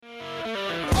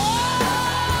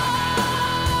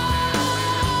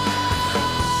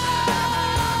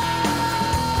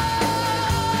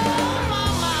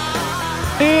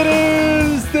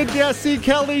Jesse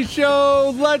Kelly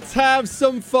Show. Let's have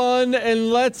some fun and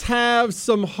let's have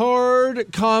some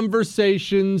hard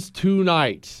conversations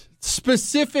tonight.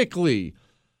 Specifically,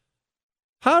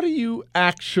 how do you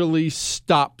actually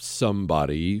stop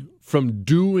somebody from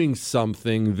doing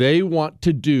something they want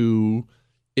to do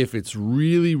if it's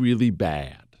really, really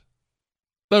bad?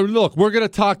 So look, we're going to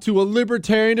talk to a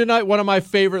libertarian tonight, one of my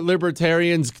favorite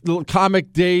libertarians,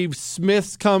 comic Dave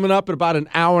Smith's coming up in about an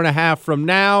hour and a half from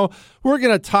now. We're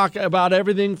going to talk about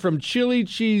everything from chili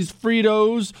cheese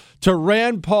Fritos to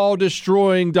Rand Paul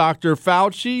destroying Dr.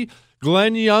 Fauci.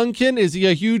 Glenn Youngkin, is he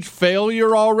a huge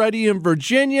failure already in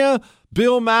Virginia?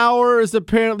 Bill Maher is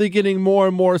apparently getting more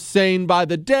and more sane by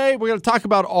the day. We're going to talk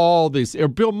about all these. Or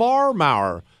Bill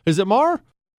Maher? Is it Maher?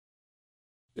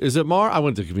 Is it Mar? I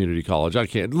went to community college. I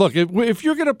can't. Look, if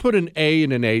you're going to put an A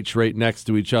and an H right next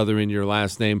to each other in your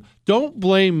last name, don't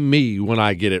blame me when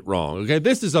I get it wrong, okay?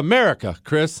 This is America,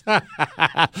 Chris. All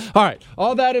right,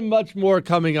 all that and much more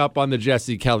coming up on the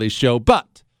Jesse Kelly Show.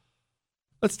 But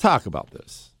let's talk about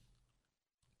this.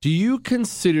 Do you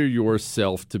consider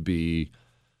yourself to be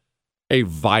a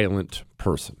violent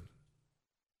person?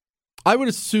 I would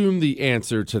assume the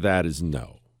answer to that is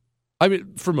no. I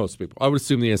mean, for most people, I would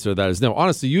assume the answer to that is no.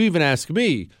 Honestly, you even ask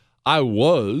me, I'm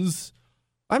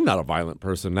not a violent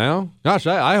person now. Gosh,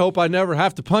 I hope I never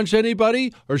have to punch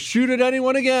anybody or shoot at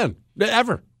anyone again,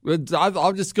 ever.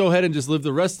 I'll just go ahead and just live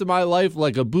the rest of my life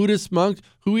like a Buddhist monk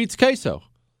who eats queso.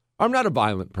 I'm not a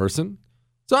violent person.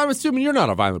 So I'm assuming you're not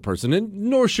a violent person, and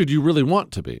nor should you really want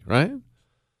to be, right?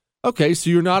 Okay, so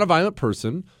you're not a violent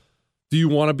person. Do you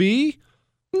want to be?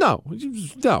 No.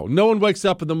 No one wakes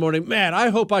up in the morning, man, I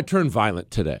hope I turn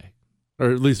violent today.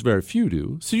 Or at least very few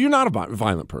do. So you're not a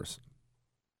violent person.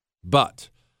 But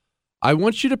I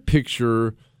want you to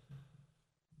picture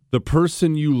the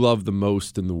person you love the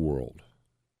most in the world.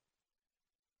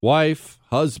 Wife,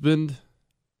 husband,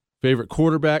 favorite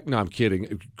quarterback. No, I'm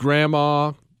kidding.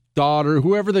 Grandma, daughter,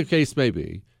 whoever the case may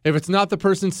be. If it's not the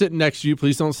person sitting next to you,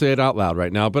 please don't say it out loud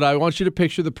right now. But I want you to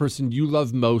picture the person you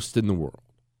love most in the world.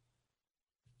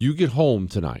 You get home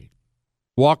tonight,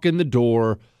 walk in the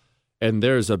door, and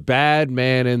there's a bad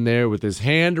man in there with his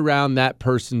hand around that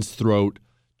person's throat,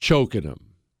 choking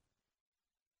him.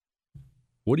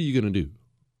 What are you going to do?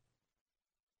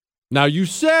 Now, you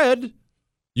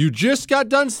just got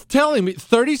done telling me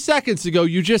 30 seconds ago,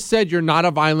 you just said you're not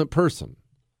a violent person.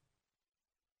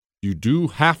 You do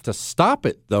have to stop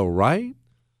it, though, right?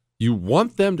 You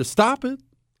want them to stop it.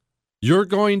 You're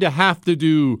going to have to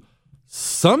do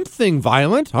something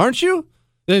violent, aren't you?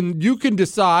 Then you can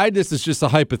decide, this is just a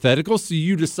hypothetical, so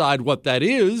you decide what that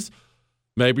is.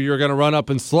 Maybe you're going to run up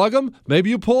and slug them. Maybe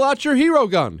you pull out your hero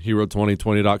gun.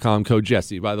 Hero2020.com, code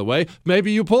Jesse, by the way.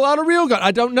 Maybe you pull out a real gun.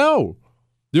 I don't know.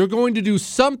 You're going to do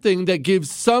something that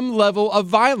gives some level of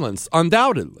violence,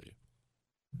 undoubtedly.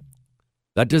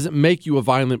 That doesn't make you a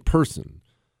violent person.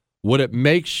 What it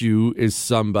makes you is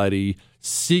somebody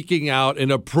seeking out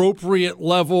an appropriate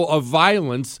level of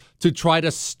violence to try to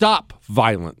stop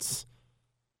violence.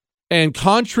 And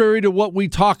contrary to what we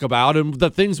talk about and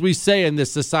the things we say in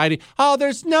this society, oh,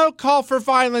 there's no call for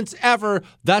violence ever.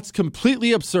 That's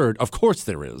completely absurd. Of course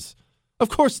there is. Of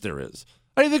course there is.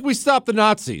 How do you think we stopped the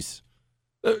Nazis?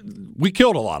 We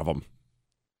killed a lot of them.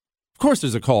 Of course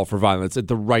there's a call for violence at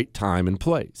the right time and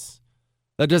place.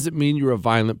 That doesn't mean you're a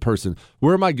violent person.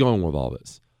 Where am I going with all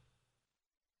this?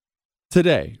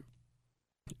 Today,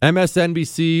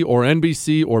 MSNBC or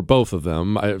NBC or both of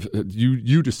them,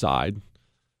 you decide,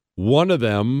 one of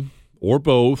them or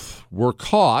both were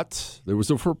caught. There was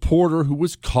a reporter who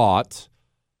was caught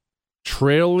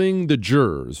trailing the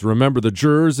jurors. Remember, the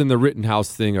jurors in the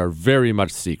Rittenhouse thing are very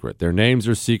much secret. Their names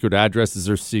are secret, addresses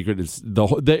are secret,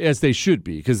 as they should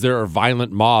be, because there are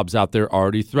violent mobs out there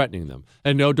already threatening them.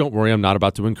 And no, don't worry, I'm not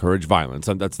about to encourage violence.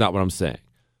 That's not what I'm saying.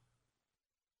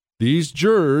 These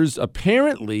jurors,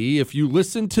 apparently, if you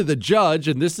listen to the judge,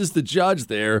 and this is the judge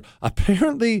there,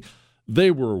 apparently they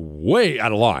were way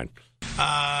out of line.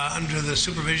 Under the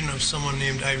supervision of someone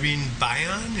named Irene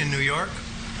Bayan in New York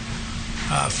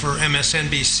for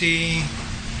MSNBC.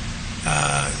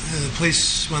 The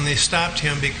police, when they stopped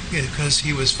him because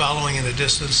he was following in a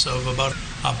distance of about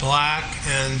a block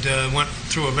and went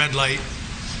through a red light,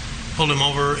 pulled him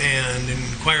over and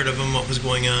inquired of him what was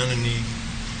going on, and he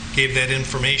gave that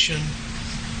information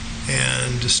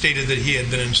and stated that he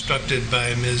had been instructed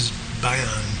by Ms.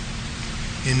 Bayan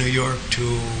in New York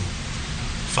to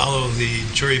follow the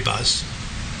jury bus.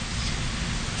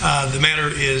 The matter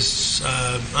is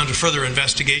under further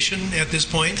investigation at this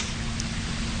point,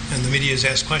 and the media has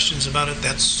asked questions about it.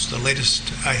 That's the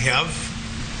latest I have.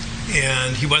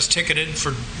 And he was ticketed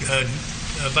for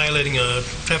violating a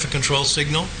traffic control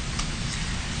signal.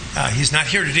 He's not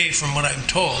here today, from what I'm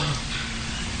told.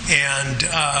 And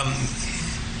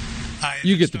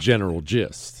you get the general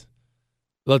gist.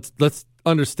 Let's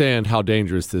understand how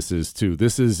dangerous this is, too.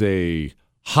 This is a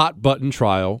hot-button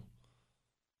trial.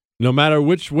 No matter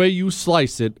which way you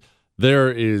slice it,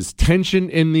 there is tension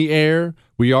in the air.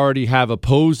 We already have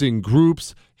opposing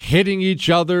groups hitting each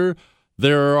other.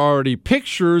 There are already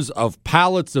pictures of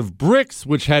pallets of bricks,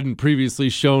 which hadn't previously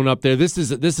shown up there. This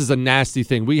is a nasty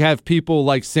thing. We have people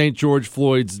like St. George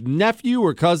Floyd's nephew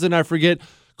or cousin, I forget.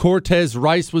 Cortez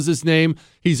Rice was his name.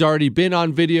 He's already been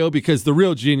on video because the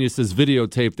real geniuses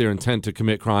videotape their intent to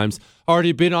commit crimes.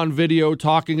 Already been on video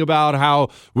talking about how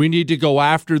we need to go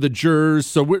after the jurors.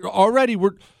 So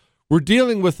we're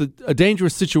dealing with a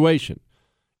dangerous situation.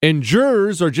 And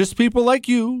jurors are just people like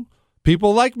you,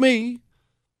 people like me.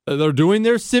 They're doing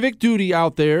their civic duty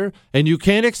out there, and you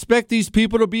can't expect these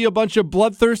people to be a bunch of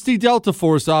bloodthirsty Delta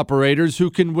Force operators who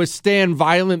can withstand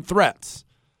violent threats.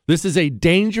 This is a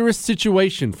dangerous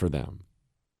situation for them.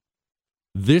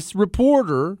 This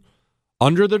reporter,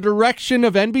 under the direction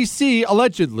of NBC,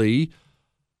 allegedly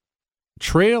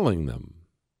trailing them,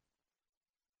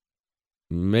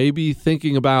 maybe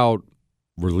thinking about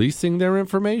releasing their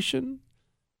information,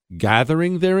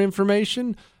 gathering their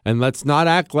information. And let's not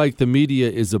act like the media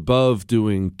is above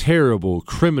doing terrible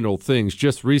criminal things.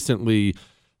 Just recently,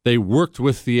 they worked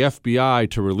with the FBI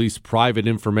to release private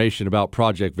information about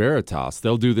Project Veritas.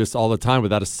 They'll do this all the time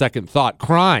without a second thought.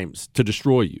 Crimes to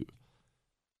destroy you.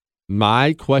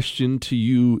 My question to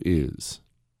you is,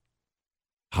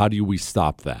 how do we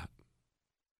stop that?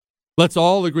 Let's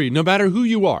all agree, no matter who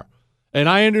you are. And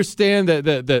I understand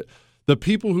that the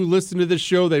people who listen to this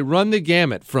show, they run the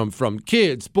gamut from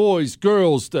kids, boys,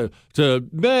 girls, to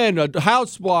men,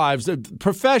 housewives,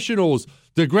 professionals,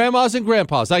 to grandmas and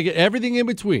grandpas. I get everything in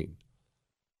between.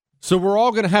 So we're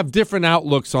all going to have different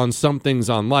outlooks on some things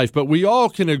on life, but we all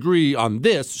can agree on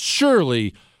this.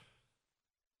 Surely,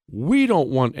 we don't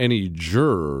want any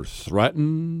juror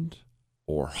threatened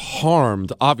or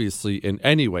harmed, obviously, in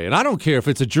any way. And I don't care if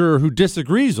it's a juror who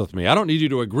disagrees with me. I don't need you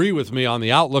to agree with me on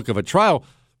the outlook of a trial.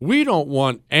 We don't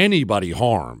want anybody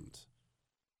harmed.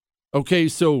 Okay,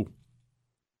 so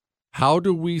how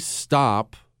do we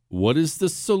stop? What is the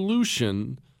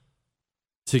solution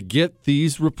to get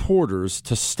these reporters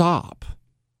to stop?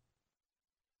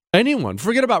 Anyone,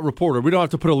 forget about reporter. We don't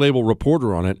have to put a label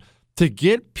reporter on it. To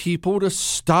get people to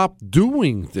stop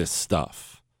doing this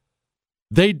stuff.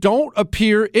 They don't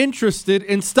appear interested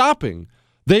in stopping.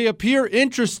 They appear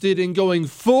interested in going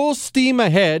full steam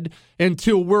ahead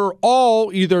until we're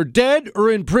all either dead or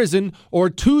in prison or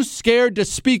too scared to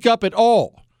speak up at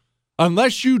all.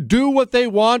 Unless you do what they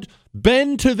want,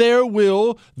 bend to their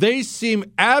will, they seem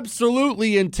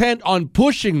absolutely intent on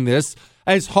pushing this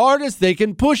as hard as they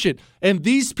can push it. And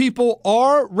these people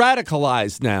are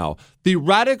radicalized now. The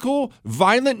radical,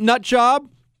 violent nut job,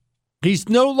 he's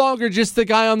no longer just the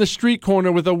guy on the street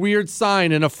corner with a weird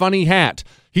sign and a funny hat.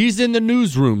 He's in the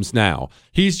newsrooms now.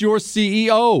 He's your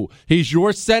CEO. He's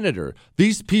your senator.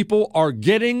 These people are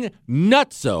getting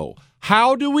nutso.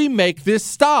 How do we make this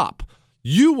stop?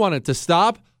 You want it to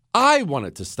stop. I want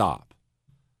it to stop.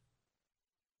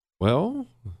 Well,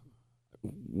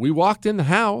 we walked in the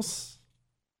house.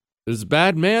 There's a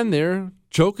bad man there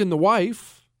choking the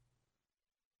wife.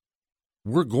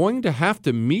 We're going to have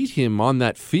to meet him on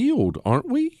that field, aren't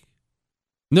we?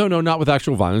 No, not with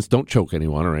actual violence. Don't choke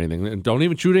anyone or anything. And don't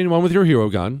even shoot anyone with your hero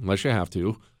gun, unless you have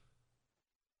to.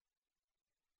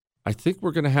 I think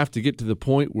we're going to have to get to the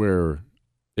point where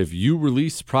if you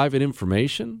release private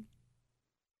information,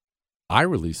 I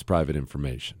release private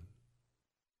information.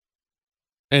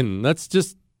 And let's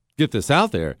just get this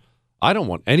out there. I don't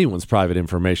want anyone's private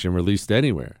information released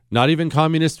anywhere, not even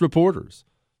communist reporters,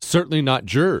 certainly not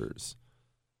jurors.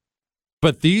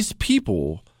 But these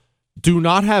people do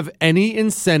not have any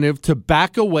incentive to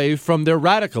back away from their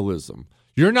radicalism.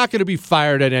 You're not going to be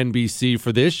fired at NBC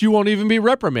for this. You won't even be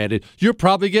reprimanded. You'll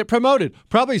probably get promoted,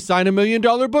 probably sign $1 million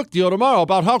book deal tomorrow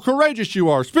about how courageous you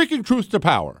are, speaking truth to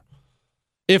power.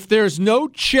 If there's no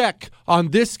check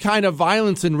on this kind of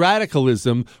violence and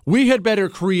radicalism, we had better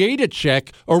create a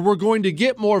check or we're going to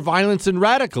get more violence and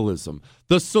radicalism.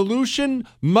 The solution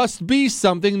must be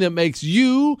something that makes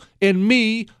you and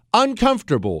me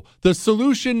uncomfortable. The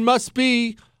solution must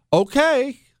be,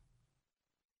 okay,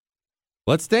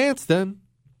 let's dance then.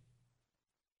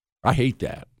 I hate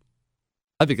that.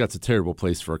 I think that's a terrible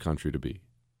place for a country to be.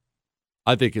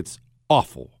 I think it's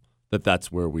awful that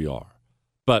that's where we are.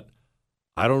 But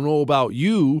I don't know about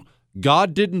you.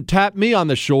 God didn't tap me on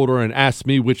the shoulder and ask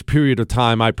me which period of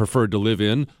time I preferred to live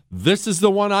in. This is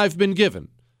the one I've been given.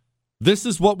 This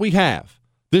is what we have.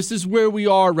 This is where we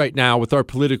are right now with our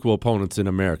political opponents in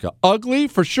America. Ugly,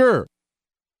 for sure.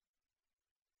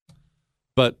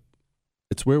 But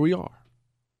it's where we are.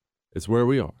 It's where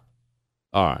we are.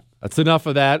 All right, that's enough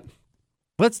of that.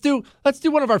 Let's do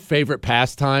one of our favorite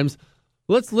pastimes.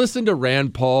 Let's listen to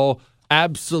Rand Paul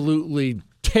absolutely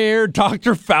tear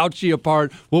Dr. Fauci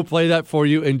apart. We'll play that for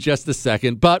you in just a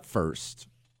second. But first,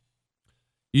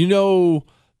 you know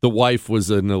the wife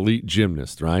was an elite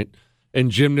gymnast, right? And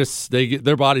gymnasts,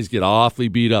 their bodies get awfully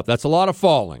beat up. That's a lot of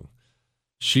falling.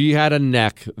 She had a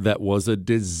neck that was a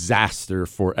disaster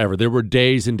forever. There were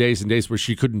days and days and days where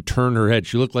she couldn't turn her head.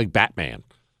 She looked like Batman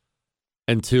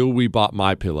until we bought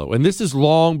MyPillow. And this is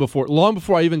long before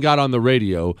I even got on the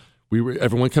radio.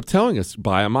 Everyone kept telling us,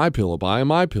 buy a MyPillow, buy a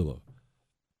MyPillow.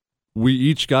 We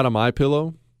each got a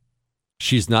MyPillow.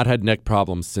 She's not had neck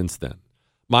problems since then.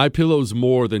 MyPillow's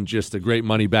more than just a great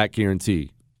money-back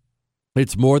guarantee.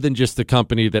 It's more than just a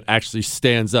company that actually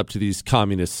stands up to these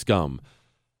communist scum.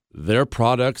 Their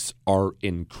products are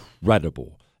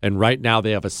incredible. And right now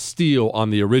they have a steal on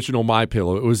the original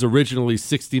MyPillow. It was originally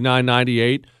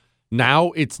 $69.98.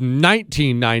 Now it's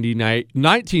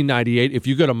 $19.98 if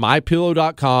you go to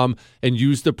mypillow.com and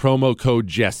use the promo code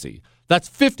Jesse. That's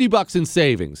 $50 in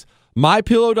savings.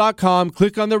 MyPillow.com,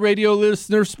 click on the radio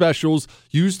listener specials,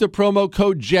 use the promo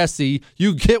code Jesse.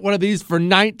 You get one of these for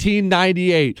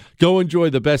 $19.98. Go enjoy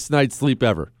the best night's sleep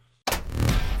ever.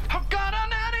 I've got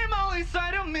an animal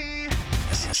inside of me.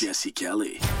 Jesse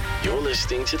Kelly. You're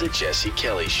listening to The Jesse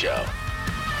Kelly Show.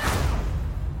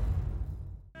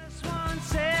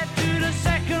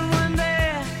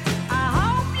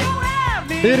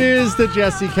 It is the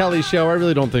Jesse Kelly Show. I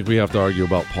really don't think we have to argue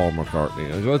about Paul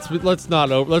McCartney.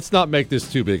 Let's not make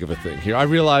this too big of a thing here. I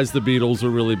realize the Beatles are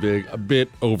really big, a bit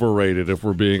overrated if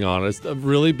we're being honest.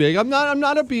 Really big. I'm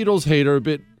not a Beatles hater.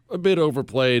 A bit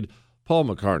overplayed. Paul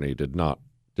McCartney did not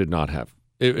have.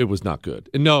 It was not good.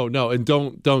 And no, and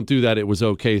don't do that. It was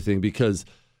okay thing, because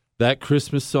that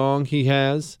Christmas song he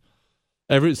has.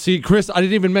 Chris, I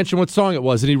didn't even mention what song it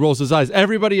was, and he rolls his eyes.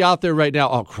 Everybody out there right now,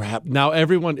 oh, crap. Now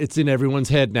it's in everyone's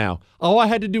head now. All I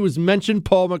had to do was mention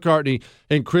Paul McCartney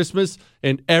and Christmas,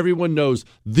 and everyone knows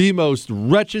the most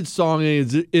wretched song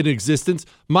in existence.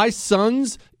 My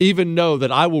sons even know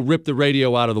that I will rip the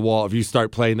radio out of the wall if you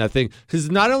start playing that thing, because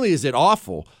not only is it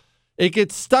awful, it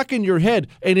gets stuck in your head,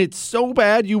 and it's so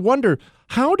bad you wonder,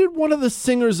 how did one of the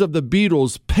singers of the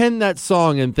Beatles pen that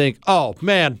song and think, oh,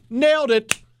 man, nailed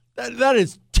it. That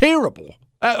is terrible.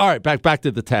 All right, back to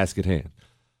the task at hand.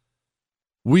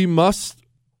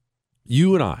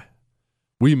 You and I,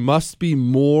 we must be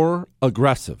more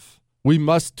aggressive. We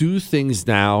must do things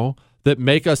now that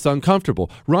make us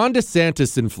uncomfortable. Ron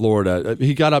DeSantis in Florida,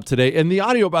 he got up today, and the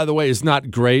audio, by the way, is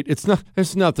not great. It's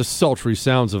not the sultry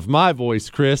sounds of my voice,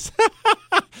 Chris.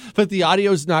 But the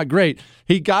audio is not great.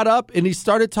 He got up and he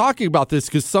started talking about this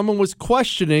because someone was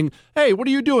questioning, hey, what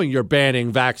are you doing? You're banning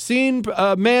vaccine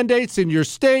mandates in your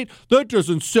state? That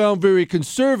doesn't sound very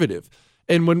conservative.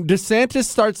 And when DeSantis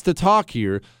starts to talk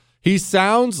here, he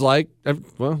sounds like,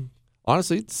 well,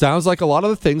 honestly, it sounds like a lot of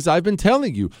the things I've been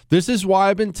telling you. This is why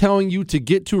I've been telling you to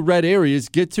get to red areas,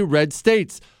 get to red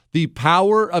states. The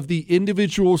power of the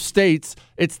individual states,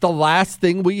 it's the last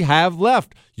thing we have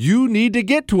left. You need to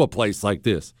get to a place like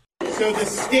this. So the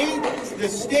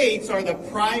states are the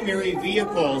primary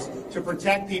vehicles to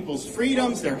protect people's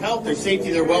freedoms, their health, their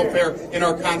safety, their welfare in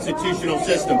our constitutional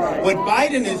system. What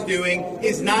Biden is doing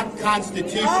is not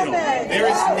constitutional. There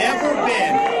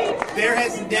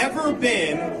has never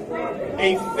been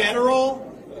a federal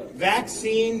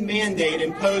vaccine mandate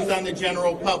imposed on the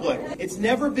general public. It's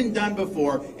never been done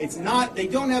before. They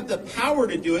don't have the power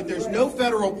to do it. There's no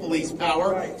federal police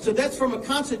power. So that's, from a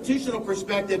constitutional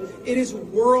perspective, it is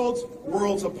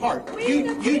worlds apart.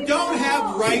 You don't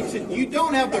have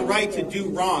the right to do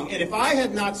wrong. And if I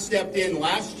had not stepped in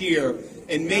last year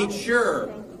and made sure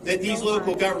that these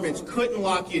local governments couldn't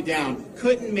lock you down,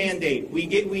 couldn't mandate, we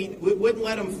wouldn't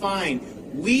let them fine.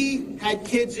 We had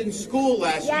kids in school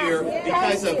last year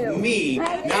because of me,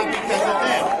 not because of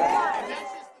them.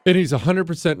 And he's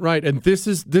 100% right. And this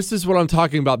is what I'm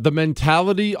talking about. The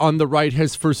mentality on the right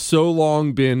has for so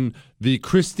long been the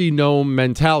Kristi Noem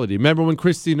mentality. Remember when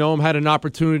Kristi Noem had an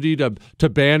opportunity to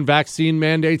ban vaccine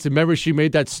mandates? And remember she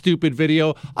made that stupid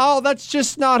video? Oh, that's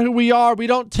just not who we are. We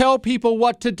don't tell people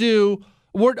what to do.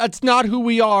 That's not who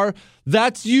we are.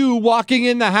 That's you walking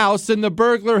in the house and the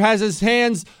burglar has his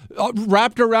hands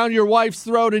wrapped around your wife's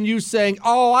throat and you saying,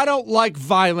 oh, I don't like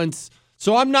violence,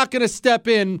 so I'm not going to step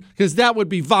in because that would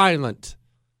be violent.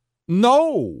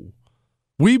 No.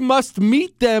 We must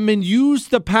meet them and use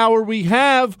the power we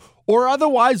have, or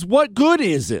otherwise, what good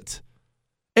is it?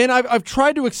 And I've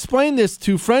tried to explain this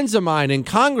to friends of mine in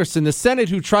Congress and the Senate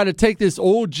who try to take this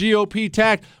old GOP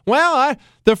tack. Well,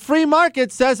 the free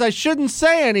market says I shouldn't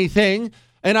say anything.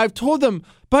 And I've told them,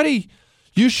 buddy,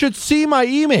 you should see my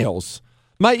emails.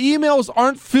 My emails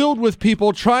aren't filled with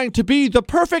people trying to be the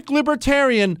perfect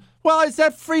libertarian. Well, is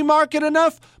that free market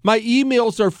enough? My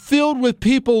emails are filled with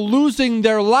people losing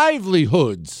their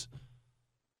livelihoods.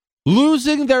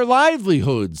 Losing their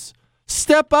livelihoods.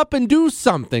 Step up and do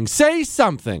something. Say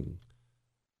something.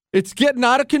 It's getting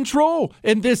out of control.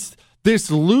 And this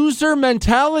loser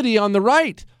mentality on the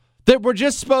right that we're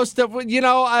just supposed to,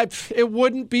 it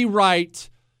wouldn't be right.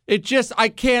 It just,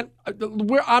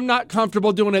 I'm not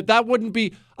comfortable doing it. That wouldn't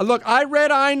be, look, I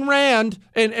read Ayn Rand,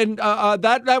 and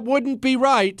that wouldn't be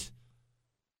right.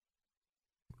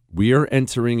 We are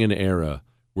entering an era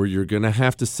where you're going to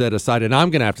have to set aside, and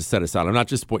I'm going to have to set aside, I'm not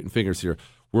just pointing fingers here,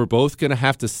 we're both going to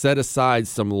have to set aside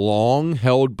some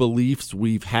long-held beliefs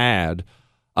we've had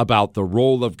about the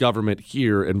role of government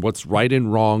here and what's right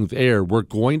and wrong there. We're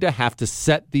going to have to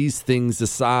set these things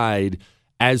aside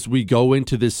as we go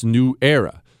into this new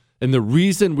era. And the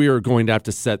reason we are going to have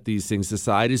to set these things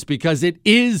aside is because it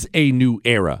is a new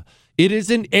era. It is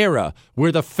an era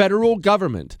where the federal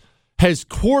government has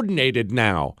coordinated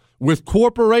now with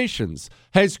corporations,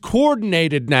 has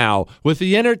coordinated now with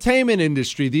the entertainment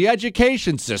industry, the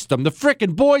education system, the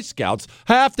frickin' Boy Scouts,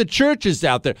 half the churches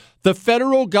out there. The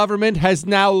federal government has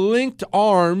now linked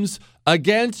arms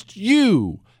against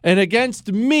you and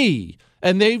against me,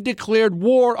 and they've declared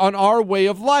war on our way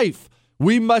of life.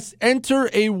 We must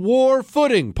enter a war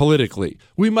footing politically.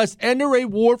 We must enter a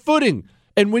war footing.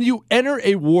 And when you enter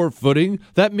a war footing,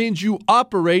 that means you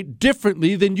operate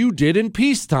differently than you did in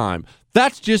peacetime.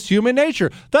 That's just human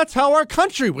nature. That's how our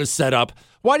country was set up.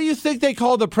 Why do you think they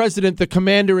call the president the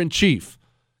commander-in-chief?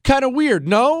 Kind of weird,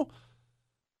 no?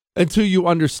 Until you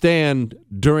understand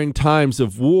during times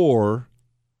of war,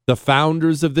 the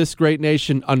founders of this great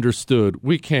nation understood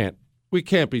we can't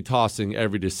be tossing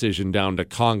every decision down to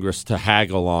Congress to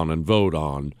haggle on and vote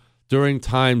on. During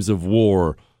times of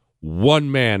war,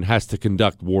 one man has to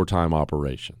conduct wartime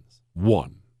operations.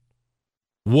 One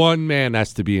man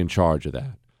has to be in charge of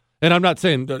that. And I'm not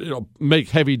saying, make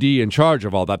Heavy D in charge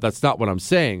of all that. That's not what I'm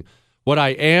saying. What I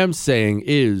am saying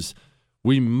is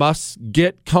we must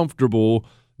get comfortable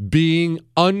being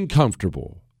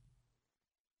uncomfortable.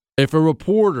 If a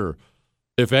reporter,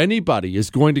 if anybody is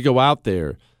going to go out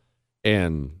there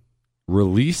and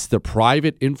release the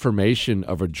private information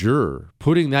of a juror,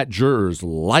 putting that juror's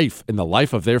life and the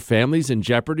life of their families in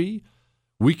jeopardy,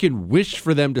 we can wish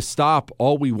for them to stop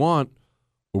all we want,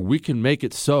 or we can make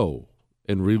it so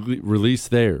and release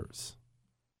theirs.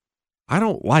 I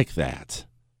don't like that.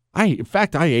 In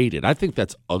fact, I hate it. I think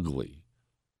that's ugly.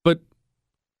 But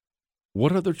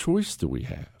what other choice do we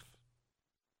have?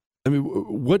 I mean,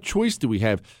 what choice do we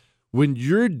have when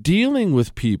you're dealing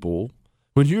with people?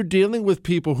 When you're dealing with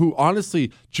people who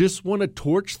honestly just want to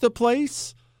torch the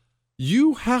place,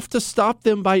 you have to stop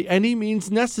them by any means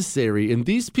necessary. And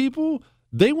these people,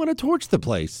 they want to torch the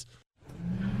place.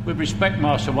 With respect,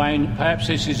 Master Wayne, perhaps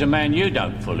this is a man you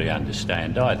don't fully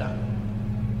understand either.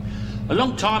 A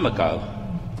long time ago,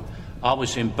 I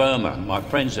was in Burma. My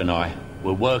friends and I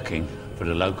were working for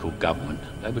the local government.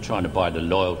 They were trying to buy the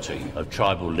loyalty of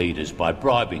tribal leaders by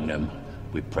bribing them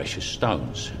with precious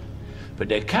stones. But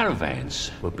their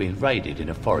caravans were being raided in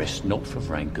a forest north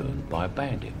of Rangoon by a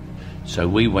bandit. So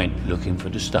we went looking for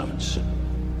the stones.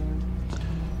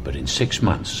 But in 6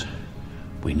 months,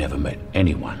 we never met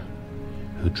anyone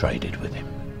who traded with him.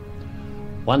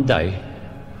 One day,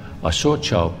 I saw a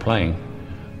child playing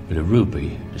with a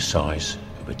ruby the size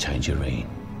of a tangerine.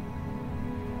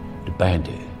 The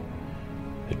bandit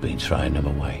had been throwing them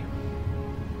away.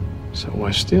 So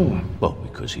why steal them? Well,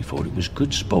 because he thought it was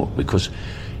good sport. Because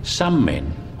some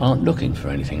men aren't looking for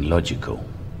anything logical,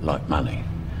 like money.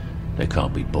 They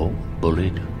can't be bought,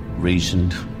 bullied,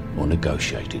 reasoned, or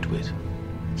negotiated with.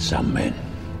 Some men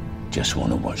just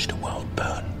want to watch the world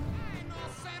burn.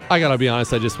 I gotta be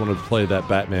honest, I just wanted to play that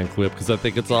Batman clip because I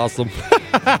think it's awesome.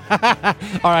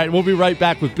 All right, we'll be right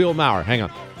back with Bill Maher. Hang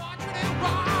on.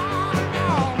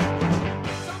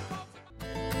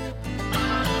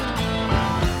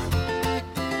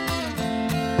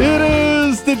 It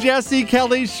is the Jesse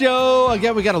Kelly Show.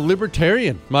 Again, we got a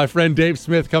libertarian, my friend Dave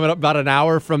Smith, coming up about an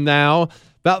hour from now.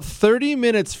 About 30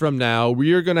 minutes from now,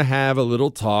 we are going to have a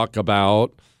little talk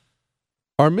about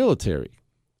our military.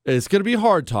 It's going to be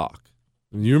hard talk.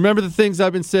 You remember the things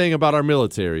I've been saying about our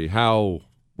military, how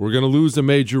we're going to lose a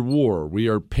major war. We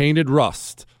are painted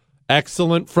rust.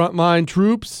 Excellent frontline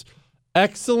troops,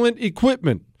 excellent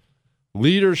equipment.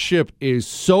 Leadership is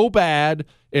so bad,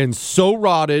 and so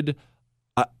rotted.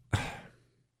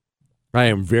 I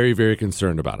am very, very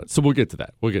concerned about it. So we'll get to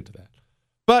that.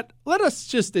 But let us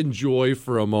just enjoy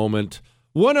for a moment.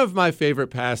 One of my favorite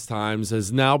pastimes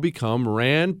has now become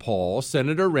Rand Paul,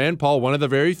 Senator Rand Paul, one of the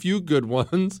very few good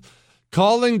ones,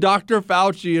 calling Dr.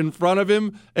 Fauci in front of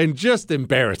him and just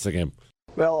embarrassing him.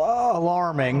 Well,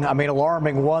 alarming. I mean,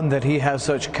 alarming, one, that he has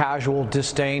such casual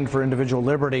disdain for individual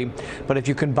liberty. But if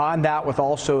you combine that with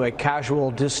also a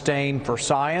casual disdain for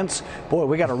science, boy,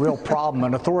 we got a real problem.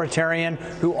 An authoritarian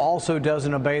who also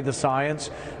doesn't obey the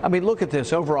science. I mean, look at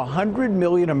this. Over 100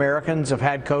 million Americans have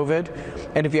had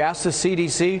COVID. And if you ask the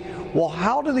CDC, well,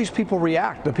 how do these people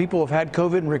react? The people who have had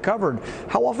COVID and recovered,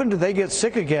 how often do they get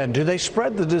sick again? Do they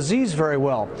spread the disease very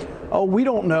well? Oh, we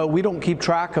don't know. We don't keep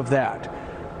track of that.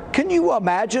 Can you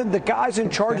imagine the guy's in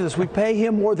charge of this? We pay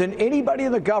him more than anybody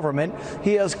in the government.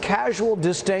 He has casual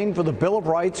disdain for the Bill of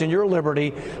Rights and your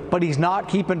liberty, but he's not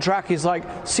keeping track. He's like,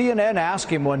 CNN asked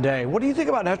him one day, what do you think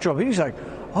about natural immunity? He's like,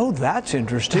 oh, that's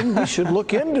interesting. We should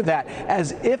look into that,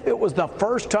 as if it was the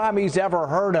first time he's ever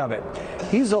heard of it.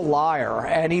 He's a liar,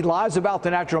 and he lies about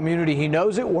the natural immunity. He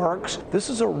knows it works. This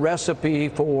is a recipe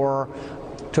for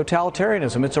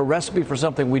totalitarianism. It's a recipe for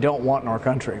something we don't want in our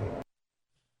country.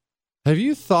 Have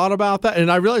you thought about that?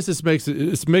 And I realize this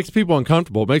makes people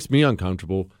uncomfortable. It makes me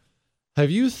uncomfortable. Have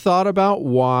you thought about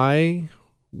why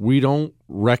we don't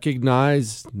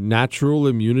recognize natural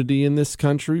immunity in this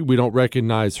country? We don't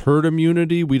recognize herd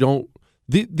immunity. We don't.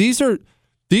 These are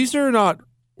not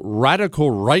radical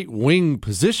right-wing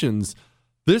positions.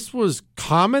 This was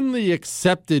commonly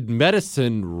accepted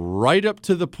medicine right up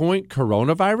to the point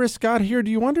coronavirus got here. Do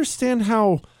you understand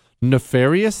how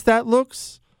nefarious that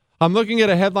looks? I'm looking at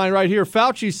a headline right here.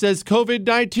 Fauci says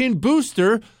COVID-19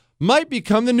 booster might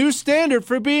become the new standard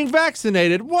for being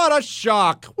vaccinated. What a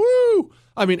shock. Woo!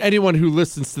 I mean, anyone who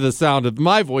listens to the sound of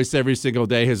my voice every single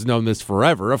day has known this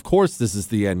forever. Of course, this is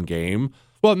the end game.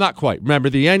 Well, not quite.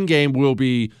 Remember, the end game will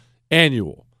be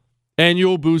annual.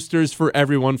 Annual boosters for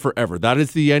everyone forever. That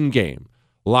is the end game.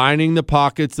 Lining the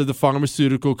pockets of the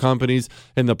pharmaceutical companies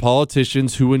and the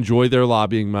politicians who enjoy their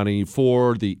lobbying money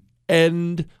for the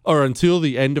end or until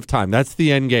the end of time. That's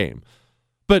the end game.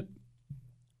 But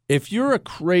if you're a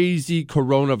crazy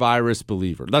coronavirus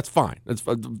believer, that's fine.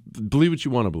 Believe what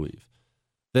you want to believe.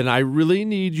 Then I really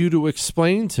need you to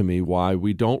explain to me why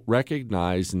we don't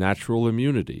recognize natural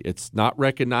immunity. It's not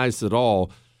recognized at all.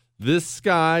 This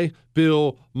guy,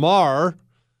 Bill Maher,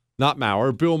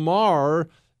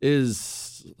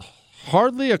 is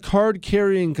hardly a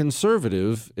card-carrying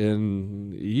conservative,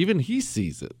 and even he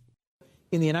sees it.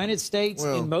 In the United States,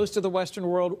 in most of the Western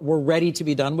world, we're ready to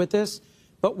be done with this,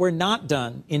 but we're not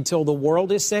done until the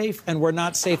world is safe, and we're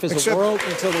not safe as a world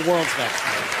until the world's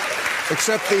vaccinated.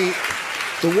 Except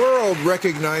the world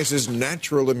recognizes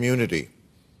natural immunity.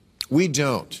 We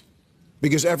don't,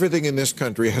 because everything in this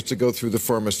country has to go through the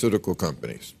pharmaceutical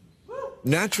companies.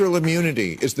 Natural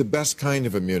immunity is the best kind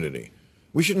of immunity.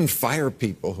 We shouldn't fire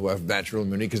people who have natural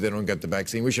immunity because they don't get the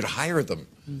vaccine. We should hire them.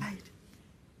 Right.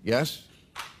 Yes?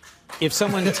 If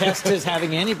someone tests as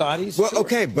having antibodies. Well, sure.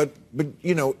 okay, but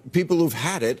you know, people who've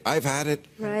had it, I've had it.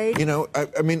 Right. You know,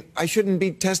 I mean, I shouldn't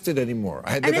be tested anymore.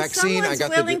 I had the vaccine. If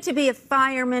someone's willing to be a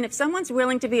fireman, if someone's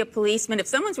willing to be a policeman, if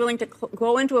someone's willing to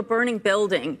go into a burning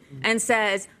building and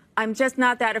says, I'm just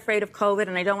not that afraid of COVID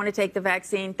and I don't want to take the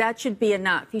vaccine, that should be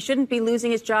enough. He shouldn't be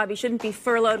losing his job. He shouldn't be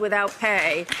furloughed without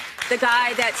pay. The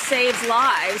guy that saves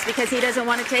lives because he doesn't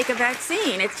want to take a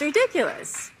vaccine. It's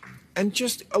ridiculous. And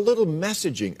just a little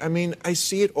messaging. I mean, I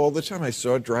see it all the time. I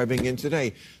saw it driving in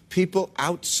today. People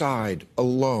outside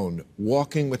alone,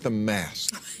 walking with a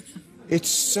mask. It's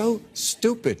so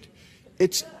stupid.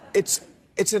 It's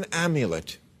an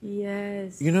amulet.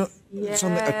 Yes. You know, yes.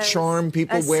 A charm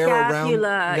people wear around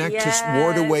neck to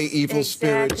ward away evil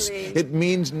spirits. It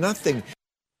means nothing.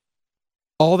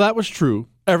 All that was true,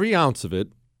 every ounce of it.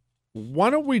 Why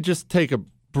don't we just take a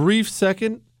brief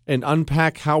second and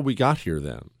unpack how we got here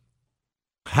then?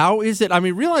 How is it? I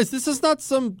mean, realize this is not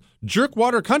some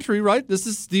jerkwater country, right? This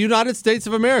is the United States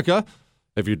of America.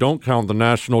 If you don't count the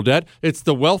national debt, it's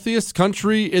the wealthiest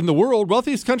country in the world.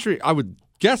 Wealthiest country, I would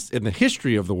guess, in the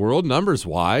history of the world,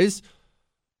 numbers-wise.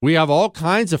 We have all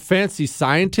kinds of fancy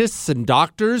scientists and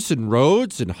doctors and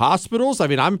roads and hospitals. I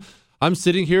mean, I'm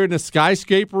sitting here in a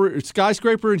skyscraper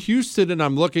in Houston, and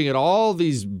I'm looking at all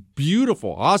these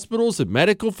beautiful hospitals and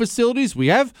medical facilities. We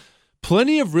have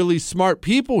plenty of really smart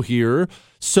people here.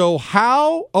 So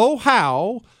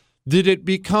how did it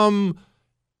become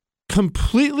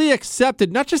completely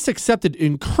accepted, not just accepted,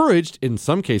 encouraged, in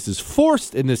some cases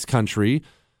forced in this country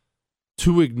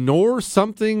to ignore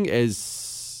something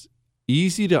as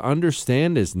easy to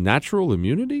understand as natural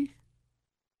immunity?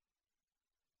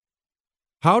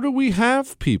 How do we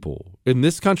have people in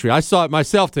this country? I saw it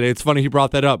myself today. It's funny he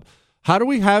brought that up. How do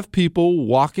we have people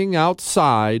walking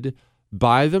outside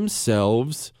by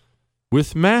themselves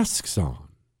with masks on?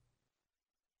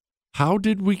 How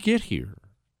did we get here?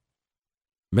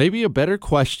 Maybe a better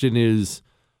question is,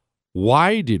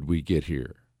 why did we get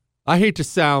here? I hate to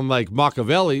sound like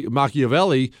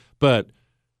Machiavelli, but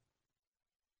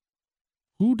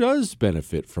who does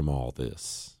benefit from all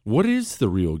this? What is the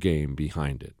real game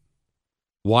behind it?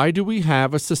 Why do we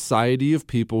have a society of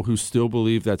people who still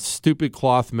believe that stupid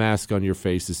cloth mask on your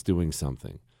face is doing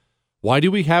something? Why do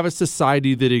we have a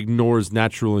society that ignores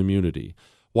natural immunity?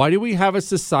 Why do we have a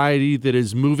society that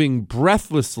is moving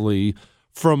breathlessly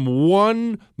from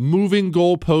one moving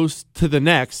goalpost to the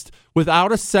next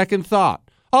without a second thought?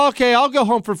 Okay, I'll go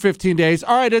home for 15 days.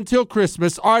 All right, until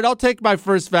Christmas. All right, I'll take my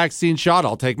first vaccine shot.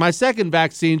 I'll take my second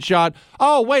vaccine shot.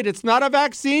 Oh, wait, it's not a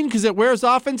vaccine because it wears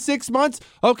off in 6 months?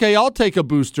 Okay, I'll take a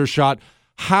booster shot.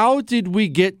 How did we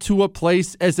get to a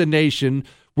place as a nation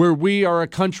where we are a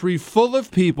country full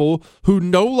of people who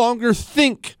no longer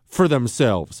think for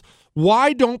themselves?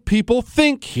 Why don't people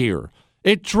think here?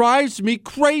 It drives me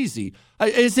crazy.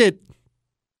 Is it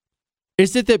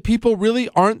that people really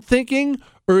aren't thinking?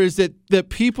 Or is it that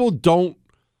people don't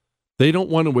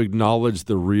want to acknowledge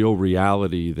the real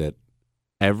reality that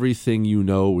everything you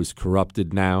know is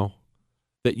corrupted now,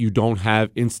 that you don't have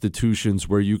institutions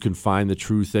where you can find the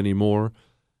truth anymore,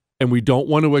 and we don't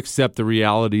want to accept the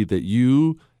reality that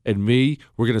you and me,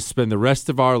 we're going to spend the rest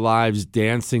of our lives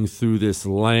dancing through this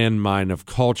landmine of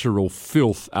cultural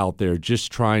filth out there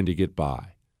just trying to get by.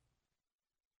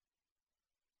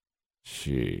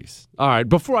 Jeez. All right,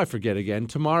 before I forget again,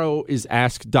 tomorrow is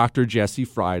Ask Dr. Jesse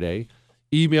Friday.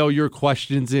 Email your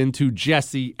questions into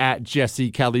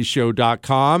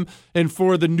jesse@jessekellyshow.com. And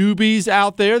for the newbies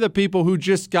out there, the people who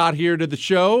just got here to the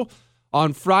show,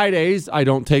 on Fridays, I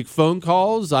don't take phone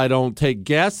calls. I don't take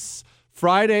guests.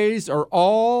 Fridays are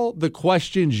all the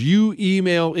questions you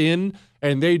email in,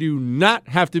 and they do not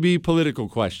have to be political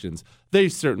questions. They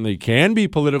certainly can be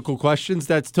political questions.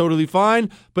 That's totally fine.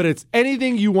 But it's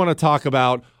anything you want to talk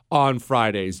about on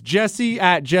Fridays.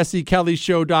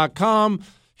 Jesse@jessekellyshow.com.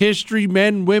 History,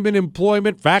 men, women,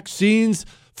 employment, vaccines,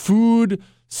 food,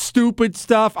 stupid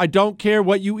stuff. I don't care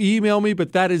what you email me,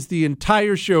 but that is the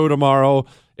entire show tomorrow.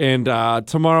 And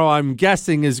tomorrow, I'm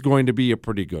guessing, is going to be a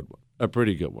pretty good one. A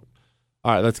pretty good one.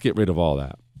 All right, let's get rid of all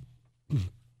that.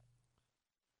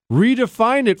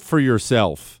 Redefine it for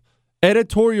yourself.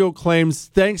 Editorial claims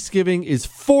Thanksgiving is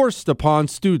forced upon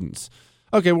students.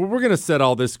 Okay, well, we're going to set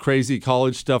all this crazy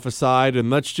college stuff aside, and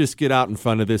let's just get out in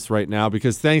front of this right now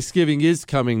because Thanksgiving is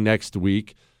coming next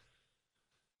week.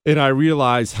 And I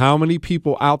realize how many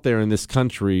people out there in this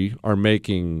country are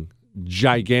making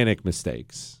gigantic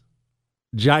mistakes.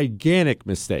 Gigantic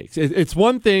mistakes. It's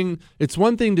one thing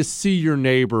to see your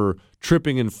neighbor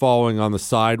tripping and falling on the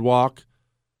sidewalk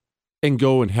and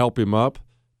go and help him up.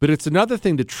 But it's another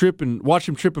thing to watch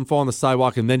him trip and fall on the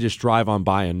sidewalk and then just drive on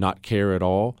by and not care at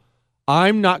all.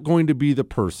 I'm not going to be the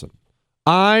person.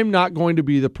 I'm not going to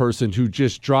be the person who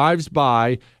just drives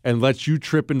by and lets you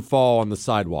trip and fall on the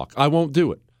sidewalk. I won't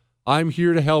do it. I'm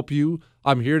here to help you.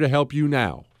 I'm here to help you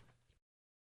now.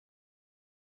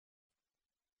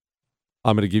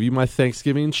 I'm going to give you my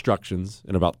Thanksgiving instructions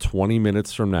in about 20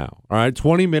 minutes from now. All right,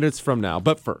 20 minutes from now.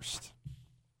 But first,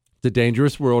 it's a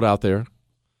dangerous world out there.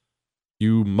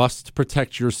 You must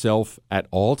protect yourself at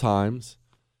all times.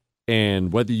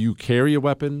 And whether you carry a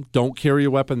weapon, don't carry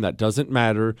a weapon, that doesn't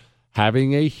matter.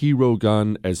 Having a hero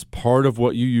gun as part of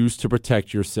what you use to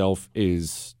protect yourself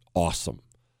is awesome.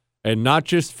 And not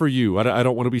just for you. I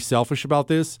don't want to be selfish about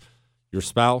this. Your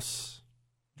spouse,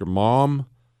 your mom,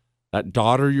 that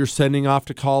daughter you're sending off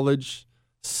to college,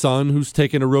 son who's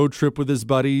taking a road trip with his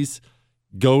buddies.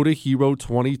 Go to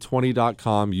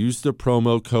Hero2020.com, use the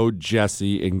promo code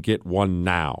Jesse, and get one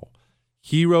now.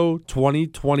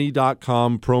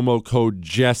 Hero2020.com, promo code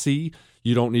Jesse.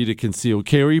 You don't need a concealed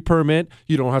carry permit.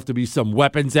 You don't have to be some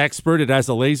weapons expert. It has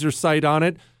a laser sight on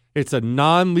it. It's a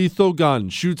non-lethal gun.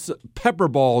 Shoots pepper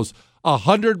balls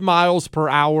 100 miles per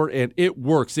hour, and it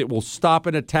works. It will stop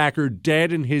an attacker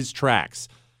dead in his tracks.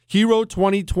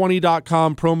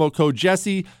 Hero2020.com, promo code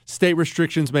Jesse. State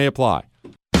restrictions may apply.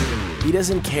 He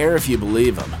doesn't care if you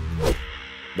believe him,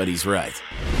 but he's right.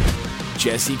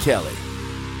 Jesse Kelly.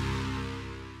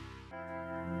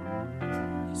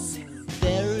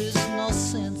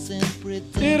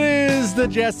 It is the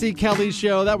Jesse Kelly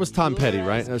Show. That was Tom Petty,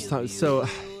 right? That was Tom. So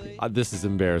this is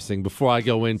embarrassing. Before I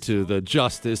go into the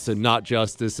justice and not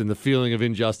justice and the feeling of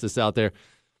injustice out there,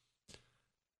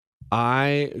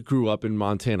 I grew up in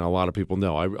Montana. A lot of people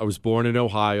know. I was born in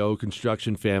Ohio,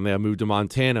 construction family. I moved to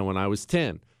Montana when I was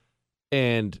 10.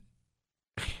 And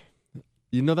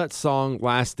you know that song,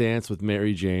 Last Dance with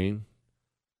Mary Jane?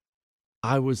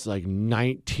 I was like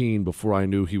 19 before I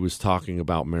knew he was talking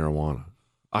about marijuana.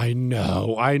 I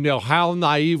know. How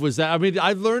naive was that? I mean,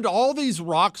 I learned all these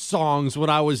rock songs when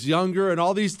I was younger and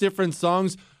all these different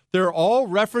songs. They're all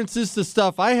references to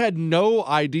stuff I had no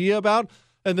idea about.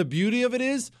 And the beauty of it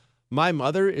is, my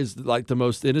mother is like the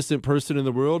most innocent person in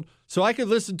the world, so I could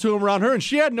listen to him around her, and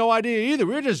she had no idea either.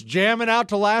 We were just jamming out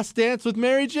to Last Dance with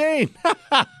Mary Jane.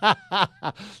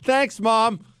 Thanks,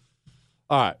 Mom.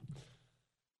 All right.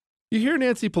 You hear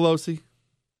Nancy Pelosi?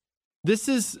 This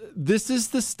is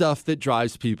the stuff that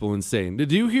drives people insane.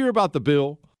 Did you hear about the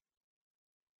bill?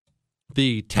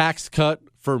 The tax cut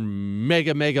for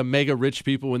mega rich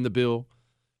people in the bill?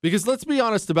 Because let's be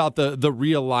honest about the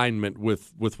realignment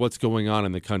with what's going on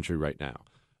in the country right now.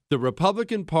 The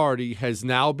Republican Party has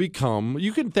now become,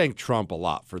 you can thank Trump a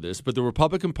lot for this, but the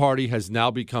Republican Party has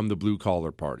now become the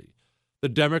blue-collar party. The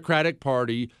Democratic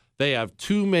Party, they have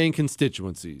two main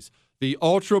constituencies, the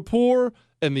ultra-poor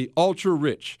and the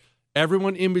ultra-rich.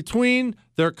 Everyone in between,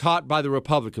 they're caught by the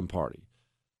Republican Party.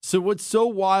 So what's so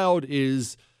wild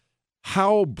is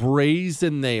how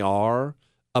brazen they are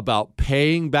about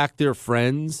paying back their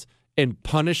friends and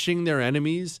punishing their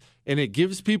enemies. And it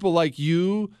gives people like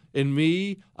you and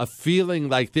me a feeling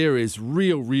like there is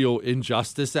real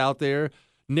injustice out there.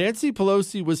 Nancy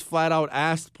Pelosi was flat out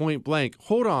asked point blank,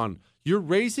 hold on, you're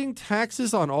raising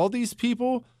taxes on all these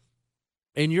people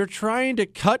and you're trying to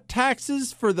cut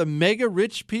taxes for the mega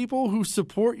rich people who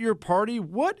support your party?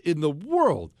 What in the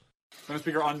world? Madam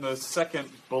Speaker, on the second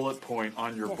bullet point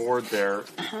on your board there,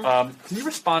 can you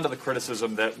respond to the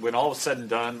criticism that when all is said and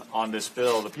done on this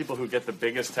bill, the people who get the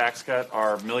biggest tax cut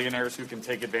are millionaires who can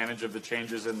take advantage of the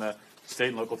changes in the state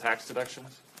and local tax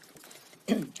deductions?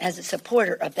 As a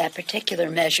supporter of that particular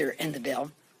measure in the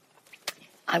bill,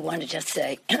 I want to just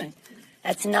say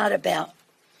that's not about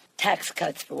tax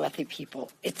cuts for wealthy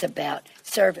people. It's about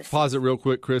service. Pause it real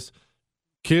quick, Chris.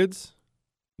 Kids,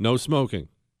 no smoking.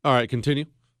 All right, continue.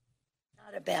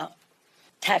 About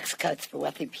tax cuts for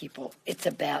wealthy people. It's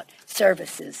about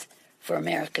services for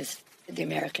the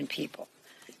American people.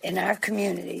 In our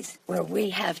communities where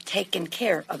we have taken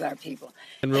care of our people.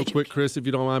 And real quick, Chris, if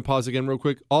you don't mind, pause again real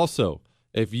quick. Also,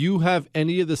 if you have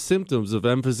any of the symptoms of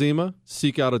emphysema,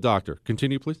 seek out a doctor.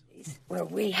 Continue, please. Where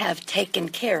we have taken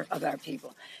care of our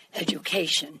people.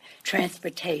 Education,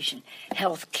 transportation,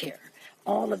 health care,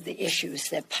 all of the issues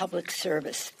that public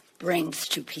service brings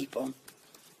to people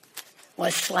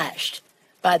was slashed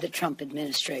by the Trump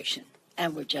administration,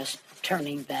 and we're just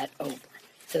turning that over.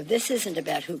 So this isn't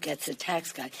about who gets a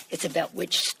tax cut. It's about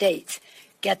which states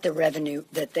get the revenue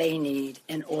that they need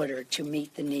in order to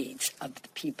meet the needs of the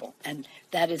people. And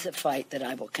that is a fight that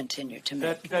I will continue to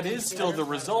make. That is still the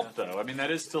result, though. I mean, that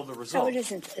is still the result. No, it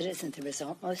isn't. It isn't the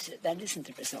result. That isn't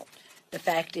the result. The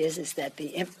fact is that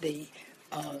the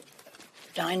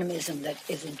dynamism that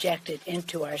is injected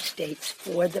into our states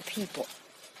for the people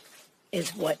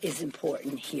is what is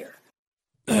important here.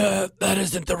 That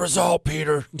isn't the result,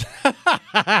 Peter.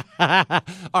 All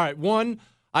right, one,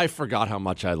 I forgot how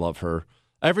much I love her.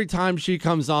 Every time she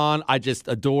comes on, I just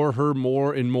adore her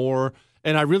more and more,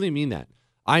 and I really mean that.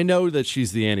 I know that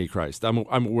she's the Antichrist. I'm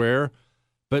aware,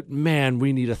 but man,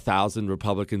 we need 1,000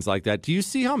 Republicans like that. Do you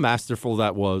see how masterful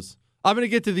that was? I'm going to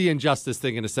get to the injustice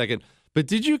thing in a second, but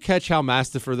did you catch how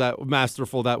masterful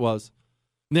that was?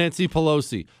 Nancy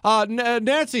Pelosi.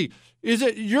 Nancy, is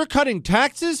it you're cutting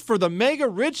taxes for the mega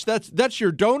rich? That's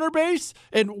your donor base?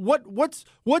 And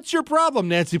what's your problem?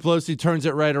 Nancy Pelosi turns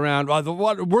it right around.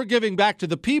 We're giving back to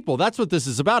the people. That's what this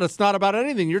is about. It's not about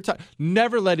anything. You're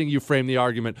never letting you frame the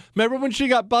argument. Remember when she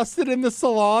got busted in the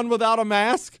salon without a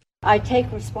mask? I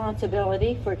take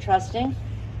responsibility for trusting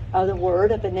the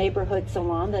word of a neighborhood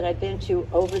salon that I've been to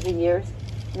over the years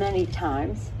many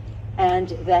times, and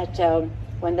that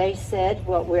when they said,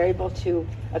 well, we're able to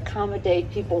accommodate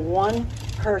people one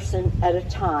person at a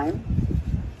time,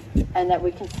 and that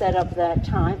we can set up that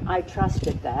time, I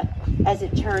trusted that. As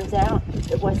it turns out,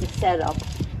 it was a setup.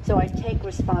 So I take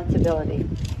responsibility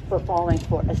for falling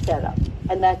for a setup.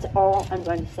 And that's all I'm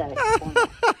going to say.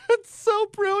 It's so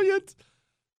brilliant.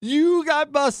 You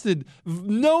got busted,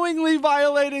 knowingly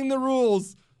violating the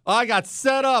rules. I got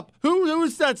set up.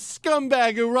 Who's that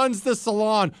scumbag who runs the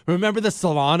salon? Remember the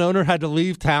salon owner had to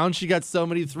leave town? She got so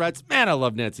many threats. Man, I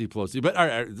love Nancy Pelosi. But all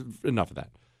right, enough of that.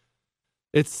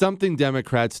 It's something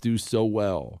Democrats do so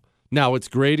well. Now, it's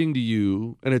grating to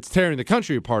you, and it's tearing the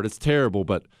country apart. It's terrible,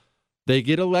 but they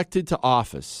get elected to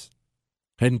office.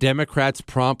 And Democrats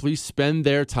promptly spend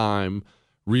their time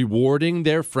rewarding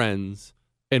their friends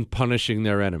and punishing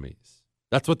their enemies.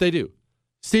 That's what they do.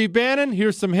 Steve Bannon,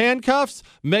 here's some handcuffs.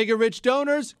 Mega rich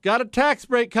donors, got a tax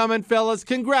break coming, fellas.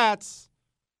 Congrats.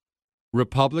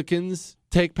 Republicans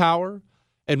take power,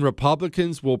 and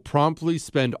Republicans will promptly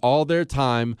spend all their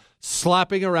time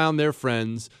slapping around their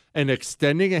friends and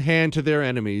extending a hand to their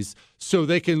enemies so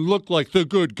they can look like the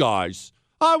good guys.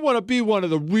 I want to be one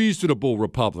of the reasonable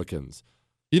Republicans.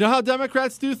 You know how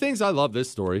Democrats do things? I love this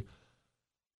story.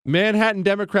 Manhattan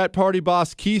Democrat Party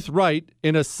boss Keith Wright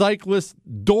in a cyclist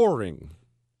dooring.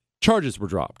 Charges were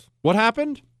dropped. What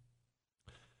happened?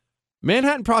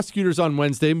 Manhattan prosecutors on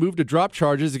Wednesday moved to drop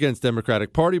charges against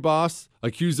Democratic Party boss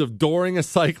accused of dooring a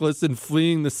cyclist and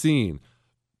fleeing the scene. In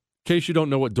case you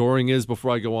don't know what dooring is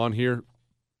before I go on here,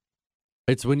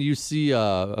 it's when you see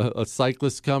a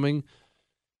cyclist coming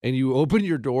and you open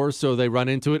your door so they run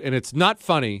into it, and it's not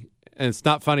funny. And it's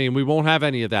not funny, and we won't have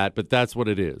any of that, but that's what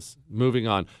it is. Moving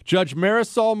on. Judge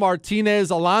Marisol Martinez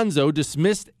Alonso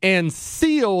dismissed and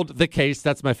sealed the case.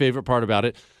 That's my favorite part about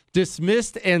it.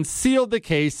 Dismissed and sealed the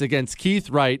case against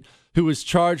Keith Wright, who was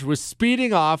charged with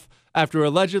speeding off after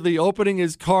allegedly opening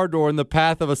his car door in the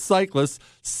path of a cyclist,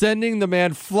 sending the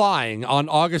man flying on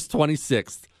August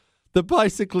 26th. The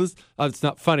bicyclist, it's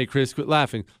not funny, Chris, quit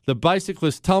laughing. The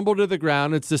bicyclist tumbled to the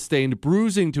ground and sustained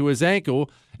bruising to his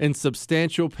ankle and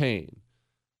substantial pain.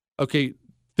 Okay,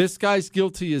 this guy's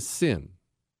guilty as sin.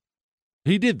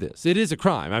 He did this. It is a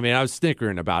crime. I mean, I was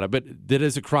snickering about it, but it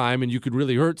is a crime, and you could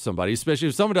really hurt somebody, especially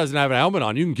if someone doesn't have a helmet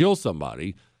on. You can kill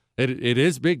somebody. It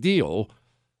is a big deal.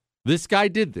 This guy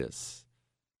did this.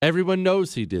 Everyone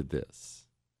knows he did this.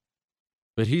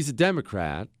 But he's a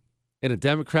Democrat in a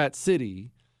Democrat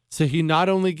city, so he not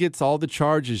only gets all the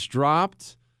charges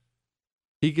dropped,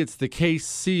 he gets the case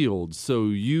sealed so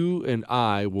you and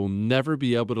I will never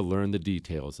be able to learn the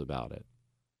details about it.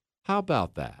 How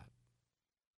about that?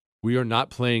 We are not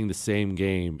playing the same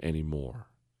game anymore.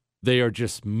 They are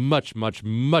just much, much,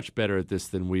 much better at this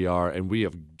than we are, and we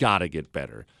have got to get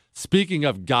better. Speaking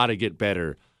of got to get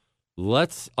better,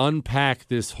 let's unpack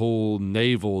this whole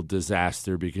naval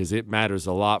disaster because it matters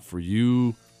a lot for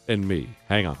you and me.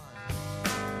 Hang on.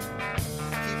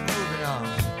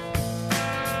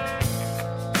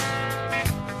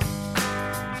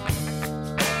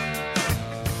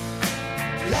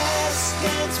 Last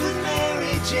dance with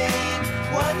Mary Jane.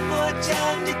 One more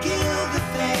time to kill the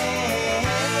pain.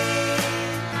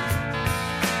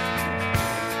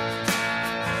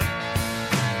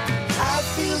 I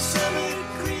feel summer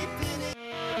creeping in.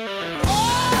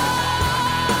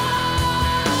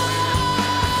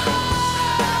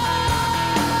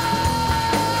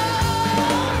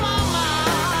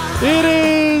 It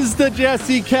is the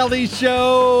Jesse Kelly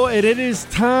Show, and it is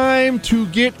time to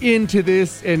get into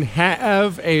this and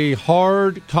have a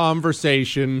hard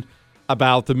conversation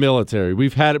about the military.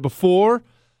 We've had it before.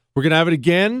 We're going to have it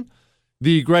again.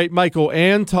 The great Michael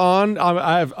Anton,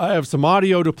 I have some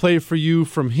audio to play for you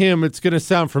from him. It's going to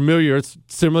sound familiar. It's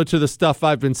similar to the stuff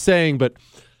I've been saying, but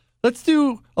let's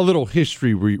do a little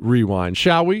history rewind,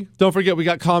 shall we? Don't forget, we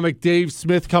got comic Dave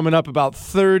Smith coming up about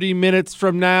 30 minutes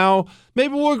from now.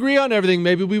 Maybe we'll agree on everything.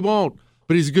 Maybe we won't.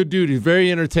 But he's a good dude. He's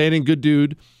very entertaining, good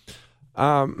dude.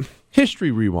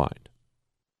 History rewind.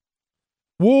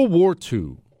 World War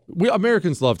II.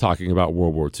 Americans love talking about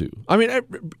World War II. I mean,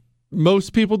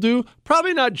 most people do.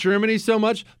 Probably not Germany so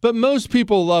much, but most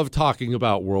people love talking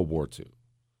about World War II.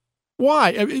 Why?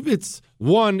 I mean, it's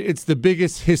the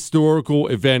biggest historical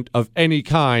event of any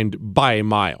kind by a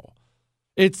mile.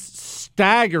 It's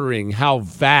staggering how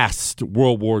vast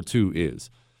World War II is.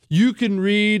 You can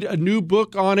read a new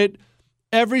book on it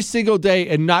every single day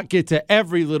and not get to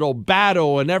every little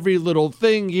battle and every little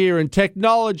thing here and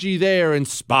technology there and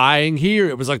spying here.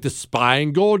 It was like the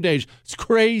spying golden age. It's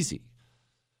crazy.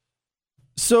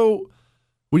 So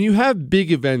when you have big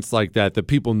events like that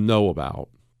people know about,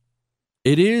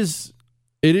 it is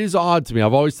odd to me.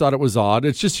 I've always thought it was odd.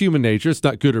 It's just human nature. It's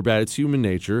not good or bad. It's human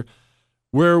nature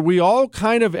where we all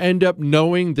kind of end up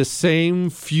knowing the same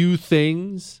few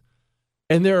things,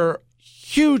 and there are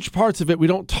huge parts of it we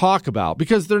don't talk about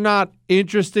because they're not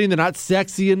interesting. They're not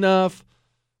sexy enough.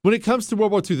 When it comes to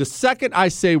World War II, the second I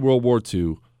say World War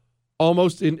II,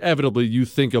 almost inevitably you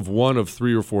think of one of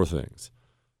 3 or 4 things.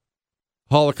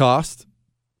 Holocaust,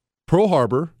 Pearl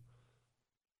Harbor,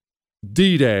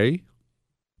 D-Day.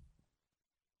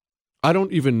 I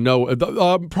don't even know.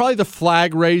 Probably the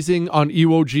flag raising on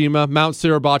Iwo Jima, Mount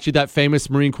Suribachi, that famous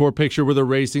Marine Corps picture where they're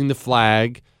raising the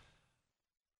flag.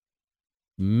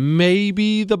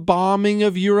 Maybe the bombing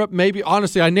of Europe. Maybe,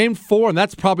 honestly, I named 4, and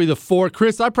that's probably the 4.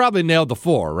 Chris, I probably nailed the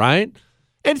 4, right?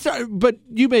 But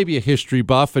you may be a history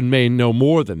buff and may know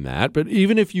more than that. But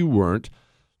even if you weren't,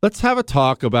 let's have a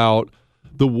talk about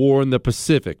the war in the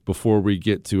Pacific before we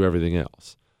get to everything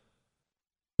else.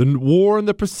 The war in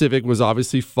the Pacific was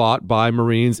obviously fought by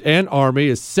Marines and Army.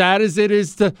 As sad as it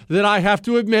is that I have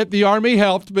to admit the Army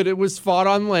helped, but it was fought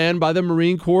on land by the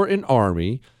Marine Corps and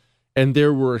Army. And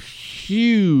there were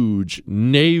huge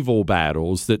naval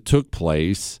battles that took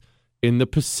place in the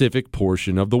Pacific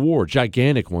portion of the war,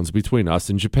 gigantic ones between us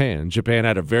and Japan. Japan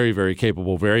had a very, very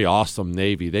capable, very awesome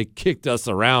Navy. They kicked us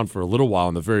around for a little while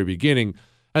in the very beginning,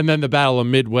 and then the Battle of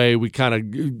Midway, we kind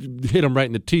of hit them right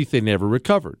in the teeth. They never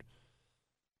recovered.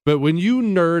 But when you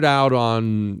nerd out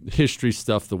on history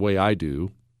stuff the way I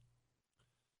do,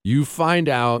 you find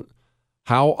out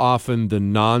how often the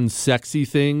non-sexy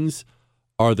things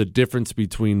are the difference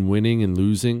between winning and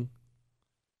losing.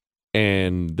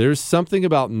 And there's something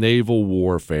about naval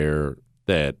warfare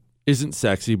that isn't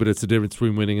sexy, but it's the difference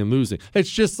between winning and losing. It's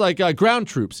just like ground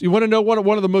troops. You want to know what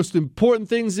one of the most important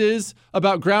things is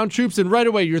about ground troops? And right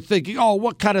away you're thinking, oh,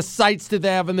 what kind of sights do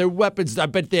they have in their weapons? I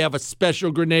bet they have a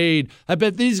special grenade. I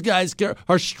bet these guys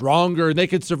are stronger and they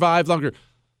can survive longer.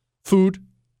 Food.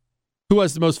 Who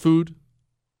has the most food?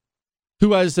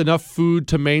 Who has enough food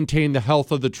to maintain the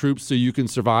health of the troops so you can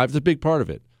survive? It's a big part of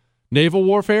it. Naval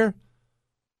warfare.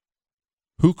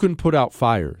 Who can put out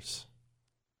fires?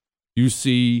 You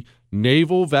see,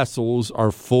 naval vessels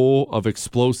are full of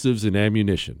explosives and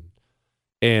ammunition.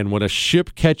 And when a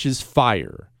ship catches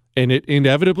fire, and it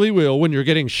inevitably will when you're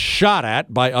getting shot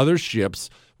at by other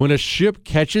ships, when a ship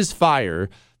catches fire,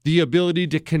 the ability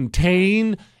to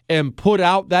contain and put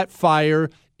out that fire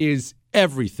is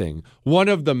everything. One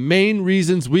of the main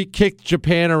reasons we kicked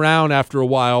Japan around after a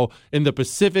while in the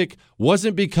Pacific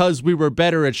wasn't because we were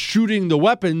better at shooting the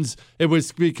weapons. It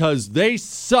was because they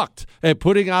sucked at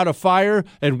putting out a fire,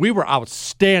 and we were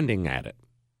outstanding at it.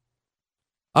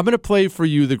 I'm going to play for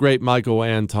you the great Michael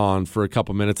Anton for a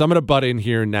couple minutes. I'm going to butt in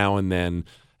here now and then,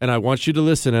 and I want you to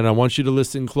listen, and I want you to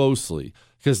listen closely,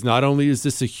 because not only is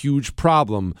this a huge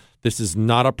problem, this is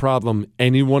not a problem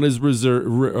anyone is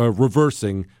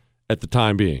reversing at the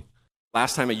time being.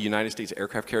 Last time a United States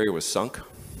aircraft carrier was sunk,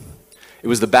 it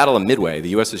was the Battle of Midway,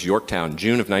 the USS Yorktown,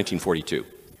 June of 1942.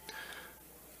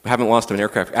 We haven't lost an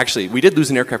aircraft. Actually, we did lose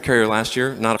an aircraft carrier last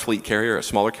year, not a fleet carrier, a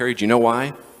smaller carrier. Do you know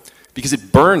why? Because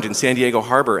it burned in San Diego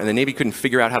Harbor, and the Navy couldn't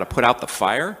figure out how to put out the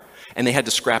fire, and they had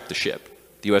to scrap the ship,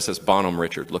 the USS Bonham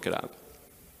Richard. Look it up.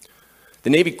 The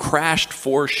Navy crashed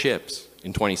 4 ships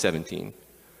in 2017.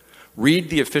 Read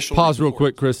the official... Pause real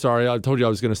quick, Chris. Sorry, I told you I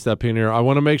was going to step in here. I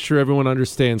want to make sure everyone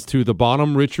understands, too, the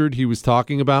Bonham Richard he was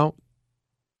talking about,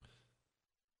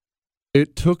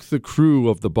 it took the crew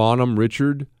of the Bonham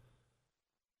Richard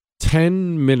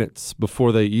 10 minutes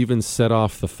before they even set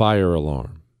off the fire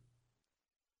alarm.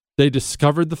 They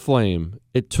discovered the flame.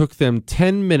 It took them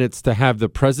 10 minutes to have the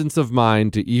presence of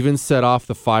mind to even set off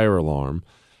the fire alarm.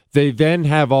 They then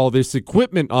have all this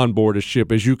equipment on board a ship,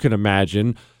 as you can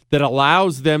imagine, that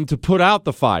allows them to put out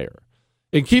the fire.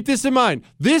 And keep this in mind,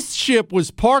 this ship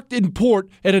was parked in port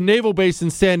at a naval base in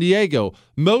San Diego.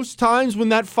 Most times when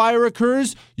that fire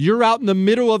occurs, you're out in the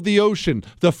middle of the ocean.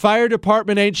 The fire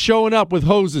department ain't showing up with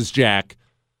hoses, Jack.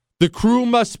 The crew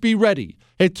must be ready.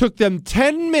 It took them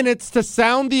 10 minutes to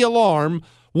sound the alarm.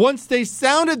 Once they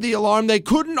sounded the alarm, they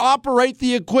couldn't operate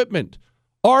the equipment.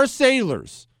 Our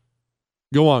sailors.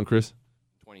 Go on, Chris.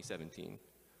 2017.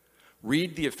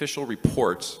 Read the official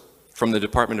reports from the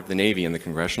Department of the Navy and the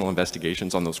congressional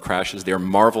investigations on those crashes. They are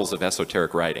marvels of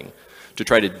esoteric writing to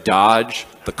try to dodge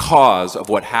the cause of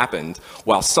what happened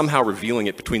while somehow revealing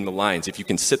it between the lines if you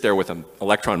can sit there with an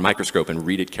electron microscope and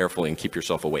read it carefully and keep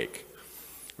yourself awake,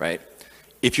 right?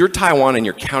 If you're Taiwan and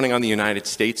you're counting on the United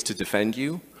States to defend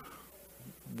you,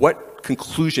 what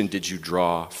conclusion did you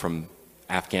draw from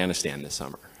Afghanistan this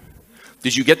summer?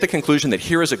 Did you get the conclusion that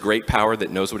here is a great power that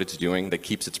knows what it's doing, that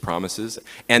keeps its promises,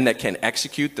 and that can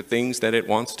execute the things that it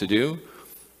wants to do?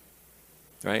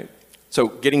 Right? So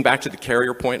getting back to the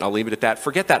carrier point, I'll leave it at that.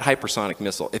 Forget that hypersonic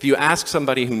missile. If you ask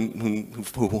somebody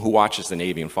who watches the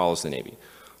Navy and follows the Navy,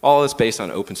 all this based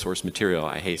on open source material,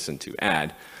 I hasten to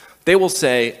add, they will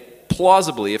say,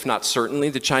 plausibly, if not certainly,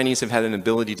 the Chinese have had an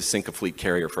ability to sink a fleet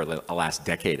carrier for the last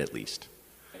decade at least.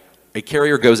 A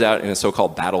carrier goes out in a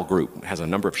so-called battle group, has a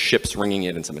number of ships ringing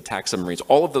it and some attack submarines.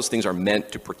 All of those things are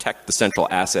meant to protect the central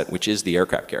asset, which is the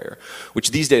aircraft carrier,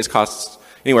 which these days costs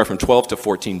anywhere from $12 to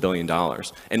 $14 billion.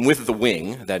 And with the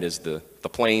wing, that is the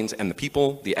planes and the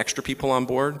people, the extra people on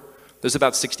board, there's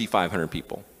about 6,500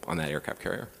 people on that aircraft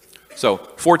carrier. So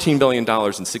 $14 billion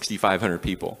and 6,500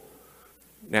 people.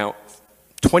 Now,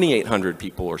 2,800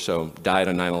 people or so died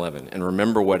on 9/11. And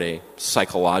remember what a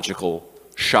psychological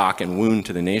shock and wound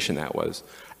to the nation that was.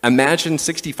 Imagine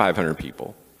 6,500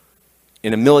 people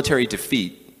in a military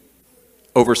defeat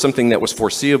over something that was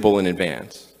foreseeable in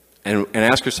advance, and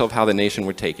ask yourself how the nation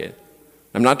would take it.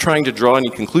 I'm not trying to draw any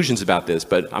conclusions about this,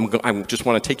 but I just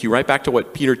want to take you right back to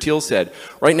what Peter Thiel said.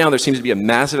 Right now, there seems to be a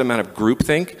massive amount of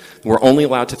groupthink. We're only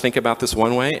allowed to think about this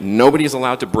one way. Nobody is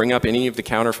allowed to bring up any of the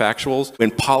counterfactuals.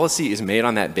 When policy is made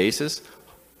on that basis,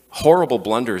 horrible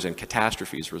blunders and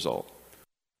catastrophes result.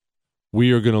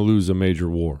 We are going to lose a major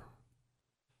war.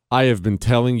 I have been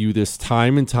telling you this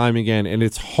time and time again, and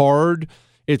it's hard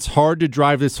to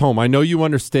drive this home. I know you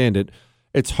understand it.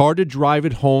 It's hard to drive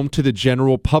it home to the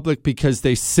general public because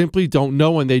they simply don't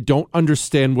know and they don't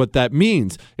understand what that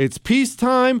means. It's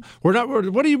peacetime. What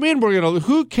do you mean we're going to,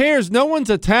 who cares? No one's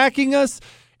attacking us.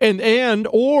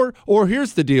 Or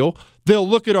here's the deal. They'll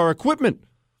look at our equipment.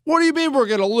 What do you mean we're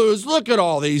going to lose? Look at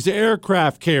all these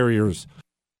aircraft carriers.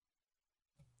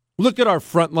 Look at our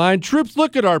frontline troops.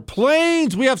 Look at our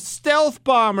planes. We have stealth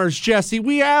bombers, Jesse.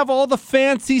 We have all the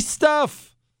fancy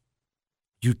stuff.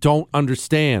 You don't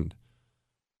understand.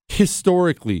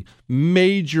 Historically,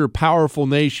 major powerful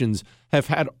nations have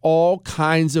had all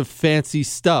kinds of fancy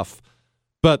stuff,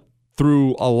 but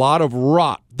through a lot of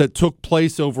rot that took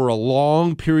place over a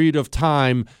long period of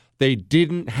time, they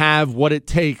didn't have what it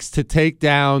takes to take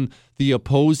down the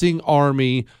opposing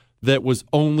army that was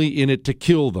only in it to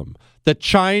kill them. The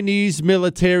Chinese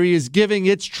military is giving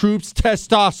its troops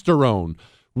testosterone.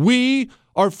 We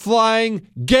are flying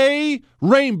gay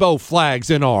rainbow flags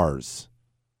in ours.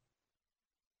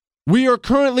 We are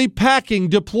currently packing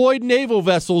deployed naval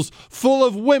vessels full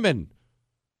of women.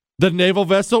 The naval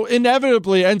vessel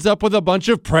inevitably ends up with a bunch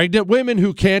of pregnant women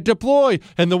who can't deploy,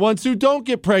 and the ones who don't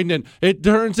get pregnant, it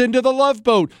turns into the Love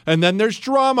Boat, and then there's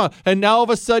drama, and now all of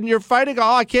a sudden you're fighting,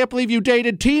 oh, I can't believe you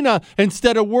dated Tina,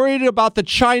 instead of worried about the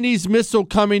Chinese missile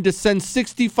coming to send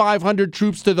 6,500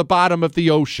 troops to the bottom of the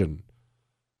ocean.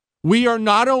 We are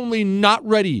not only not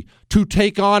ready to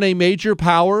take on a major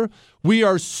power, we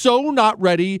are so not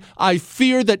ready, I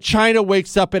fear that China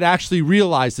wakes up and actually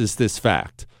realizes this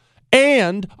fact.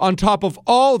 And on top of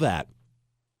all that,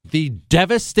 the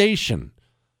devastation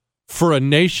for a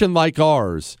nation like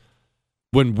ours,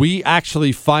 when we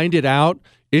actually find it out,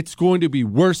 it's going to be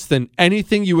worse than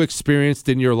anything you experienced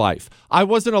in your life. I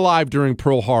wasn't alive during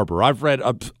Pearl Harbor. I've read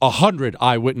 100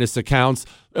 eyewitness accounts,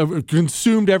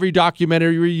 consumed every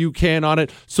documentary you can on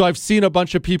it, so I've seen a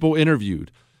bunch of people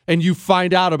interviewed. And you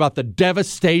find out about the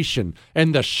devastation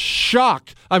and the shock.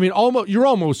 I mean, you're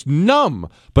almost numb.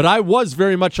 But I was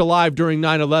very much alive during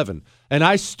 9/11. And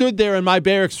I stood there in my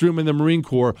barracks room in the Marine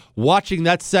Corps watching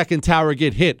that second tower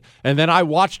get hit. And then I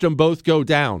watched them both go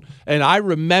down. And I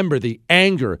remember the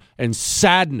anger and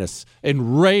sadness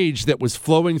and rage that was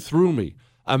flowing through me.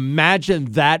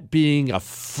 Imagine that being a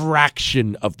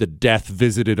fraction of the death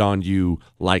visited on you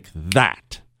like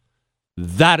that.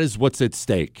 That is what's at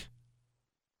stake.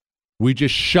 We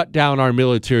just shut down our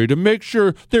military to make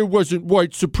sure there wasn't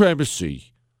white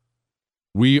supremacy.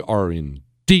 We are in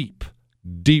deep,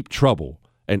 deep trouble.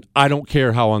 And I don't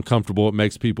care how uncomfortable it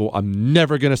makes people. I'm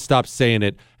never going to stop saying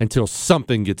it until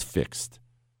something gets fixed.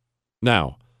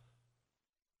 Now,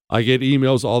 I get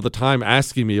emails all the time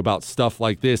asking me about stuff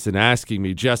like this and asking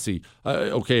me, Jesse,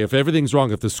 okay, if everything's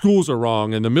wrong, if the schools are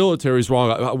wrong and the military's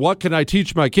wrong, what can I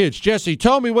teach my kids? Jesse,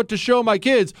 tell me what to show my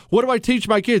kids. What do I teach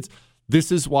my kids? This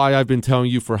is why I've been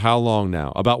telling you for how long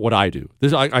now about what I do.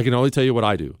 I can only tell you what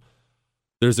I do.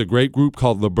 There's a great group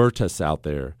called Libertas out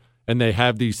there, and they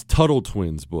have these Tuttle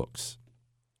Twins books.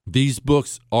 These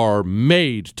books are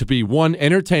made to be, one,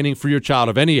 entertaining for your child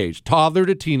of any age, toddler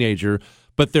to teenager,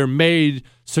 but they're made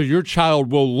so your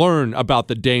child will learn about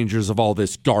the dangers of all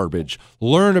this garbage,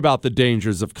 learn about the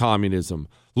dangers of communism,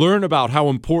 learn about how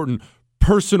important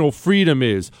personal freedom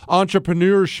is,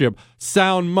 entrepreneurship,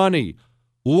 sound money,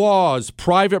 laws,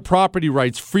 private property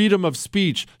rights, freedom of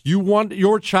speech. You want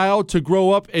your child to grow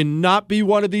up and not be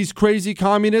one of these crazy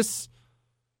communists?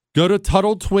 Go to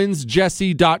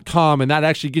TuttleTwinsJesse.com, and that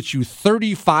actually gets you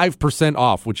 35%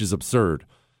 off, which is absurd.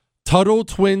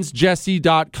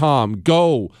 TuttleTwinsJesse.com.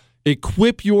 Go.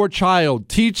 Equip your child.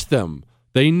 Teach them.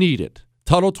 They need it.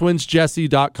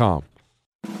 TuttleTwinsJesse.com.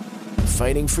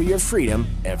 Fighting for your freedom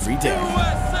every day.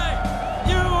 USA!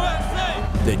 USA!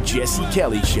 The Jesse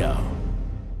Kelly Show.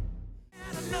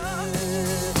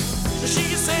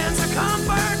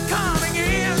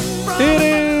 It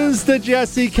is the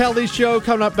Jesse Kelly Show.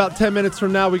 Coming up about 10 minutes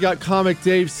from now, we got comic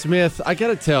Dave Smith. I got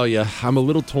to tell you, I'm a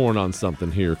little torn on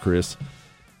something here, Chris.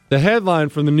 The headline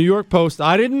from the New York Post,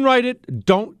 I didn't write it.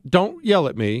 Don't yell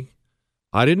at me.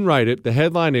 I didn't write it. The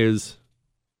headline is,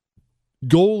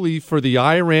 goalie for the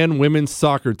Iran women's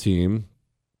soccer team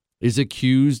is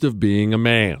accused of being a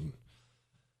man.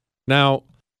 Now,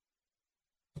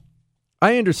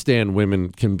 I understand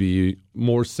women can be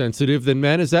more sensitive than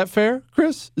men. Is that fair,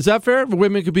 Chris? Is that fair?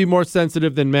 Women could be more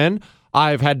sensitive than men.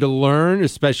 I've had to learn,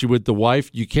 especially with the wife,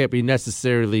 you can't be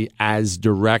necessarily as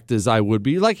direct as I would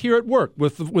be, like here at work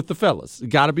with the fellas. You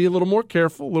got to be a little more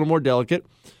careful, a little more delicate.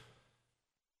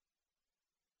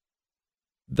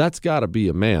 That's got to be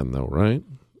a man, though, right?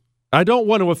 I don't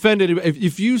want to offend anybody.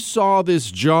 If you saw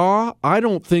this jaw, I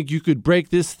don't think you could break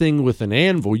this thing with an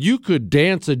anvil. You could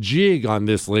dance a jig on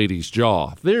this lady's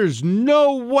jaw. There's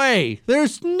no way.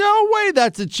 There's no way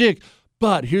that's a chick.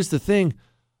 But here's the thing.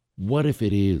 What if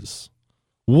it is?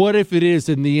 What if it is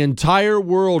and the entire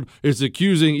world is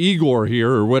accusing Igor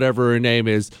here, or whatever her name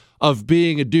is, of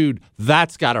being a dude?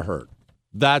 That's got to hurt.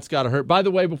 That's got to hurt. By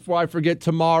the way, before I forget,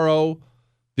 tomorrow,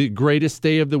 the greatest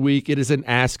day of the week, it is an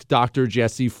Ask Dr.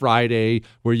 Jesse Friday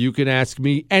where you can ask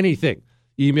me anything.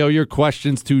 Email your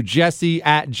questions to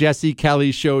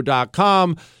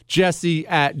jesse@jessekellyshow.com,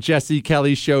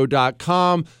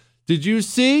 jesse@jessekellyshow.com. Did you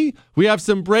see? We have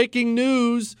some breaking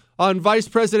news on Vice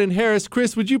President Harris.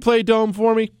 Chris, would you play Dome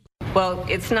for me? Well,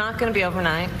 it's not going to be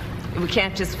overnight. We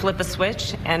can't just flip a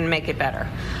switch and make it better.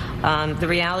 The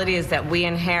reality is that we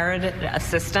inherited a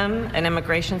system, an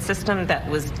immigration system that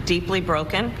was deeply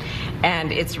broken,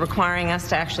 and it's requiring us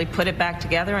to actually put it back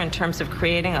together in terms of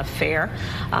creating a fair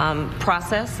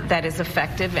process that is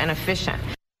effective and efficient.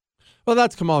 Well,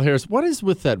 that's Kamala Harris. What is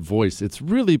with that voice? It's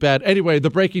really bad. Anyway,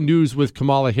 the breaking news with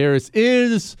Kamala Harris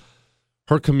is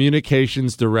her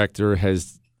communications director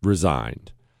has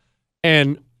resigned.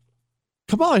 And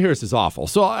Kamala Harris is awful,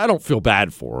 so I don't feel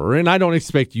bad for her, and I don't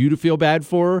expect you to feel bad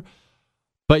for her,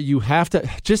 but you have to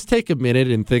just take a minute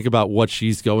and think about what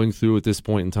she's going through at this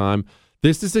point in time.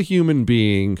 This is a human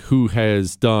being who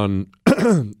has done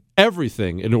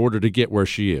everything in order to get where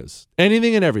she is.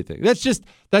 Anything and everything.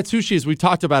 That's who she is. We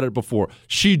talked about it before.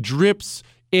 She drips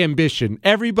ambition.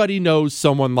 Everybody knows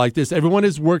someone like this. Everyone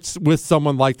has worked with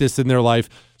someone like this in their life.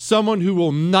 Someone who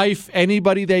will knife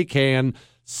anybody they can,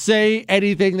 say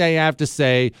anything they have to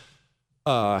say,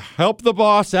 help the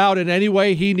boss out in any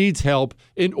way he needs help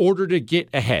in order to get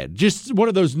ahead. Just one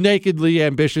of those nakedly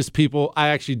ambitious people. I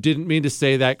actually didn't mean to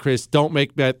say that, Chris. Don't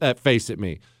make that face at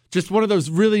me. Just one of those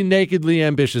really nakedly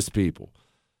ambitious people.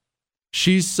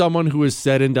 She's someone who has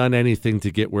said and done anything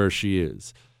to get where she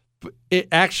is. It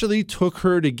actually took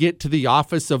her to get to the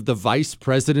office of the vice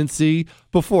presidency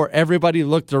before everybody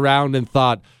looked around and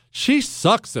thought, she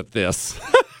sucks at this.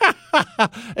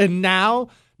 And now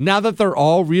that they're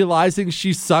all realizing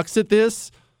she sucks at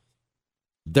this,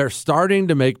 they're starting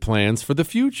to make plans for the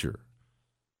future.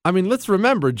 I mean, let's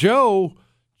remember,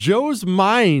 Joe's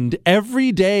mind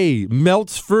every day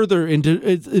melts further into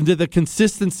the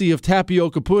consistency of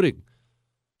tapioca pudding.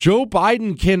 Joe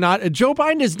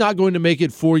Biden is not going to make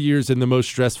it 4 years in the most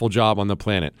stressful job on the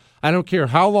planet. I don't care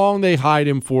how long they hide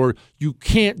him for. You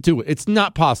can't do it. It's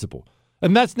not possible.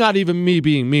 And that's not even me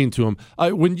being mean to him.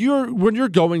 When you're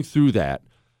going through that,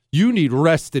 you need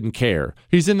rest and care.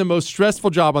 He's in the most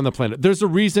stressful job on the planet. There's a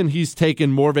reason he's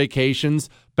taken more vacations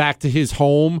back to his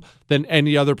home than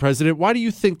any other president. Why do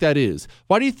you think that is?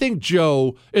 Why do you think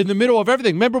Joe, in the middle of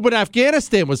everything, remember when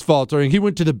Afghanistan was faltering, he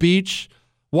went to the beach?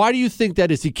 Why do you think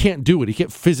that is? He can't do it. He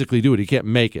can't physically do it. He can't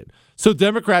make it. So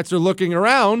Democrats are looking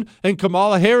around, and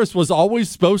Kamala Harris was always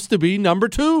supposed to be number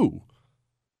 2.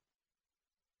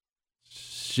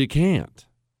 She can't.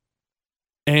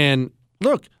 And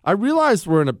look, I realize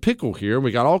we're in a pickle here.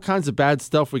 We got all kinds of bad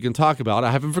stuff we can talk about.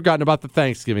 I haven't forgotten about the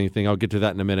Thanksgiving thing. I'll get to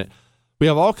that in a minute. We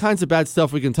have all kinds of bad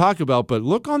stuff we can talk about, but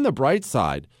look on the bright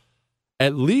side.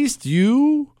 At least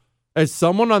you, as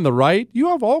someone on the right, you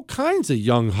have all kinds of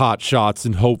young hotshots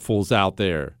and hopefuls out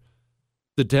there.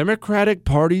 The Democratic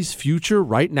Party's future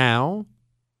right now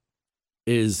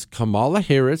is Kamala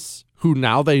Harris, who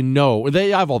now they know, they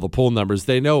have all the poll numbers,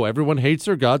 they know everyone hates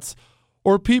her guts,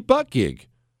 or Pete Buttigieg.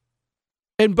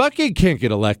 And Buttigieg can't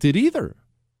get elected either.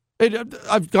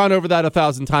 I've gone over that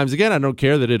 1,000 times again. I don't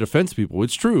care that it offends people.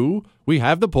 It's true. We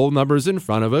have the poll numbers in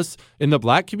front of us. In the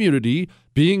black community,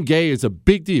 being gay is a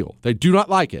big deal. They do not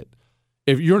like it.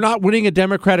 If you're not winning a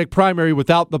Democratic primary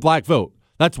without the black vote,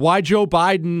 that's why Joe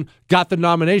Biden got the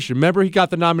nomination. Remember, he got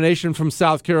the nomination from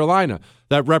South Carolina.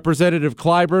 That Representative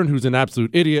Clyburn, who's an absolute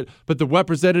idiot, but the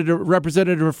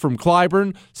representative from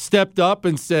Clyburn stepped up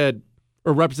and said,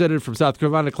 or representative from South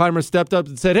Carolina, Clyburn stepped up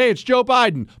and said, hey, it's Joe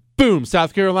Biden. Boom,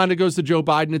 South Carolina goes to Joe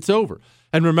Biden. It's over.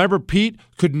 And remember, Pete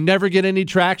could never get any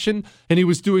traction, and he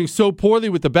was doing so poorly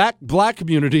with the black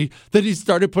community that he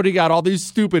started putting out all these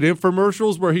stupid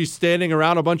infomercials where he's standing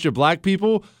around a bunch of black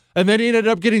people. And then he ended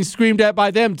up getting screamed at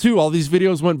by them, too. All these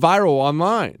videos went viral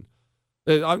online.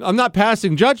 I'm not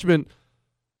passing judgment.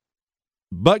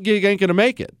 Buttigieg ain't going to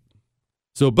make it.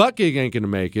 So Buttigieg ain't going to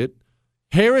make it.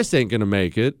 Harris ain't going to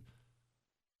make it.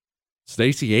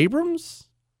 Stacey Abrams?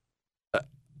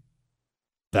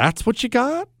 That's what you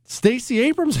got? Stacey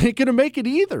Abrams ain't going to make it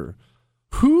either.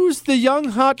 Who's the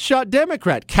young hotshot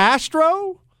Democrat?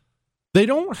 Castro? They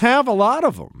don't have a lot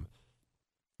of them.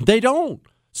 They don't.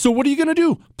 So what are you going to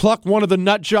do? Pluck one of the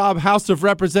nut job House of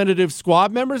Representatives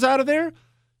squad members out of there?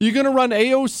 You're going to run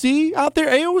AOC out there?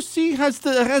 AOC has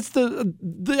the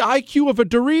IQ of a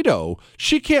Dorito.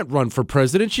 She can't run for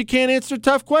president. She can't answer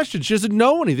tough questions. She doesn't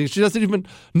know anything. She doesn't even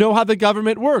know how the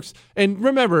government works. And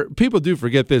remember, people do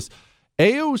forget this.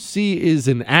 AOC is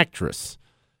an actress.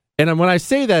 And when I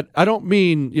say that, I don't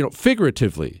mean,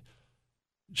 figuratively.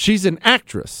 She's an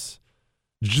actress.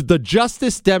 The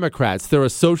Justice Democrats, they're a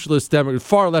socialist,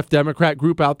 far-left Democrat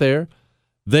group out there.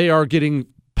 They are getting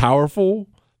powerful.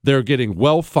 They're getting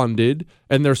well-funded,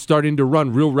 and they're starting to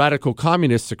run real radical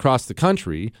communists across the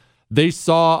country. They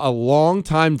saw a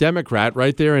longtime Democrat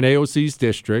right there in AOC's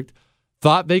district,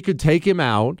 thought they could take him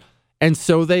out, and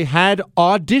so they had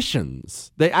auditions.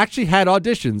 They actually had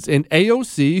auditions. And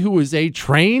AOC, who is a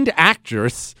trained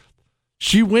actress,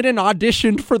 she went and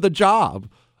auditioned for the job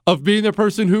of being the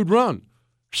person who'd run.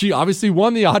 She obviously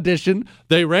won the audition.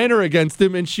 They ran her against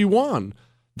him, and she won.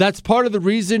 That's part of the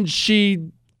reason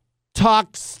she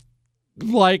talks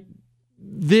like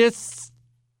this.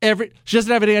 She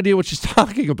doesn't have any idea what she's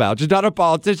talking about. She's not a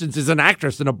politician. She's an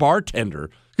actress and a bartender.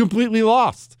 Completely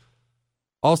lost.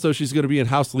 Also, she's going to be in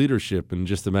House leadership in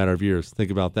just a matter of years. Think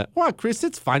about that. What, Chris?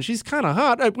 It's fine. She's kind of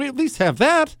hot. We at least have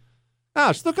that.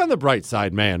 Gosh, look on the bright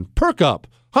side, man. Perk up.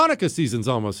 Hanukkah season's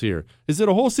almost here. Is it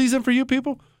a whole season for you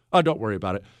people? Oh, don't worry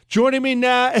about it. Joining me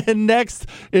now and next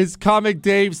is comic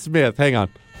Dave Smith. Hang on.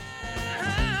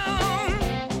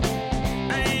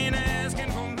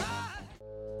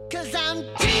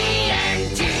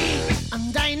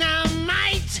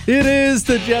 It is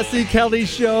the Jesse Kelly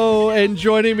Show, and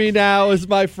joining me now is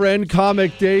my friend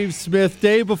comic Dave Smith.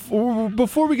 Dave,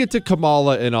 before we get to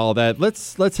Kamala and all that,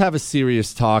 let's have a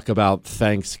serious talk about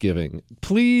Thanksgiving.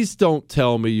 Please don't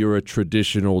tell me you're a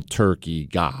traditional turkey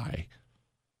guy.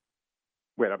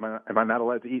 Wait, am I not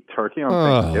allowed to eat turkey on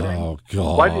Thanksgiving? Oh,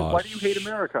 God. Why do you hate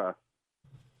America?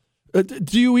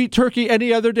 Do you eat turkey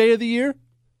any other day of the year?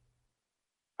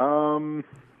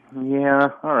 Yeah,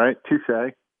 all right,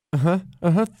 touche.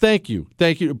 Thank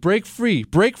you. Break free.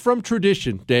 Break from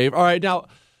tradition, Dave. All right, now,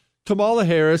 Kamala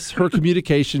Harris, her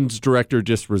communications director,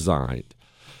 just resigned.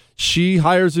 She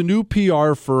hires a new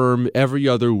PR firm every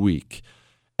other week.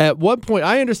 At what point,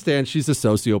 I understand she's a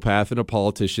sociopath and a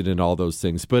politician and all those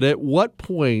things, but at what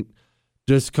point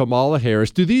does Kamala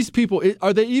Harris, do these people,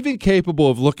 are they even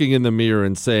capable of looking in the mirror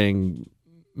and saying,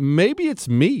 maybe it's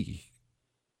me?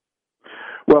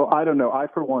 Well, I don't know. I,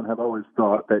 for one, have always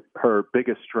thought that her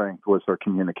biggest strength was her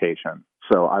communication.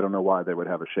 So I don't know why they would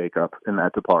have a shakeup in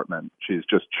that department. She's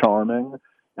just charming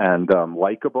and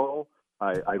likable.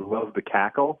 I love the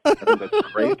cackle. I think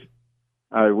that's great.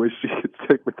 I wish she could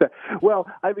stick with that. Well,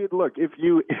 I mean, look, if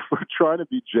we're trying to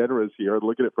be generous here and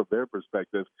look at it from their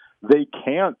perspective, they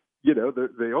can't,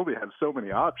 they only have so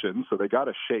many options, so they got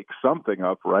to shake something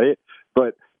up, right?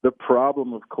 But the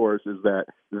problem, of course, is that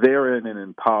they're in an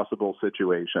impossible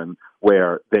situation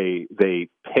where they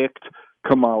picked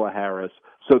Kamala Harris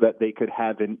so that they could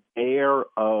have an air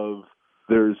of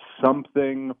there's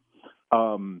something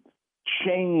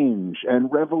change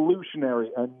and revolutionary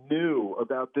and new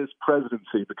about this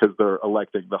presidency because they're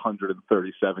electing the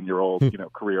 137-year-old,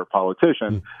 career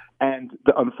politician. And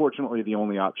unfortunately, the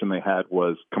only option they had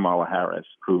was Kamala Harris,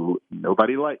 who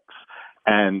nobody likes.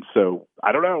 And so,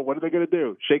 I don't know. What are they going to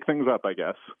do? Shake things up, I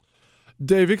guess.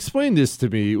 Dave, explain this to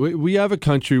me. We have a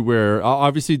country where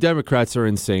obviously Democrats are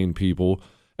insane people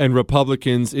and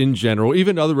Republicans in general,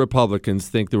 even other Republicans,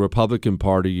 think the Republican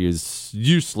Party is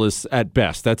useless at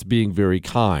best. That's being very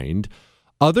kind.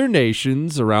 Other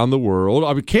nations around the world,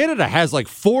 I mean, Canada has like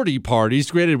 40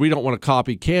 parties. Granted, we don't want to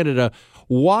copy Canada.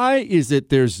 Why is it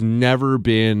there's never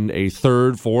been a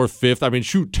third, fourth, fifth,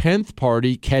 10th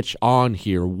party catch on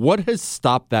here? What has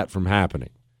stopped that from happening?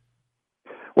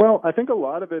 Well, I think a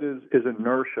lot of it is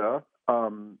inertia.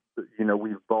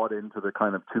 We've bought into the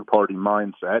kind of two-party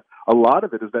mindset. A lot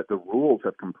of it is that the rules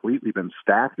have completely been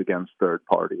stacked against third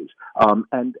parties.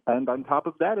 And on top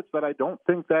of that, it's that I don't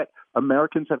think that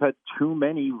Americans have had too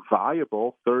many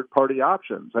viable third-party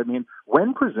options. I mean,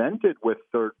 when presented with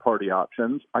third-party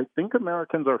options, I think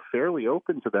Americans are fairly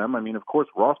open to them. I mean, of course,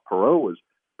 Ross Perot was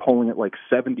polling at like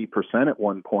 70% at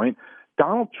one point.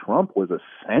 Donald Trump was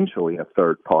essentially a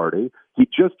third party. He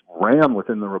just ran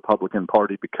within the Republican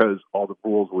Party because all the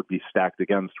rules would be stacked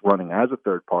against running as a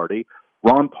third party.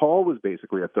 Ron Paul was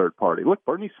basically a third party. Look,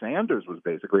 Bernie Sanders was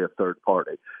basically a third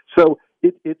party. So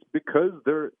it's because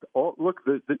the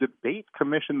debate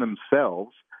commission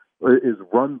themselves is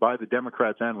run by the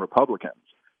Democrats and Republicans.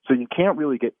 So you can't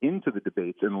really get into the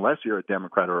debates unless you're a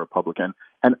Democrat or a Republican.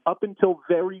 And up until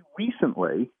very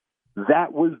recently,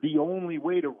 that was the only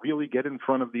way to really get in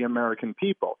front of the American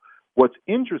people. What's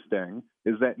interesting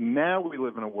is that now we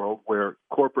live in a world where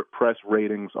corporate press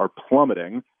ratings are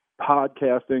plummeting,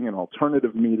 podcasting and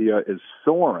alternative media is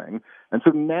soaring. And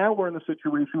so now we're in a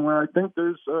situation where I think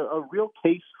there's a real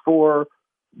case for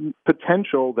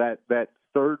potential that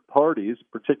third parties,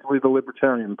 particularly the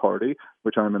Libertarian Party,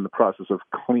 which I'm in the process of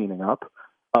cleaning up,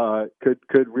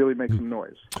 could really make some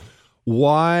noise.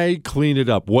 Why clean it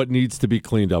up? What needs to be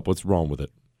cleaned up? What's wrong with it?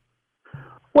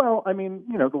 Well, I mean,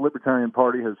 the Libertarian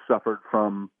Party has suffered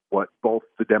from what both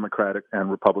the Democratic and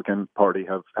Republican Party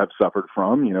have suffered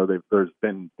from. There's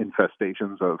been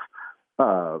infestations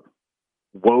of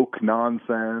woke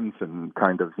nonsense and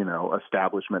kind of,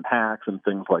 establishment hacks and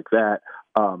things like that.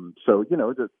 So,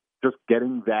 just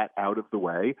getting that out of the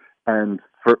way. And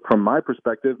from my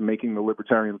perspective, making the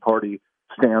Libertarian Party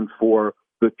stand for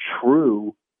the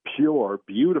true, pure,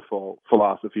 beautiful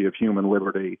philosophy of human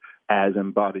liberty as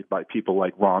embodied by people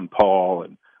like Ron Paul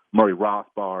and Murray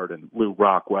Rothbard and Lew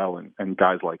Rockwell and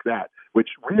guys like that, which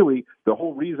really the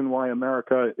whole reason why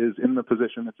America is in the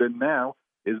position it's in now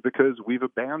is because we've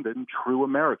abandoned true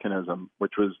Americanism,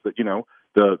 which was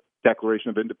the Declaration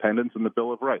of Independence and the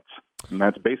Bill of Rights. And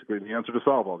that's basically the answer to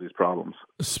solve all these problems.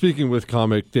 Speaking with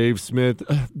comic Dave Smith,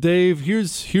 Dave,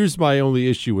 here's my only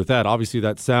issue with that. Obviously,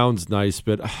 that sounds nice,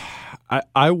 but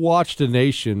I watched a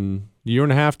nation a year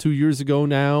and a half, 2 years ago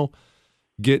now,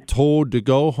 get told to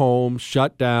go home,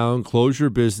 shut down, close your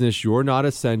business, you're not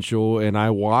essential, and I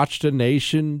watched a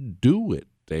nation do it.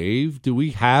 Dave, do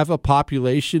we have a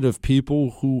population of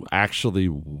people who actually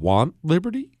want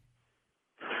liberty?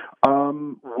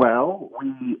 Well,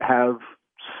 we have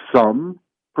some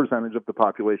percentage of the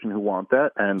population who want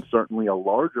that, and certainly a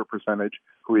larger percentage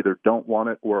who either don't want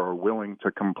it or are willing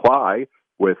to comply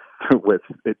with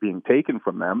it being taken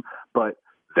from them. But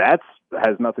that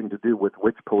has nothing to do with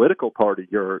which political party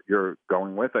you're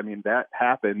going with. I mean, that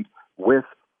happened with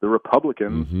the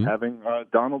Republicans having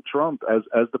Donald Trump as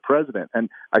the president. And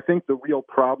I think the real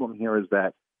problem here is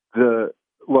that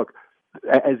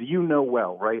as you know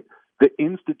well, right, the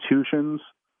institutions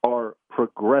are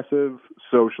progressive,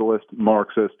 socialist,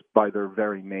 Marxist by their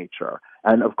very nature.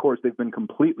 And of course, they've been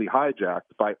completely hijacked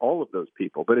by all of those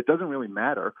people. But it doesn't really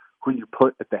matter who you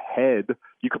put at the head.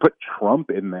 You could put Trump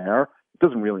in there. It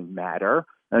doesn't really matter.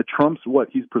 Trump's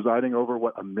he's presiding over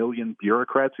 1 million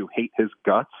bureaucrats who hate his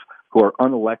guts, who are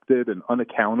unelected and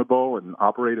unaccountable and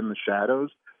operate in the shadows.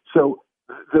 So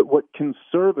what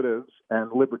conservatives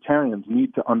and libertarians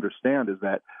need to understand is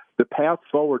that the path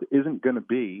forward isn't going to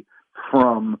be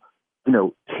from,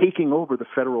 taking over the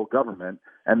federal government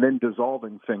and then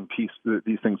dissolving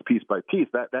these things piece by piece.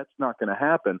 That's not going to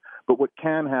happen. But what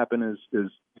can happen is you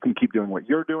can keep doing what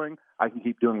you're doing. I can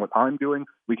keep doing what I'm doing.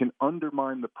 We can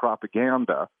undermine the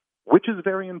propaganda, which is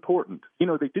very important.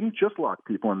 They didn't just lock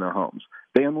people in their homes.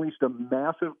 They unleashed a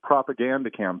massive propaganda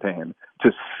campaign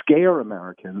to scare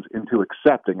Americans into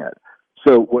accepting it.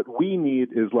 So what we need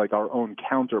is like our own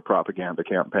counter-propaganda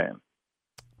campaign.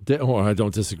 I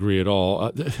don't disagree at all.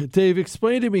 Dave,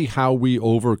 explain to me how we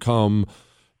overcome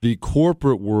the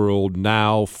corporate world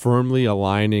now firmly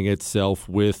aligning itself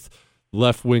with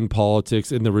left-wing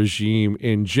politics and the regime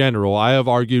in general. I have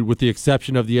argued, with the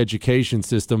exception of the education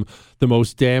system, the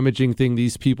most damaging thing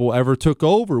these people ever took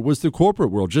over was the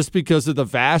corporate world, just because of the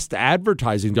vast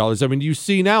advertising dollars. I mean, you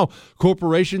see now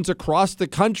corporations across the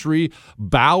country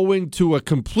bowing to a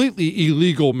completely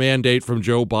illegal mandate from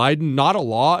Joe Biden, not a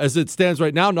law as it stands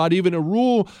right now, not even a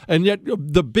rule, and yet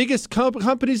the biggest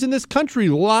companies in this country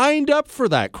lined up for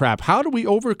that crap. How do we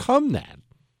overcome that?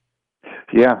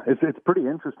 Yeah, it's pretty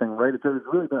interesting, right? It's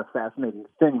really been a fascinating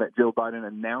thing that Joe Biden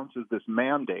announces this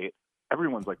mandate.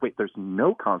 Everyone's like, wait, there's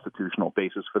no constitutional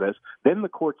basis for this. Then the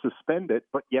court suspend it,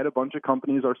 but yet a bunch of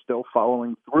companies are still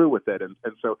following through with it. And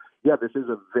so, yeah, this is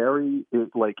a very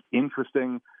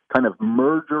interesting kind of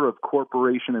merger of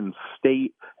corporation and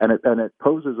state, and it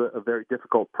poses a very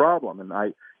difficult problem. And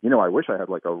I wish I had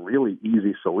like a really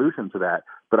easy solution to that.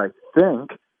 But I think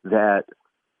that,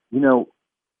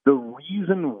 the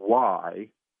reason why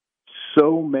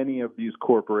so many of these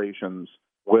corporations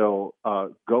will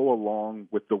go along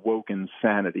with the woke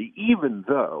insanity, even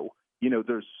though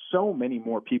there's so many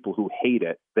more people who hate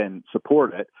it than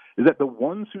support it, is that the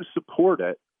ones who support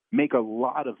it make a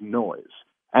lot of noise.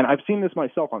 And I've seen this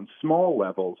myself on small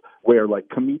levels where, like,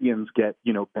 comedians get,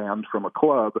 banned from a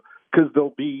club because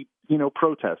they'll be,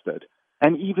 protested.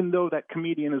 And even though that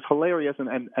comedian is hilarious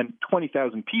and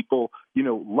 20,000 people,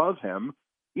 love him,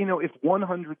 if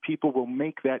 100 people will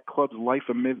make that club's life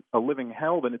a living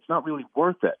hell, then it's not really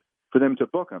worth it for them to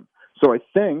book him. So I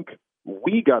think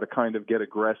we got to kind of get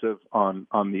aggressive on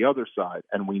the other side,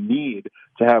 and we need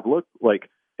to have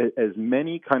as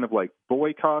many kind of like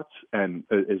boycotts and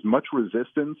as much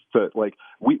resistance to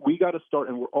we got to start,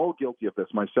 and we're all guilty of this,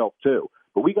 myself too,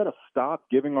 but we got to stop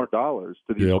giving our dollars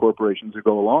to these corporations who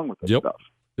go along with this stuff.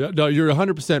 Yeah, no, you're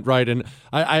 100% right, and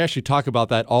I actually talk about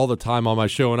that all the time on my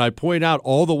show, and I point out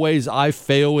all the ways I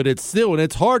fail at it still, and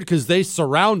it's hard because they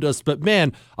surround us, but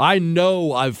man, I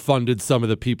know I've funded some of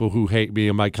the people who hate me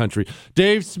in my country.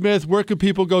 Dave Smith, where can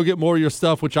people go get more of your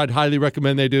stuff, which I'd highly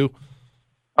recommend they do?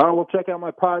 Well, check out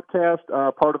my podcast,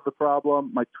 Part of the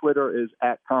Problem. My Twitter is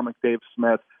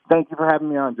 @ComicDaveSmith. Thank you for having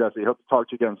me on, Jesse. Hope to talk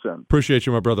to you again soon. Appreciate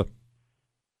you, my brother.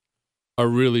 A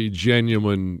really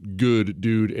genuine, good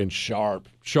dude, and sharp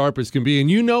as can be. And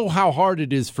you know how hard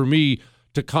it is for me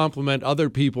to compliment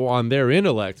other people on their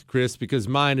intellect, Chris, because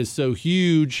mine is so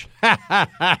huge. All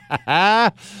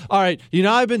right,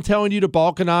 I've been telling you to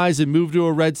balkanize and move to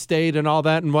a red state and all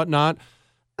that and whatnot.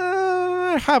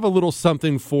 I have a little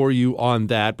something for you on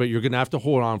that, but you're going to have to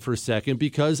hold on for a second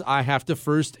because I have to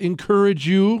first encourage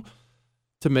you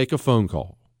to make a phone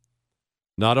call.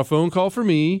 Not a phone call for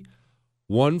me,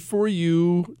 one for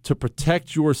you to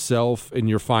protect yourself and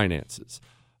your finances.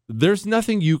 There's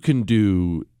nothing you can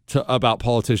do about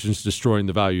politicians destroying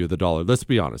the value of the dollar. Let's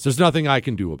be honest. There's nothing I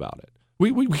can do about it.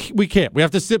 We can't. We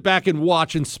have to sit back and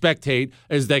watch and spectate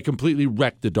as they completely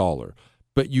wreck the dollar.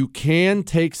 But you can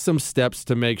take some steps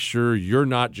to make sure you're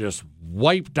not just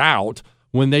wiped out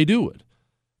when they do it.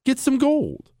 Get some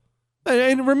gold.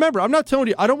 And remember, I'm not telling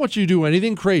you, I don't want you to do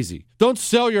anything crazy. Don't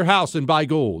sell your house and buy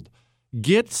gold.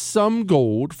 Get some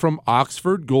gold from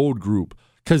Oxford Gold Group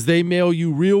because they mail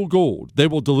you real gold. They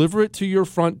will deliver it to your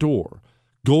front door.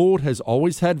 Gold has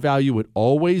always had value. It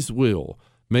always will.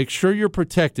 Make sure you're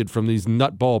protected from these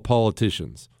nutball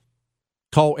politicians.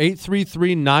 Call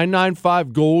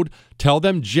 833-995-GOLD. Tell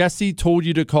them Jesse told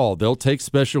you to call. They'll take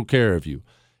special care of you.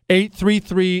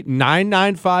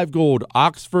 833-995-GOLD,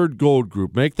 Oxford Gold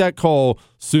Group. Make that call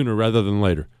sooner rather than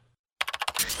later.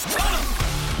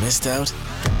 Missed out?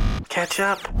 Catch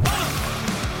up.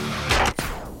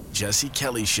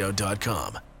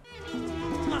 JesseKellyShow.com.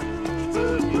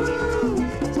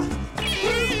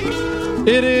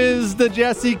 It is the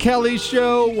Jesse Kelly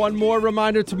Show. One more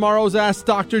reminder, tomorrow's Ask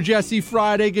Dr. Jesse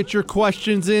Friday. Get your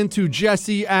questions in to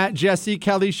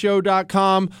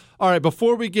jesse@jessekellyshow.com. All right,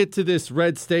 before we get to this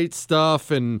red state stuff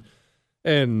and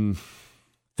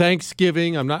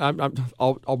Thanksgiving,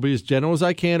 I'll be as general as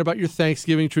I can about your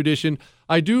Thanksgiving tradition.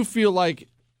 I feel like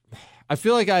I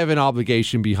have an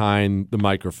obligation behind the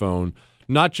microphone,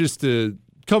 not just to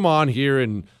come on here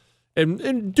and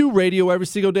do radio every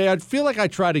single day. I feel like I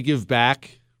try to give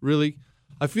back, really.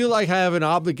 I feel like I have an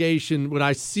obligation when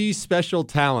I see special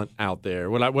talent out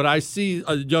there. When I see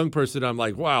a young person, I'm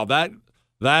like, wow, that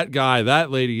guy,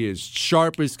 that lady is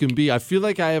sharp as can be. I feel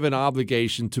like I have an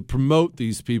obligation to promote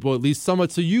these people, at least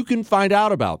somewhat, so you can find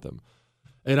out about them.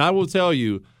 And I will tell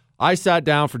you, I sat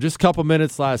down for just a couple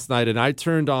minutes last night, and I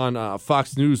turned on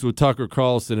Fox News with Tucker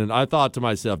Carlson, and I thought to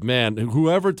myself, man,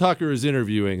 whoever Tucker is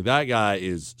interviewing, that guy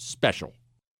is special.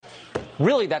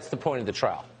 Really, that's the point of the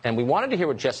trial. And we wanted to hear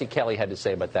what Jesse Kelly had to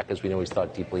say about that because we know he's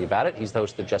thought deeply about it. He's the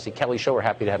host of the Jesse Kelly Show. We're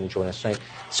happy to have him join us tonight.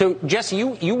 So, Jesse,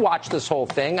 you watched this whole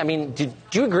thing. I mean, do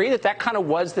you agree that kind of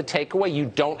was the takeaway? You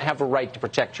don't have a right to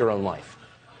protect your own life.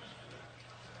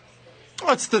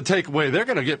 What's the takeaway they're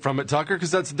going to get from it, Tucker? Because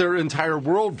that's their entire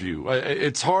worldview.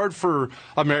 It's hard for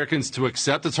Americans to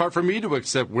accept. It's hard for me to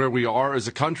accept where we are as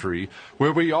a country.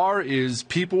 Where we are is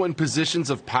people in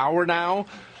positions of power now.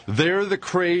 They're the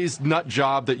crazed nut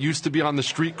job that used to be on the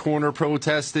street corner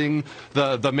protesting,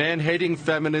 the man-hating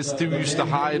feminist who used to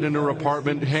hide in her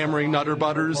apartment hammering Nutter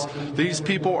Butters. These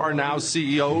people are now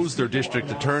CEOs, they're district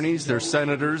attorneys, they're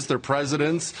senators, they're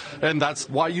presidents, and that's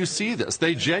why you see this.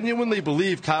 They genuinely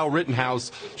believe Kyle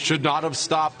Rittenhouse should not have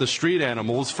stopped the street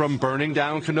animals from burning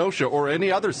down Kenosha or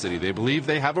any other city. They believe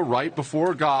they have a right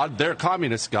before God, their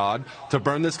communist God, to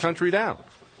burn this country down.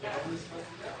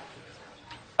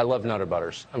 I love Nutter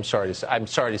Butters. I'm sorry to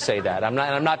say that. I'm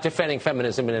not defending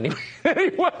feminism in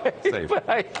any way. But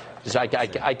I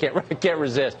can't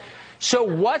resist. So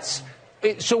what's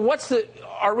So what's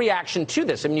our reaction to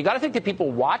this? I mean, you got to think that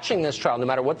people watching this trial, no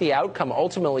matter what the outcome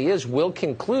ultimately is, will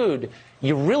conclude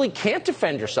you really can't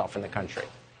defend yourself in the country.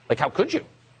 Like, how could you?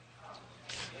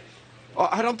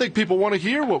 I don't think people want to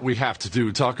hear what we have to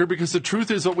do, Tucker, because the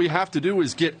truth is what we have to do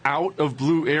is get out of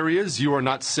blue areas. You are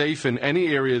not safe in any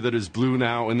area that is blue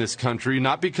now in this country,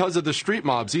 not because of the street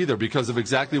mobs either, because of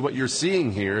exactly what you're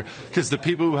seeing here, because the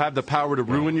people who have the power to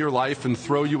ruin your life and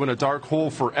throw you in a dark hole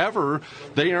forever,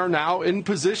 they are now in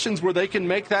positions where they can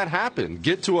make that happen.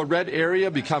 Get to a red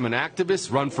area, become an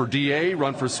activist, run for DA,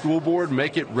 run for school board,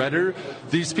 make it redder.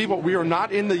 These people, we are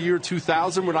not in the year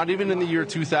 2000, we're not even in the year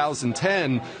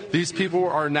 2010. These people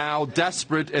are now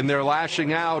desperate and they're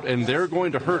lashing out, and they're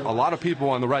going to hurt a lot of people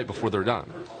on the right before they're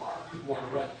done.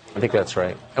 I think that's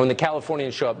right. And when the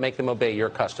Californians show up, make them obey your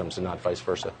customs and not vice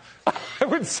versa. I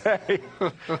would say.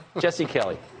 Jesse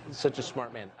Kelly, such a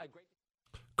smart man.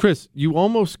 Chris, you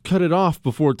almost cut it off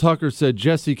before Tucker said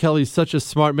Jesse Kelly's such a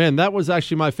smart man. That was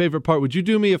actually my favorite part. Would you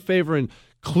do me a favor and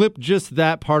clip just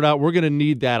that part out? We're going to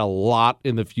need that a lot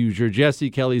in the future. Jesse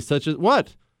Kelly's such a...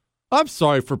 What? I'm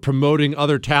sorry for promoting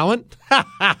other talent.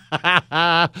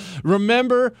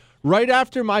 Remember, right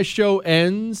after my show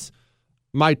ends,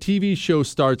 my TV show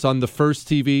starts on the First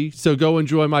TV. So go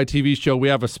enjoy my TV show. We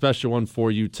have a special one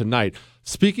for you tonight.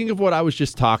 Speaking of what I was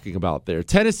just talking about there,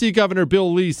 Tennessee Governor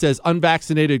Bill Lee says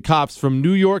unvaccinated cops from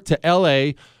New York to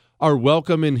L.A. are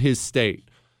welcome in his state.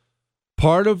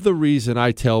 Part of the reason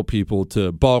I tell people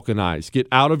to balkanize, get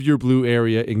out of your blue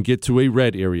area and get to a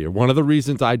red area, one of the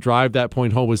reasons I drive that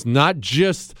point home is not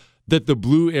just that the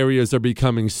blue areas are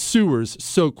becoming sewers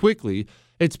so quickly,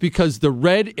 it's because the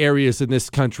red areas in this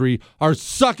country are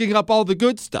sucking up all the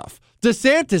good stuff.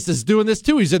 DeSantis is doing this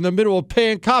too. He's in the middle of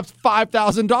paying cops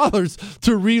 $5,000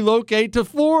 to relocate to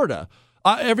Florida.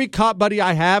 Every cop buddy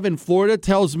I have in Florida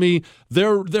tells me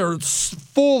they're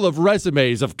full of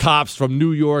resumes of cops from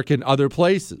New York and other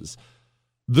places.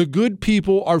 The good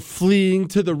people are fleeing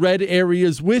to the red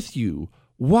areas with you.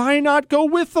 Why not go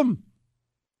with them?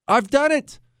 I've done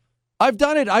it.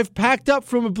 I've packed up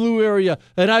from a blue area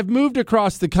and I've moved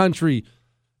across the country.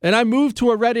 And I moved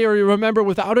to a red area, remember,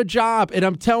 without a job. And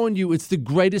I'm telling you, it's the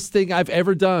greatest thing I've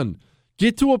ever done.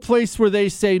 Get to a place where they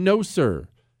say no, sir,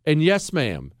 and yes,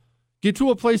 ma'am. Get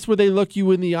to a place where they look you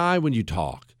in the eye when you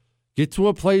talk. Get to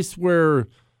a place where,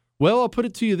 well, I'll put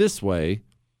it to you this way.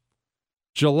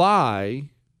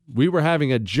 July, we were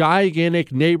having a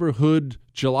gigantic neighborhood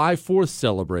July 4th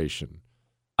celebration.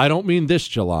 I don't mean this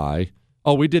July.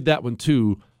 Oh, we did that one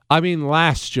too. I mean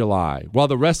last July, while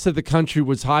the rest of the country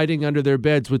was hiding under their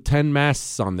beds with 10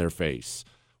 masks on their face.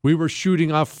 We were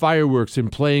shooting off fireworks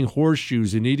and playing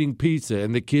horseshoes and eating pizza,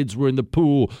 and the kids were in the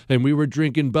pool, and we were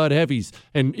drinking Bud Heavies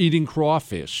and eating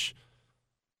crawfish.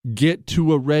 Get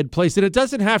to a red place. And it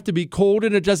doesn't have to be cold,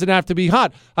 and it doesn't have to be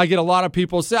hot. I get a lot of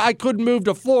people say, I couldn't move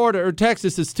to Florida or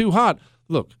Texas. It's too hot.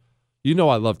 Look, you know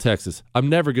I love Texas. I'm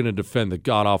never going to defend the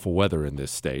god-awful weather in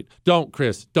this state. Don't,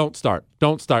 Chris. Don't start.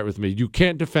 Don't start with me. You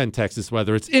can't defend Texas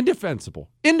weather. It's indefensible.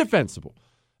 Indefensible.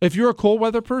 If you're a cold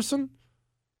weather person,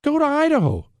 go to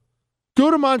Idaho. Go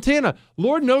to Montana.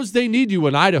 Lord knows they need you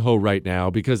in Idaho right now,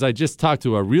 because I just talked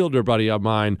to a realtor buddy of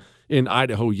mine in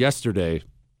Idaho yesterday,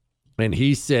 and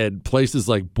he said places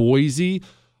like Boise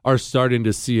are starting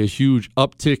to see a huge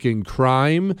uptick in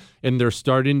crime, and they're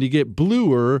starting to get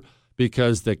bluer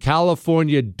because the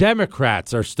California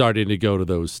Democrats are starting to go to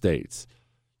those states.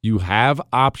 You have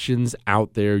options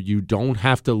out there. You don't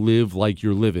have to live like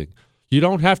you're living. You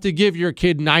don't have to give your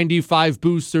kid 95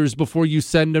 boosters before you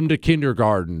send them to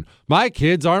kindergarten. My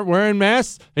kids aren't wearing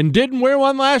masks and didn't wear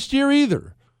one last year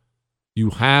either. You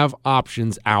have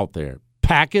options out there.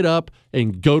 Pack it up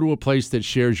and go to a place that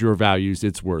shares your values.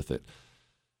 It's worth it.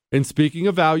 And speaking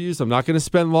of values, I'm not going to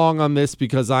spend long on this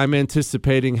because I'm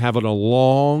anticipating having a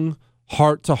long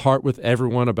heart-to-heart with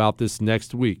everyone about this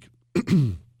next week.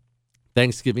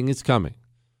 Thanksgiving is coming.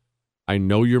 I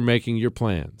know you're making your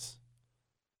plans.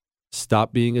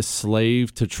 Stop being a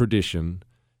slave to tradition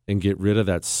and get rid of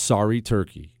that sorry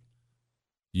turkey.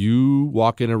 You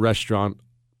walk in a restaurant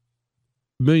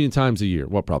a million times a year.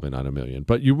 Well, probably not a million,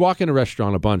 but you walk in a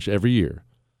restaurant a bunch every year.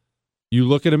 You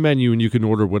look at a menu and you can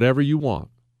order whatever you want.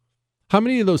 How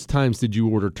many of those times did you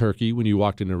order turkey when you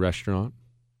walked in a restaurant?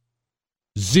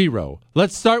 0.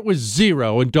 Let's start with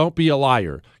 0 and don't be a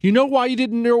liar. You know why you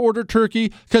didn't order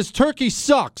turkey? Because turkey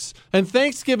sucks and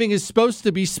Thanksgiving is supposed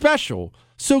to be special.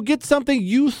 So get something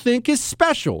you think is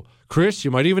special. Chris, you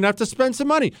might even have to spend some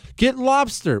money. Get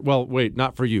lobster. Well, wait,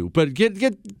 not for you, but get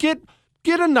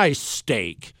a nice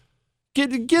steak.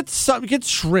 Get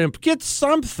shrimp. Get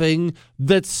something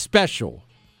that's special.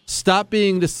 Stop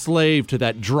being the slave to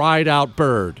that dried out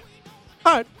bird.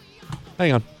 All right.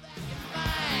 Hang on.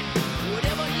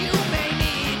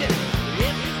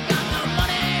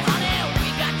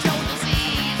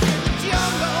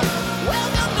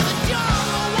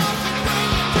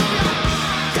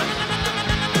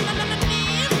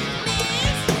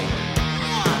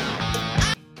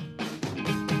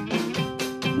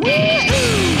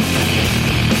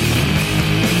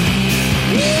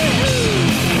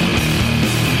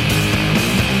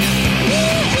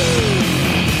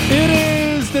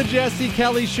 The Jesse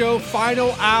Kelly Show,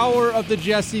 final hour of the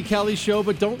Jesse Kelly Show,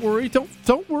 but don't worry,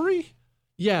 don't worry.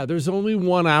 Yeah, there's only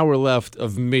 1 hour left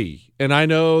of me, and I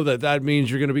know that means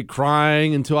you're going to be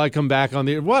crying until I come back on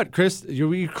the air. What, Chris?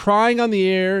 You'll be crying on the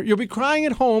air. You'll be crying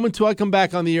at home until I come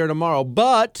back on the air tomorrow.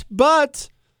 But,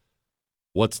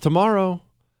 what's tomorrow?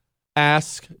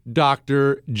 Ask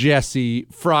Dr. Jesse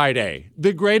Friday,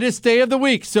 the greatest day of the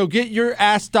week. So get your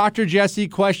Ask Dr. Jesse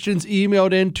questions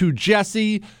emailed in to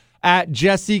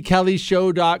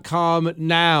jesse@jessekellyshow.com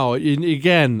now. And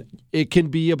again, it can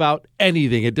be about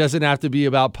anything. It doesn't have to be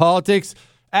about politics.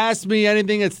 Ask me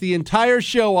anything. It's the entire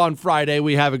show on Friday.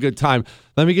 We have a good time.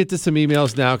 Let me get to some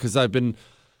emails now because I've been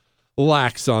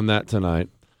lax on that tonight.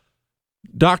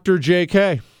 Dr.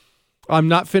 JK, I'm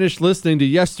not finished listening to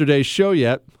yesterday's show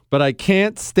yet, but I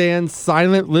can't stand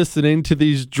silent listening to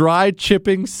these dry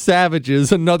chipping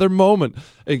savages another moment.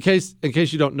 In case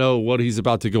you don't know what he's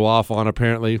about to go off on,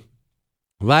 apparently,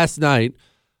 last night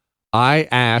I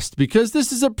asked, because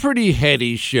this is a pretty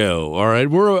heady show, all right?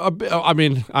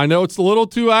 I know it's a little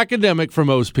too academic for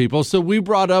most people, so we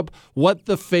brought up what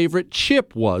the favorite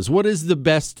chip was. What is the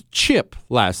best chip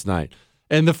last night?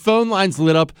 And the phone lines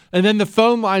lit up, and then the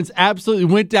phone lines absolutely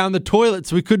went down the toilet,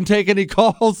 so we couldn't take any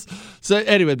calls. So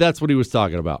anyway, that's what he was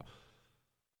talking about.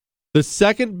 The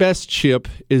second best chip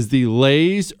is the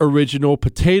Lay's Original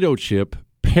Potato Chip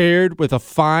paired with a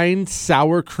fine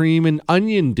sour cream and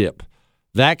onion dip.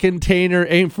 That container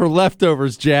ain't for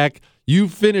leftovers, Jack. You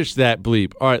finished that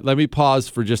bleep. All right, let me pause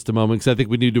for just a moment because I think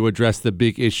we need to address the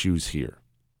big issues here.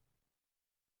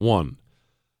 1.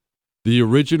 The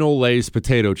original Lay's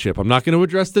potato chip. I'm not going to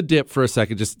address the dip for a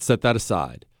second. Just set that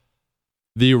aside.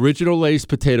 The original Lay's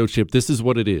potato chip, this is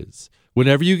what it is.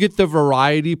 Whenever you get the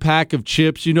variety pack of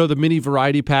chips, you know, the mini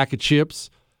variety pack of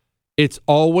chips, it's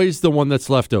always the one that's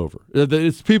left over.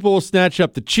 People will snatch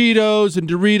up the Cheetos and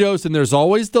Doritos, and there's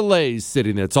always the Lay's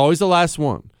sitting there. It's always the last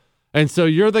one. And so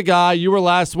you're the guy, you were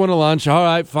last one to lunch. All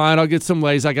right, fine, I'll get some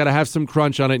Lay's. I got to have some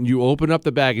crunch on it. And you open up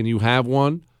the bag and you have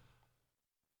one.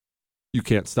 You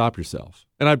can't stop yourself.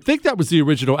 And I think that was the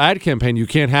original ad campaign. You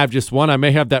can't have just one. I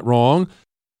may have that wrong.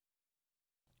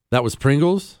 That was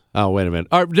Pringles? Oh, wait a minute.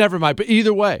 All right, never mind. But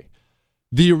either way,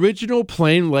 the original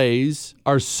plain Lay's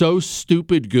are so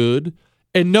stupid good,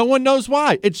 and no one knows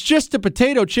why. It's just a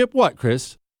potato chip. What,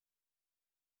 Chris?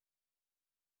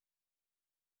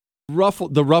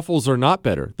 The Ruffles are not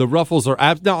better. The Ruffles are...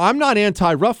 Now, I'm not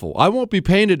anti-Ruffle. I won't be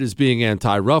painted as being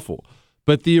anti-Ruffle.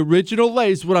 But the original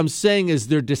Lay's, what I'm saying is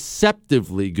they're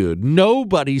deceptively good.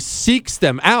 Nobody seeks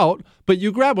them out, but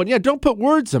you grab one. Yeah, don't put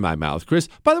words in my mouth, Chris.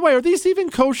 By the way, are these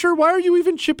even kosher? Why are you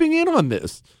even chipping in on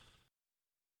this?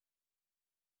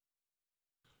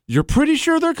 You're pretty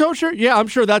sure they're kosher? Yeah, I'm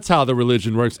sure that's how the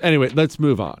religion works. Anyway, let's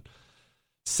move on.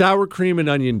 Sour cream and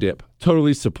onion dip.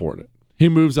 Totally support it. He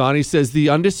moves on. He says the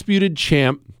undisputed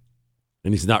champ,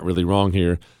 and he's not really wrong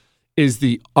here, is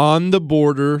the On the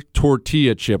Border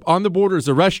tortilla chip. On the Border is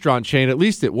a restaurant chain. At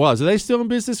least it was. Are they still in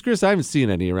business, Chris? I haven't seen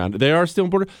any around. They are still in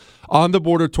Border. On the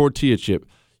Border tortilla chip.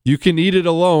 You can eat it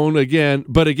alone again,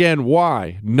 but again,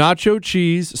 why? Nacho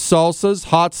cheese, salsas,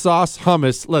 hot sauce,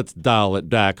 hummus. Let's dial it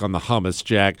back on the hummus,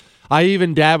 Jack. I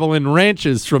even dabble in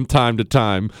ranches from time to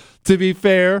time. To be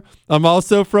fair, I'm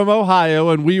also from Ohio,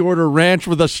 and we order ranch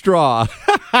with a straw.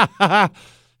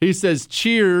 He says,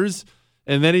 cheers.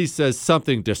 And then he says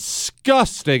something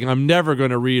disgusting I'm never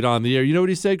going to read on the air. You know what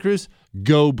he said, Chris?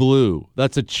 Go Blue.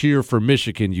 That's a cheer for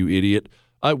Michigan, you idiot.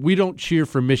 We don't cheer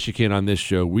for Michigan on this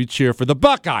show. We cheer for the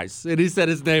Buckeyes. And he said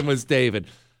his name was David.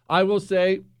 I will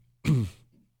say,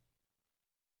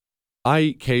 I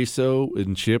eat queso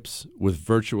and chips with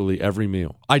virtually every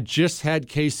meal. I just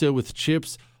had queso with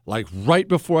chips like right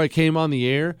before I came on the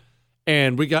air.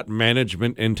 And we got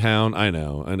management in town. I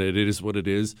know. And it is what it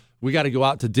is. We got to go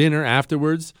out to dinner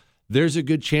afterwards. There's a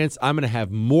good chance I'm going to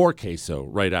have more queso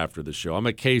right after the show. I'm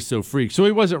a queso freak. So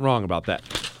he wasn't wrong about that.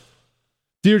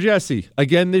 Dear Jesse,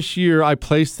 again this year I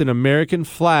placed an American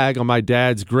flag on my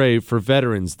dad's grave for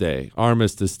Veterans Day,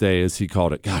 Armistice Day as he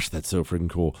called it. Gosh, that's so freaking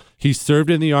cool. He served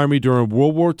in the Army during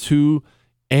World War II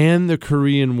and the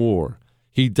Korean War.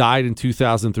 He died in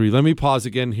 2003. Let me pause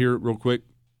again here real quick.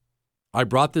 I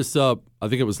brought this up, I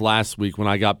think it was last week when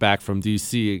I got back from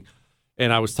D.C.,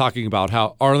 and I was talking about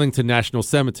how Arlington National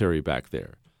Cemetery back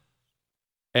there.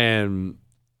 And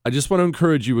I just want to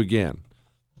encourage you again.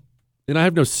 And I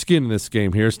have no skin in this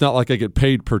game here. It's not like I get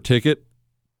paid per ticket.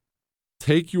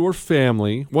 Take your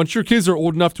family, once your kids are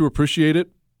old enough to appreciate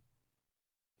it,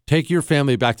 take your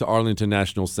family back to Arlington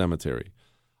National Cemetery.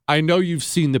 I know you've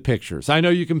seen the pictures. I know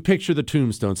you can picture the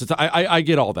tombstones. I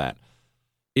get all that.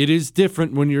 It is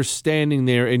different when you're standing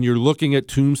there and you're looking at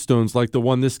tombstones like the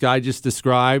one this guy just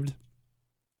described.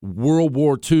 World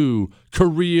War II,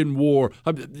 Korean War.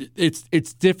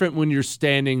 It's different when you're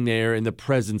standing there in the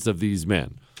presence of these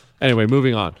men. Anyway,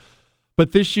 moving on.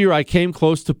 But this year I came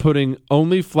close to putting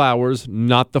only flowers,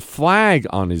 not the flag,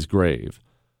 on his grave.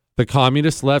 The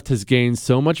communist left has gained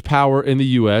so much power in the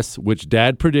U.S., which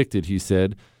Dad predicted, he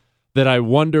said, that I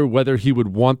wonder whether he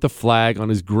would want the flag on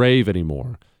his grave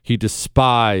anymore. He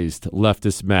despised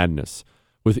leftist madness.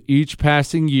 With each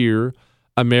passing year,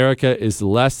 America is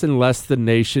less and less the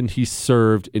nation he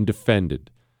served and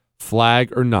defended.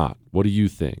 Flag or not, what do you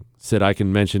think? Said I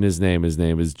can mention his name. His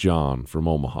name is John from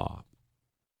Omaha.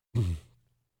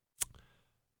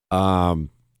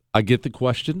 I get the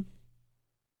question.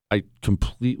 I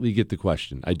completely get the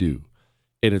question. I do.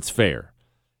 And it's fair.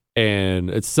 And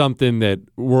it's something that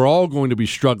we're all going to be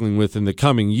struggling with in the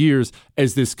coming years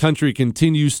as this country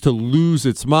continues to lose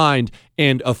its mind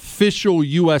and official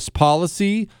U.S.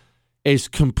 policy is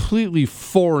completely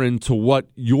foreign to what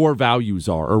your values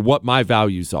are or what my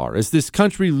values are. As this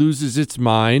country loses its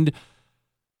mind,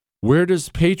 where does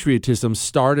patriotism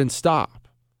start and stop?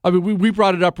 I mean, we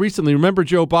brought it up recently. Remember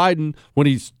Joe Biden, when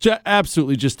he's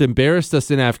absolutely just embarrassed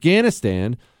us in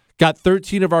Afghanistan, got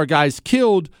 13 of our guys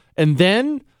killed, and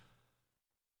then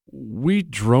we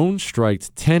drone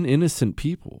striked 10 innocent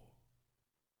people,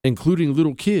 including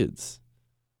little kids.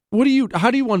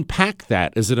 How do you unpack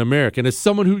that as an American, as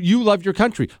someone who, you love your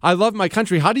country? I love my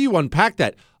country. How do you unpack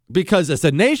that? Because as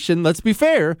a nation, let's be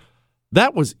fair,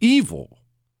 that was evil.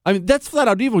 I mean, that's flat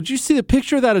out evil. Did you see the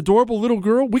picture of that adorable little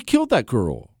girl? We killed that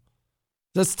girl.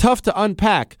 That's tough to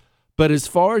unpack. But as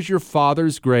far as your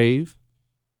father's grave,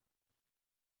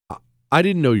 I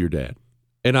didn't know your dad.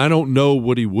 And I don't know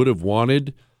what he would have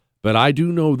wanted, but I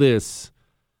do know this.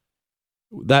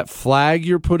 That flag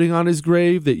you're putting on his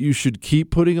grave, that you should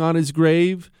keep putting on his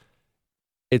grave,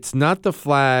 it's not the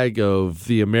flag of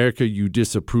the America you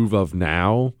disapprove of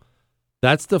now.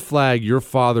 That's the flag your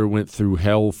father went through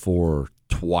hell for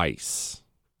twice.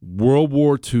 World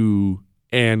War II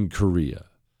and Korea.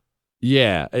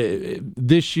 Yeah,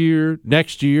 this year,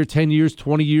 next year, 10 years,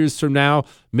 20 years from now,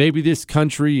 maybe this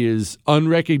country is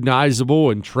unrecognizable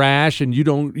and trash and you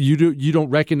don't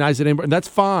recognize it anymore. And that's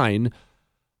fine.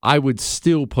 I would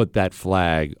still put that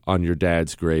flag on your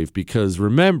dad's grave because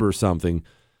remember something,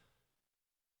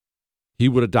 he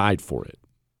would have died for it.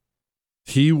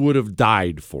 He would have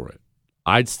died for it.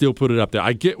 I'd still put it up there.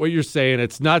 I get what you're saying.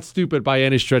 It's not stupid by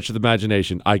any stretch of the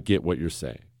imagination. I get what you're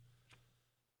saying.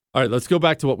 All right, let's go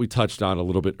back to what we touched on a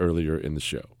little bit earlier in the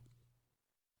show.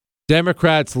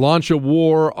 Democrats launch a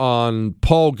war on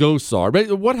Paul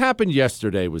Gosar. What happened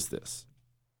yesterday was this.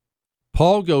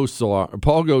 Paul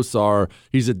Gosar,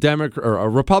 he's a Democrat or a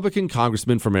Republican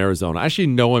congressman from Arizona. I actually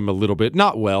know him a little bit,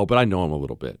 not well, but I know him a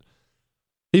little bit.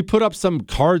 He put up some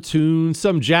cartoon,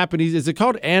 some Japanese. Is it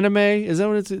called anime? Is that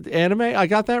what it's anime? I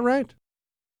got that right?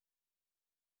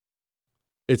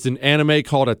 It's an anime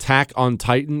called Attack on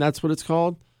Titan. That's what it's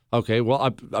called. Okay,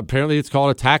 well, apparently it's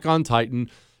called Attack on Titan,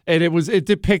 and it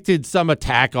depicted some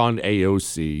attack on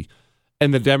AOC,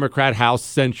 and the Democrat House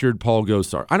censured Paul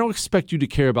Gosar. I don't expect you to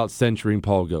care about censuring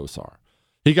Paul Gosar.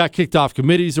 He got kicked off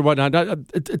committees or whatnot.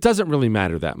 It doesn't really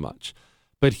matter that much.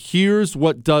 But here's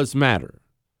what does matter.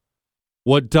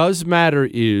 What does matter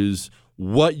is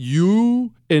what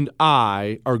you and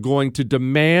I are going to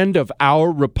demand of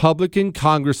our Republican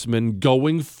congressmen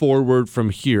going forward from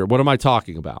here. What am I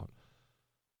talking about?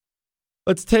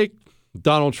 Let's take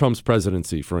Donald Trump's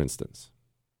presidency, for instance.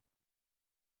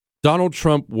 Donald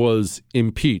Trump was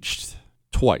impeached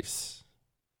twice.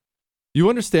 You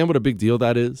understand what a big deal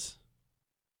that is?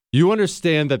 You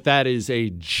understand that that is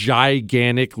a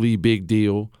gigantically big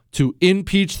deal? To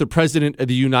impeach the president of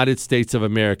the United States of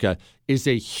America is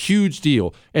a huge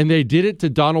deal. And they did it to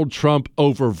Donald Trump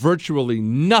over virtually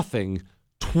nothing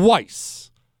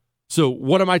twice. So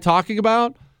what am I talking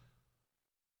about?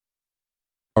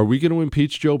 Are we going to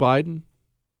impeach Joe Biden?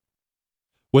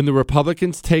 When the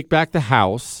Republicans take back the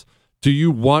House, do you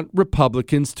want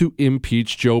Republicans to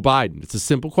impeach Joe Biden? It's a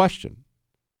simple question.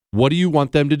 What do you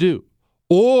want them to do?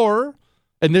 Or,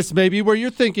 and this may be where your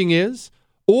thinking is,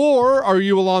 Or are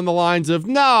you along the lines of,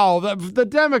 no, the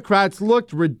Democrats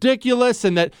looked ridiculous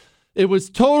and that it was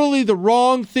totally the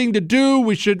wrong thing to do.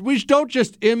 We don't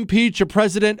just impeach a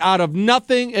president out of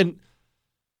nothing. And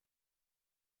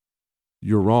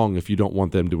you're wrong if you don't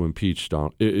want them to impeach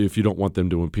Joe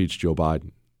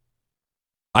Biden.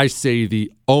 I say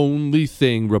the only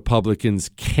thing Republicans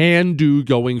can do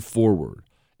going forward,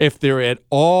 if they're at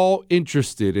all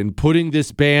interested in putting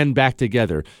this band back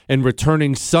together and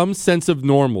returning some sense of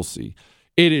normalcy,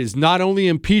 it is not only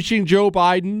impeaching Joe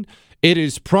Biden, it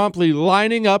is promptly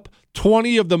lining up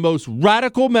 20 of the most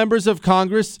radical members of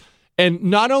Congress and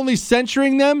not only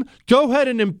censuring them, go ahead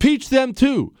and impeach them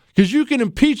too, because you can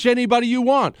impeach anybody you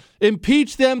want.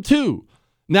 Impeach them too.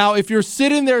 Now, if you're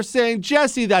sitting there saying,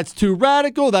 Jesse, that's too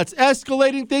radical, that's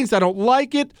escalating things, I don't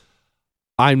like it,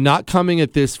 I'm not coming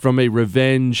at this from a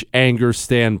revenge, anger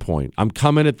standpoint. I'm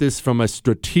coming at this from a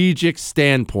strategic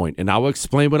standpoint, and I'll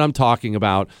explain what I'm talking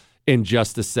about in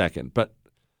just a second. But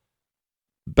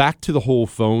back to the whole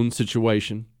phone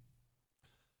situation.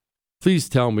 Please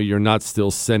tell me you're not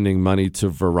still sending money to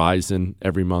Verizon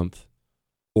every month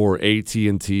or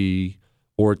AT&T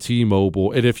or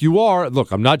T-Mobile. And if you are,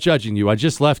 look, I'm not judging you. I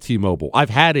just left T-Mobile. I've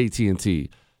had AT&T.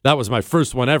 That was my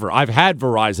first one ever. I've had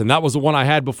Verizon. That was the one I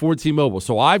had before T-Mobile.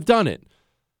 So I've done it.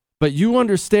 But you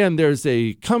understand there's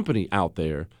a company out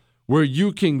there where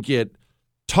you can get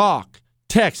talk,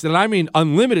 text, and I mean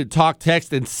unlimited talk,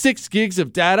 text, and 6 gigs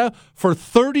of data for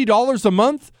 $30 a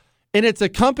month. And it's a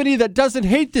company that doesn't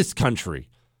hate this country.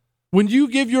 When you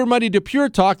give your money to Pure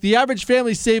Talk, the average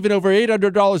family's saving over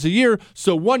 $800 a year.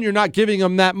 So one, you're not giving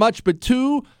them that much. But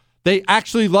two, they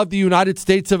actually love the United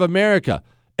States of America.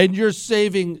 And you're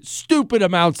saving stupid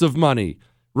amounts of money.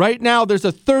 Right now, there's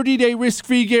a 30-day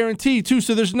risk-free guarantee, too,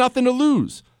 so there's nothing to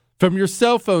lose. From your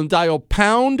cell phone, dial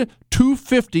pound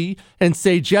 250 and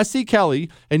say Jesse Kelly,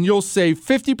 and you'll save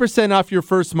 50% off your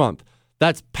first month.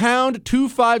 That's pound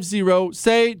 250,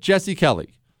 say Jesse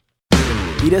Kelly.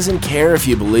 He doesn't care if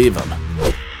you believe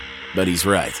him, but he's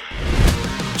right.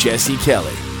 Jesse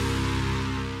Kelly.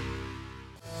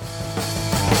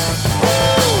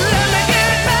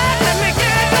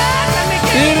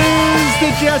 It is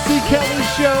the Jesse Kelly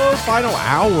Show, final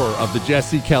hour of the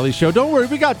Jesse Kelly Show. Don't worry,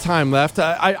 we got time left.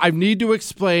 I need to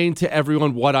explain to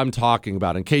everyone what I'm talking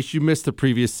about in case you missed the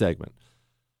previous segment.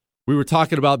 We were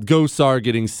talking about Gosar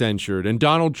getting censured and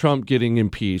Donald Trump getting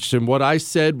impeached. And what I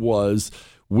said was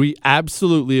we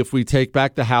absolutely, if we take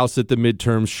back the House at the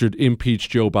midterms, should impeach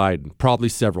Joe Biden, probably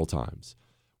several times.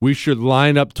 We should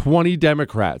line up 20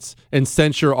 Democrats and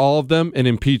censure all of them and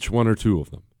impeach one or two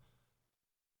of them.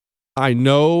 I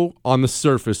know on the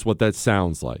surface what that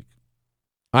sounds like.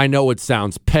 I know it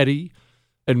sounds petty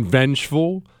and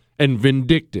vengeful and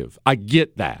vindictive. I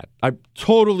get that. I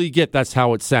totally get that's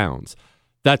how it sounds.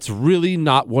 That's really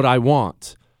not what I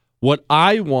want. What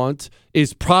I want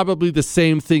is probably the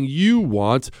same thing you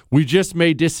want. We just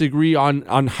may disagree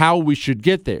on how we should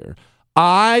get there.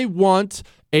 I want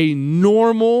a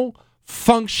normal,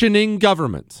 functioning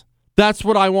government. That's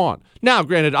what I want. Now,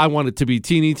 granted, I want it to be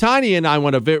teeny tiny and I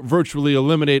want to virtually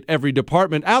eliminate every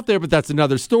department out there, but that's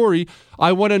another story.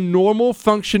 I want a normal,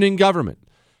 functioning government.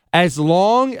 As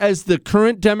long as the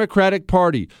current Democratic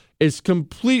Party is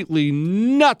completely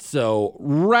nutso,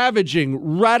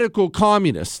 ravaging, radical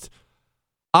communist,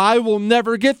 I will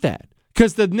never get that.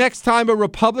 Because the next time a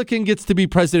Republican gets to be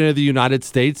president of the United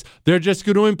States, they're just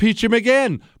going to impeach him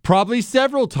again, probably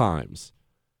several times.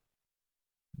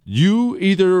 You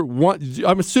either want,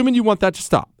 I'm assuming you want that to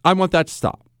stop. I want that to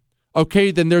stop.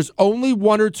 Okay, then there's only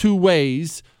one or two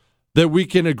ways that we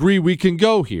can agree we can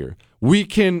go here. We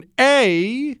can,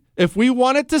 A, if we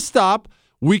want it to stop,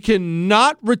 we can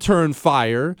not return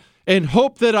fire and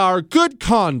hope that our good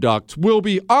conduct will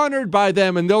be honored by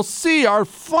them and they'll see our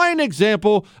fine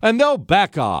example and they'll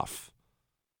back off.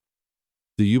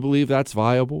 Do you believe that's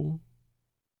viable?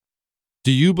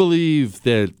 Do you believe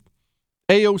that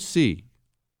AOC,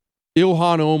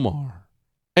 Ilhan Omar,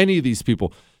 any of these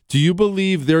people, do you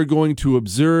believe they're going to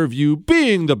observe you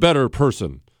being the better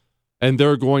person and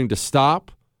they're going to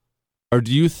stop? Or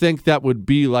do you think that would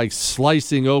be like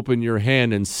slicing open your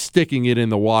hand and sticking it in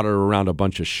the water around a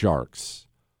bunch of sharks?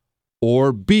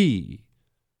 Or B,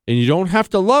 and you don't have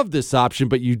to love this option,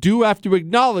 but you do have to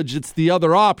acknowledge it's the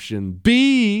other option.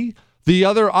 B, the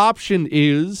other option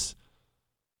is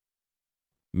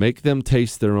make them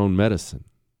taste their own medicine.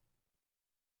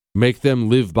 Make them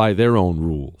live by their own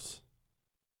rules.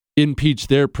 Impeach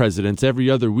their presidents every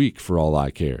other week for all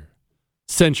I care.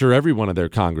 Censure every one of their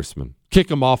congressmen. Kick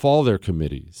them off all their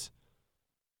committees.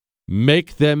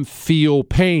 Make them feel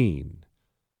pain.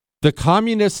 The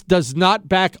communist does not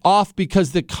back off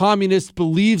because the communist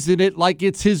believes in it like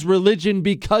it's his religion,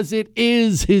 because it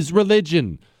is his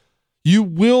religion. You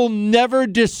will never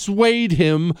dissuade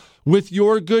him with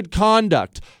your good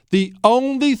conduct. The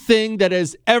only thing that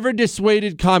has ever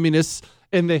dissuaded communists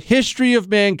in the history of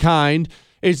mankind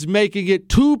is making it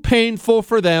too painful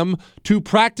for them to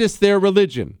practice their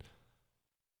religion.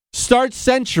 Start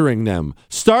censuring them.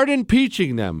 Start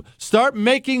impeaching them. Start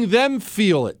making them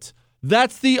feel it.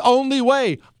 That's the only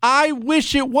way. I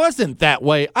wish it wasn't that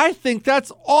way. I think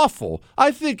that's awful.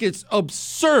 I think it's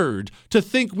absurd to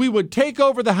think we would take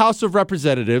over the House of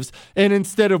Representatives and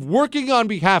instead of working on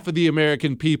behalf of the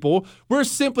American people, we're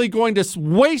simply going to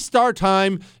waste our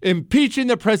time impeaching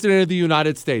the President of the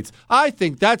United States. I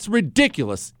think that's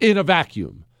ridiculous in a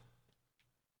vacuum.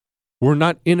 We're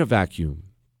not in a vacuum.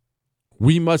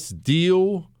 We must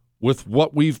deal with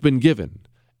what we've been given.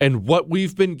 And what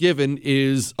we've been given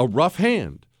is a rough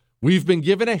hand. We've been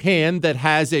given a hand that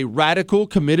has a radical,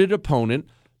 committed opponent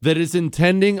that is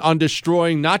intending on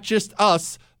destroying not just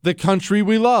us, the country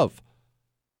we love.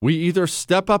 We either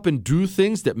step up and do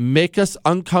things that make us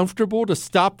uncomfortable to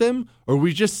stop them, or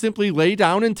we just simply lay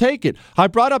down and take it. I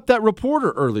brought up that reporter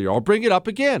earlier. I'll bring it up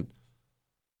again.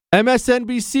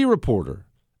 MSNBC reporter.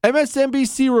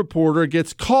 MSNBC reporter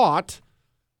gets caught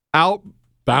out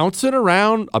bouncing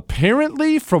around,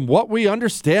 apparently, from what we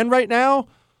understand right now,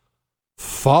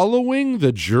 following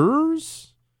the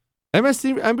jurors?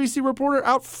 NBC reporter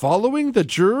out following the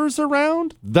jurors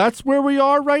around? That's where we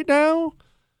are right now?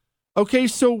 Okay,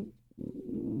 so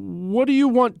what do you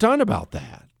want done about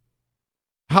that?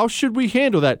 How should we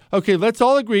handle that? Okay, let's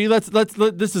all agree.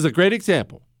 This is a great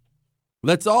example.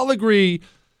 Let's all agree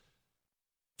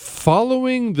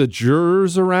following the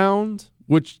jurors around,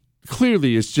 which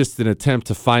clearly it's just an attempt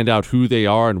to find out who they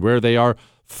are and where they are.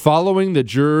 Following the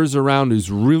jurors around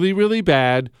is really, really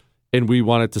bad, and we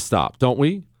want it to stop, don't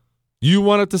we? You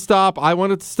want it to stop. I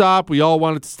want it to stop. We all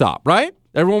want it to stop, right?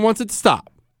 Everyone wants it to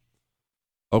stop.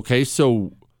 Okay,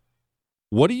 so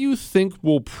what do you think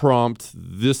will prompt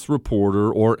this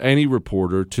reporter or any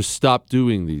reporter to stop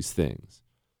doing these things?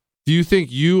 Do you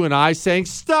think you and I saying,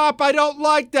 stop, I don't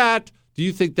like that, do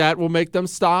you think that will make them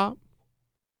stop?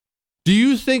 Do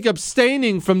you think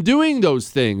abstaining from doing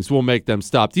those things will make them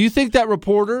stop? Do you think that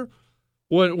reporter,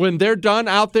 when they're done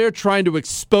out there trying to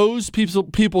expose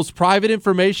people's private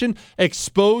information,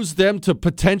 expose them to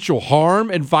potential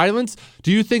harm and violence,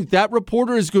 do you think that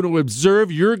reporter is going to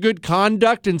observe your good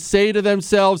conduct and say to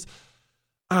themselves,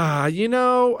 I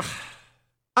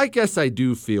guess I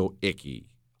do feel icky.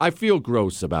 I feel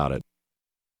gross about it.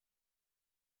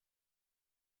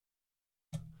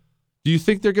 Do you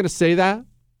think they're going to say that?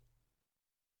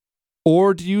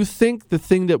 Or do you think the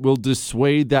thing that will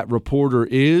dissuade that reporter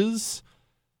is,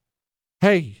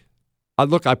 hey,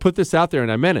 look, I put this out there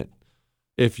and I meant it.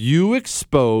 If you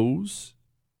expose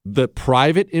the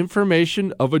private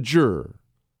information of a juror,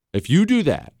 if you do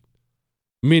that,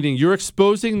 meaning you're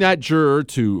exposing that juror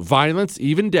to violence,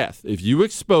 even death, if you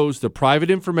expose the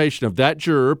private information of that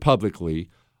juror publicly,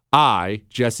 I,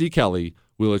 Jesse Kelly,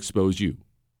 will expose you.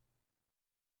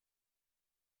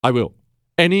 I will.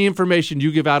 Any information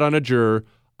you give out on a juror,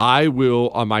 I will,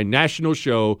 on my national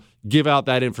show, give out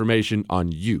that information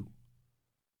on you.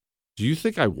 Do you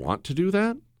think I want to do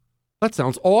that? That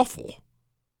sounds awful.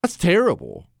 That's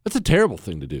terrible. That's a terrible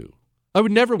thing to do. I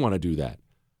would never want to do that.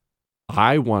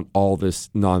 I want all this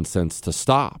nonsense to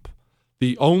stop.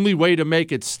 The only way to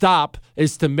make it stop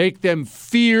is to make them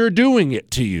fear doing it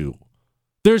to you.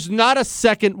 There's not a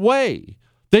second way.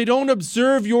 They don't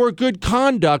observe your good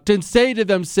conduct and say to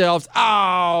themselves,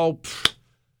 I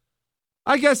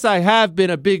guess I have been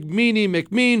a big meanie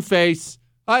McMean face.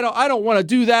 I don't want to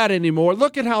do that anymore.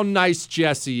 Look at how nice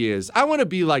Jesse is. I want to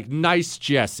be like nice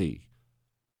Jesse.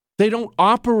 They don't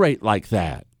operate like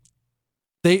that.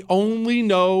 They only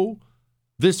know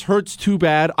this hurts too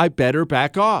bad. I better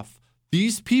back off.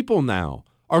 These people now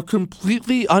are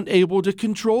completely unable to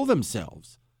control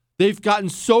themselves. They've gotten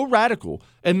so radical,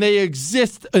 and they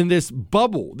exist in this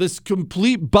bubble, this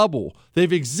complete bubble.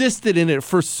 They've existed in it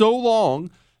for so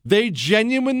long, they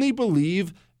genuinely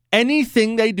believe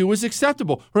anything they do is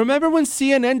acceptable. Remember when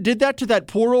CNN did that to that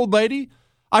poor old lady?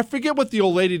 I forget what the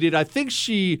old lady did. I think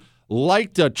she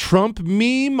liked a Trump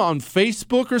meme on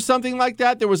Facebook or something like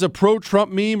that. There was a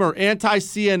pro-Trump meme or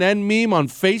anti-CNN meme on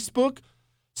Facebook.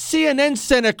 CNN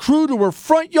sent a crew to her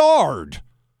front yard.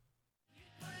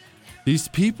 These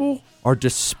people are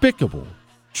despicable.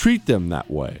 Treat them that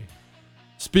way.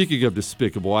 Speaking of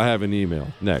despicable, I have an email.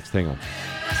 Next, hang on.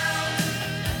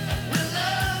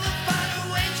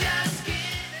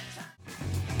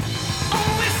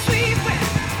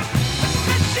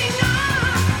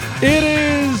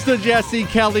 Jesse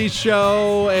Kelly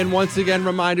Show. And once again,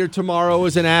 reminder, tomorrow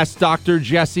is an Ask Dr.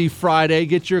 Jesse Friday.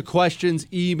 Get your questions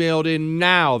emailed in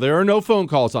now. There are no phone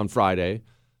calls on Friday.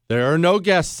 There are no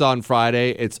guests on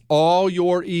Friday. It's all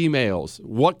your emails.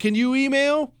 What can you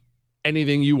email?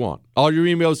 Anything you want. All your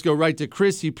emails go right to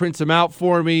Chris. He prints them out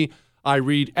for me. I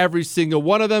read every single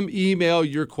one of them. Email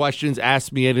your questions.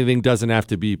 Ask me anything. Doesn't have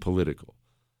to be political.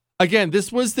 Again,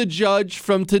 this was the judge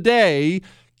from today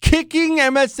kicking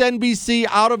MSNBC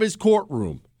out of his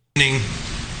courtroom. A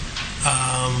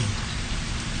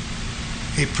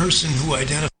person who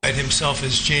identified himself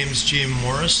as James G.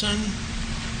 Morrison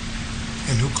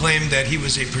and who claimed that he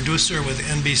was a producer with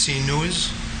NBC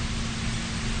News,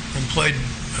 employed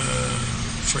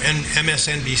for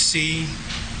MSNBC,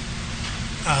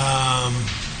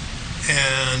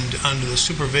 and under the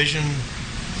supervision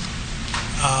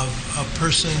of a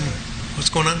person. What's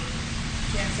going on?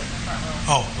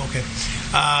 Oh, okay.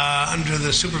 Under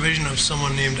the supervision of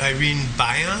someone named Irene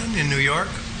Bayan in New York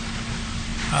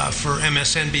for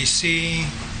MSNBC.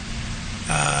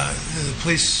 The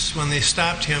police, when they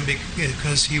stopped him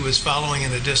because he was following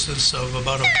in a distance of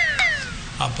about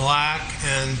a block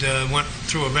and went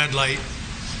through a red light,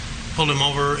 pulled him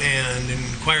over and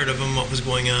inquired of him what was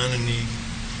going on, and he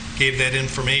gave that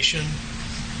information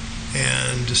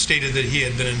and stated that he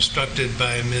had been instructed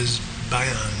by Ms.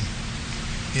 Bayan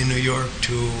in New York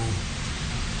to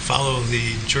follow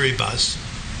the jury bus.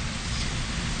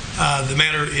 The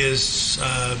matter is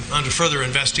under further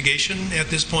investigation at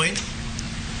this point,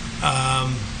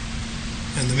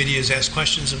 and the media has asked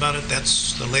questions about it.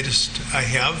 That's the latest I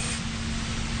have.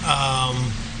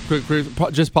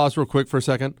 Just pause real quick for a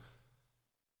second.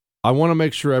 I want to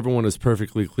make sure everyone is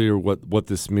perfectly clear what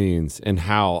this means and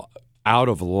how out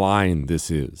of line this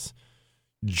is.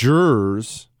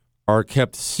 Jurors are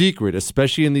kept secret,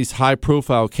 especially in these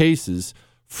high-profile cases,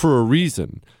 for a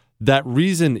reason. That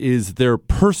reason is their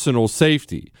personal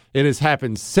safety. It has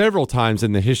happened several times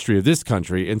in the history of this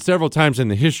country and several times in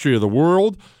the history of the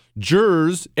world.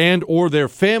 Jurors and or their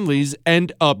families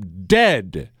end up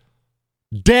dead.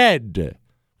 Dead.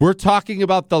 We're talking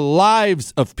about the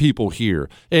lives of people here.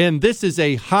 And this is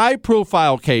a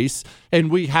high-profile case,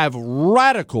 and we have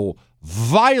radical,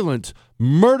 violent,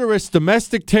 murderous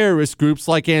domestic terrorist groups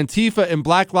like Antifa and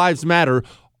Black Lives Matter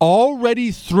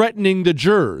already threatening the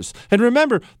jurors. And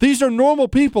remember, these are normal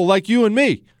people like you and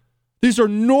me. These are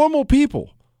normal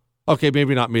people. Okay,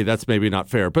 maybe not me. That's maybe not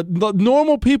fair. But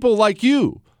normal people like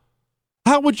you.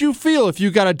 How would you feel if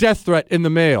you got a death threat in the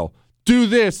mail? Do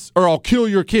this or I'll kill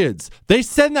your kids. They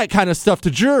send that kind of stuff to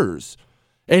jurors.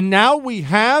 And now we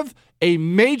have a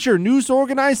major news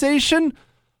organization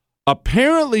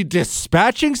apparently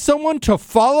dispatching someone to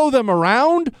follow them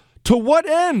around? To what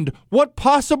end? What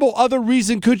possible other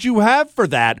reason could you have for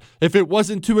that if it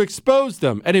wasn't to expose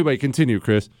them? Anyway, continue,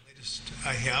 Chris.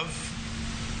 I have.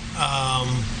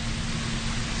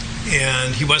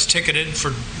 And he was ticketed for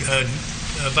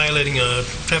violating a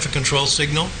traffic control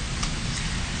signal.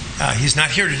 He's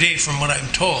not here today from what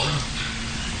I'm told.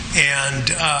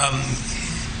 And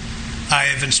I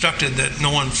have instructed that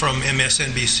no one from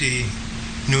MSNBC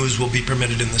News will be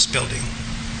permitted in this building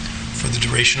for the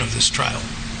duration of this trial.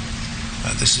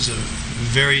 This is a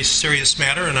very serious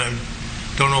matter, and I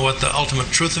don't know what the ultimate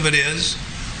truth of it is,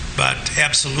 but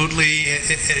absolutely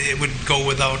it would go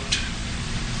without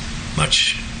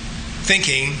much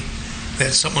thinking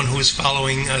that someone who is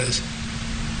following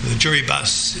the jury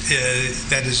bus,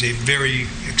 that is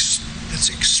it's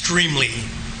extremely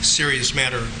serious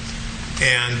matter,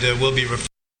 and will be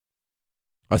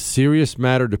a serious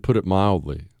matter, to put it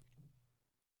mildly.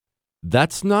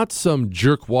 That's not some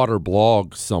jerkwater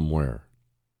blog somewhere.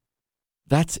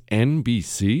 That's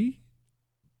NBC?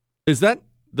 Is that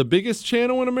the biggest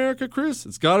channel in America, Chris?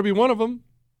 It's got to be one of them.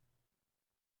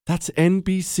 That's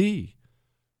NBC.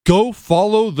 Go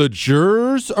follow the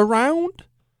jurors around?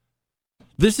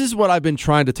 This is what I've been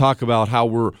trying to talk about, how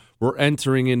we're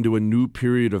entering into a new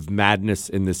period of madness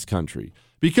in this country.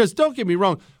 Because don't get me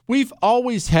wrong, we've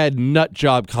always had nut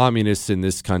job communists in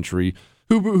this country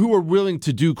who are willing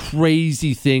to do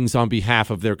crazy things on behalf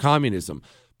of their communism.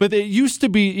 But it used to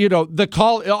be,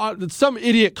 some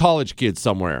idiot college kid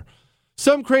somewhere,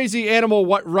 some crazy animal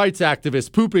rights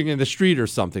activist pooping in the street or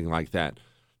something like that.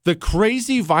 The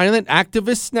crazy violent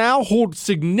activists now hold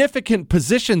significant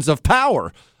positions of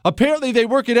power. Apparently they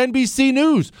work at NBC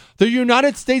News. They're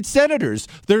United States senators.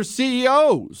 They're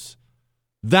CEOs.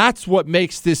 That's what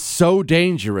makes this so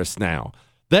dangerous now.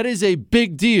 That is a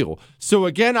big deal. So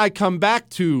again, I come back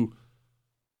to,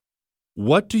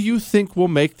 what do you think will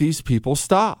make these people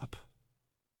stop?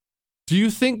 Do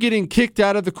you think getting kicked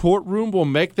out of the courtroom will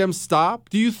make them stop?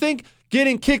 Do you think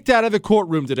getting kicked out of the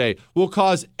courtroom today will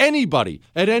cause anybody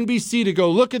at NBC to go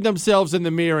look at themselves in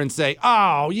the mirror and say,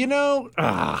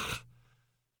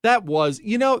 that was,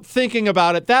 thinking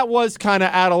about it, that was kind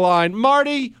of out of line.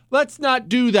 Marty, let's not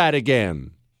do that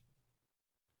again.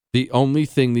 The only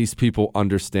thing these people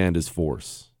understand is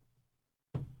force.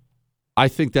 I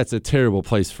think that's a terrible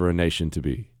place for a nation to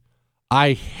be.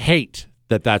 I hate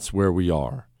that that's where we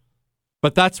are.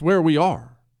 But that's where we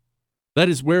are. That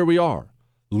is where we are.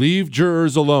 Leave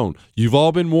jurors alone. You've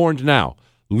all been warned now.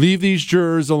 Leave these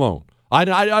jurors alone. By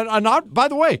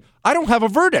the way, I don't have a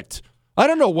verdict. I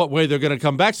don't know what way they're going to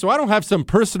come back, so I don't have some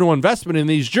personal investment in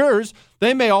these jurors.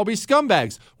 They may all be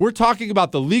scumbags. We're talking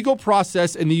about the legal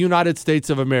process in the United States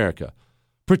of America.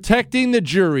 Protecting the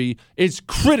jury is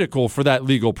critical for that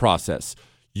legal process.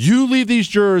 You leave these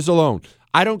jurors alone.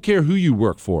 I don't care who you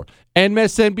work for.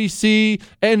 MSNBC,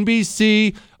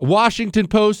 NBC, Washington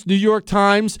Post, New York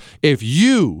Times. If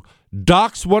you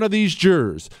dox one of these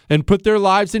jurors and put their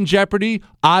lives in jeopardy,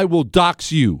 I will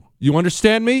dox you. You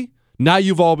understand me? Now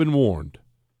you've all been warned.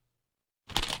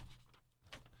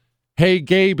 Hey,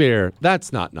 Gay Bear.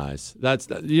 That's not nice.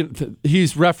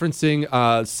 He's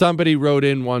referencing somebody wrote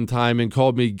in one time and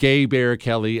called me Gay Bear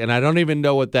Kelly, and I don't even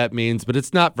know what that means, but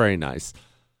it's not very nice.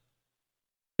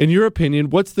 In your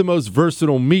opinion, what's the most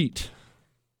versatile meat?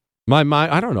 My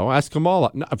mind, I don't know. Ask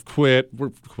Kamala. No, I've quit. We're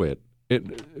quit.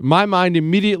 My mind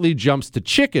immediately jumps to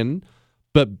chicken,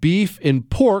 but beef and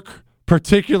pork,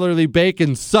 particularly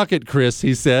bacon, suck it, Chris,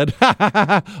 he said,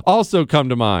 also come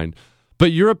to mind.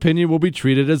 But your opinion will be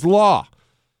treated as law.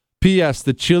 P.S.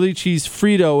 The chili cheese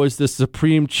Frito is the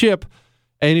supreme chip.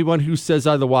 Anyone who says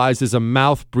otherwise is a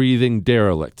mouth-breathing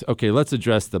derelict. Okay, let's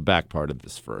address the back part of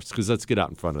this first, because let's get out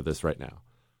in front of this right now.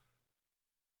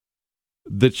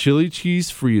 The chili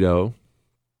cheese Frito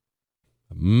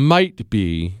might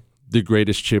be the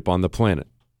greatest chip on the planet.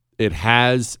 It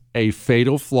has a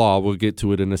fatal flaw. We'll get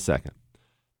to it in a second.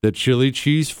 The chili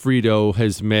cheese Frito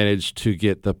has managed to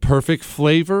get the perfect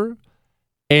flavor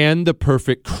and the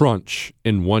perfect crunch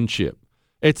in one chip.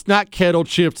 It's not kettle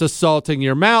chips assaulting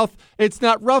your mouth. It's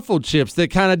not Ruffled chips that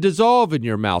kind of dissolve in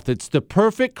your mouth. It's the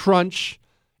perfect crunch.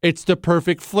 It's the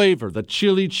perfect flavor. The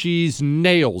chili cheese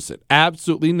nails it,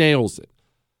 absolutely nails it.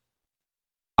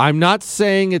 I'm not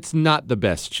saying it's not the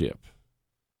best chip,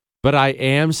 but I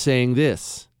am saying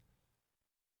this.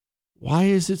 Why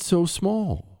is it so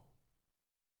small?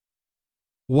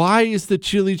 Why is the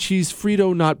chili cheese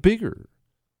Frito not bigger?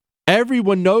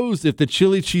 Everyone knows if the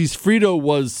chili cheese Frito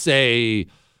was, say,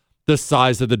 the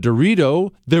size of the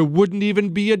Dorito, there wouldn't even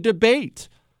be a debate.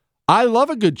 I love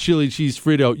a good chili cheese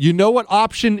Frito. You know what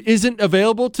option isn't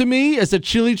available to me as a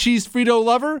chili cheese Frito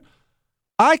lover?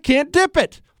 I can't dip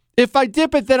it. If I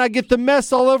dip it, then I get the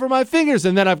mess all over my fingers,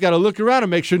 and then I've got to look around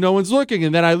and make sure no one's looking,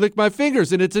 and then I lick my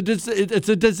fingers, and it's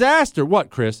a disaster. What,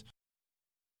 Chris?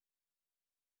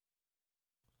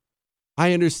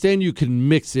 I understand you can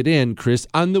mix it in, Chris.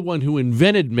 I'm the one who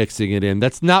invented mixing it in.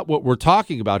 That's not what we're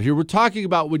talking about here. We're talking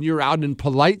about when you're out in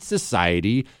polite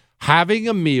society, having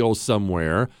a meal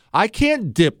somewhere. I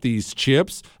can't dip these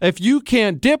chips. If you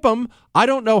can't dip them, I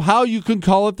don't know how you can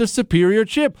call it the superior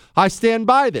chip. I stand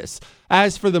by this.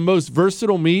 As for the most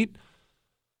versatile meat,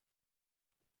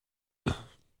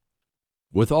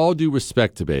 with all due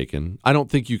respect to bacon, I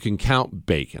don't think you can count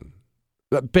bacon.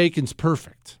 Bacon's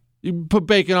perfect. You can put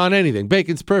bacon on anything.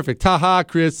 Bacon's perfect. Ha,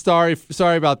 Chris. Sorry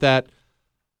about that.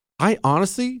 I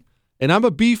honestly, and I'm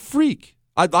a beef freak.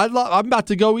 I'm about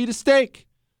to go eat a steak.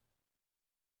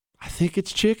 I think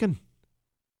it's chicken.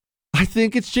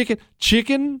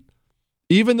 Chicken,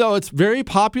 even though it's very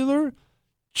popular,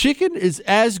 chicken is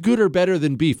as good or better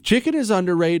than beef. Chicken is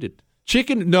underrated.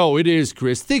 No, it is,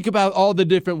 Chris. Think about all the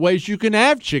different ways you can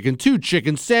have chicken, too.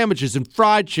 Chicken sandwiches and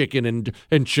fried chicken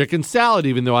and chicken salad,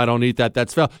 even though I don't eat that.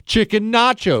 That's foul. Chicken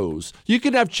nachos. You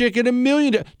can have chicken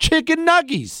chicken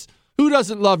nuggies. Who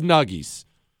doesn't love nuggies?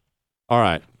 All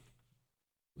right.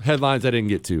 Headlines I didn't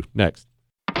get to. Next.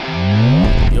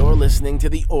 You're listening to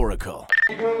The Oracle.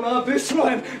 You're gonna love this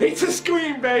one. It's a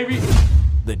scream, baby.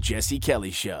 The Jesse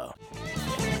Kelly Show.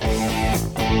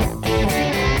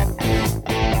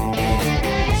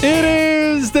 It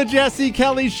is the Jesse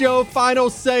Kelly Show,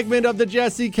 final segment of the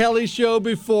Jesse Kelly Show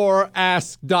before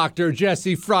Ask Dr.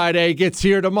 Jesse Friday gets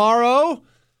here tomorrow.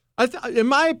 In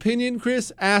my opinion,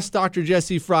 Chris, Ask Dr.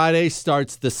 Jesse Friday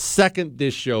starts the second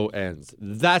this show ends.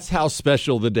 That's how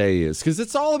special the day is, because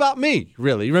it's all about me,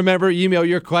 really. Remember, email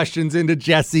your questions into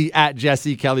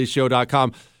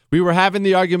jesse@jessekellyshow.com. We were having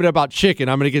the argument about chicken.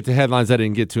 I'm going to get to headlines I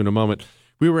didn't get to in a moment.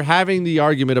 We were having the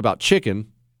argument about chicken.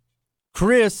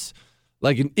 Chris,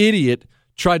 like an idiot,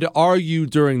 tried to argue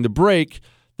during the break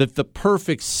that the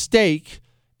perfect steak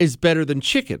is better than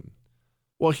chicken.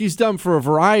 Well, he's dumb for a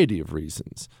variety of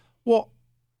reasons. Well,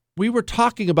 we were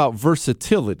talking about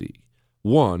versatility.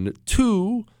 1.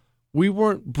 2, we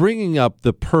weren't bringing up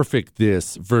the perfect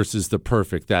this versus the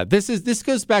perfect that. This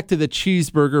goes back to the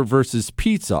cheeseburger versus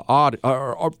pizza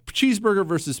or cheeseburger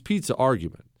versus pizza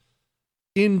argument.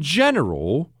 In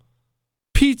general,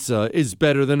 pizza is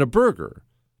better than a burger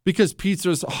because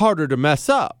pizza is harder to mess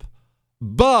up.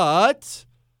 But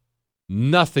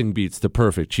nothing beats the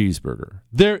perfect cheeseburger.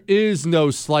 There is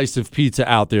no slice of pizza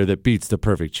out there that beats the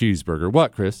perfect cheeseburger.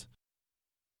 What, Chris?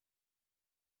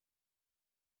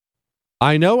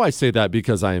 I know I say that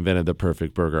because I invented the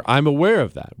perfect burger. I'm aware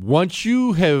of that. Once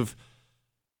you have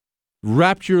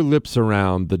wrapped your lips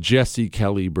around the Jesse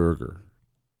Kelly burger,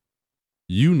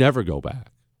 you never go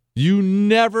back. You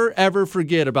never, ever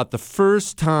forget about the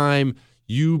first time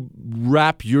you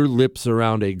wrap your lips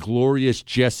around a glorious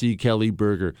Jesse Kelly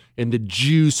burger and the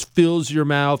juice fills your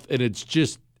mouth and it's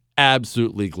just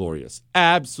absolutely glorious.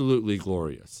 Absolutely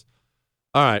glorious.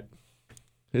 All right.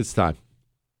 It's time.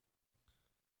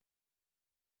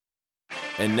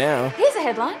 And now, Here's a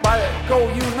headline.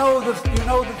 Go, you know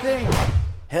the thing.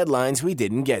 Headlines we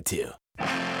didn't get to.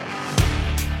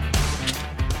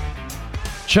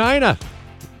 China.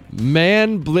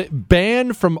 Man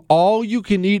banned from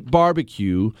all-you-can-eat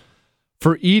barbecue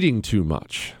for eating too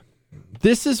much.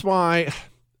 This is why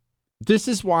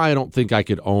I don't think I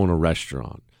could own a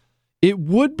restaurant. It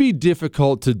would be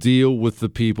difficult to deal with the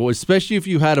people, especially if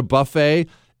you had a buffet.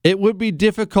 It would be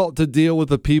difficult to deal with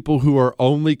the people who are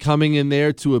only coming in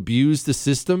there to abuse the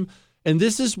system. And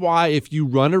this is why if you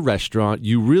run a restaurant,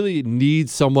 you really need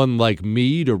someone like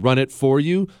me to run it for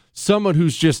you, someone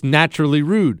who's just naturally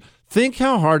rude. Think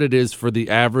how hard it is for the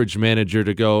average manager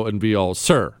to go and be all,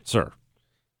 sir,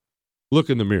 look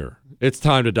in the mirror. It's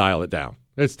time to dial it down.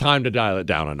 It's time to dial it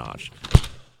down a notch.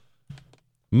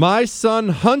 My Son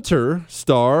Hunter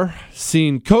star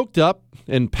seen coked up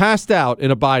and passed out in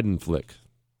a Biden flick.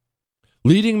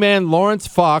 Leading man Lawrence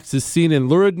Fox is seen in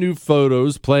lurid new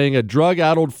photos playing a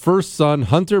drug-addled first son,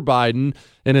 Hunter Biden,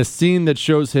 in a scene that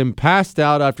shows him passed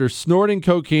out after snorting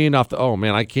cocaine off the... Oh,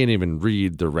 man, I can't even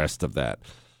read the rest of that.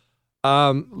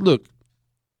 Look,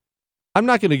 I'm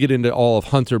not going to get into all of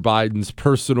Hunter Biden's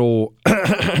personal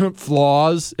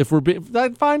flaws. If we're being...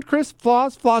 Fine, Chris?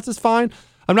 Flaws is fine.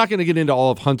 I'm not going to get into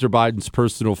all of Hunter Biden's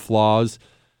personal flaws.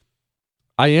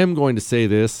 I am going to say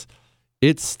this.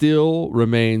 It still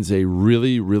remains a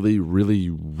really, really,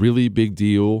 really, really big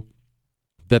deal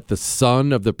that the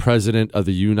son of the President of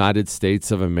the United States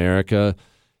of America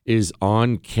is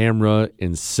on camera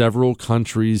in several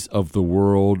countries of the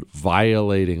world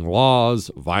violating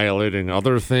laws, violating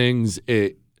other things.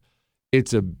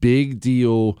 It's a big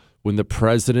deal when the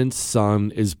president's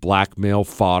son is blackmail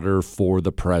fodder for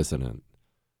the president.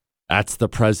 That's the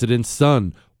president's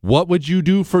son. What would you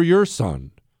do for your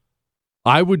son?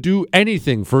 I would do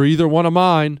anything for either one of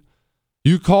mine.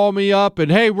 You call me up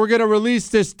and, hey, we're going to release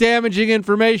this damaging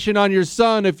information on your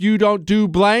son if you don't do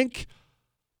blank.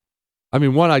 I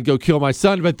mean, one, I'd go kill my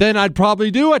son, but then I'd probably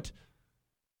do it.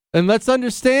 And let's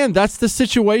understand, that's the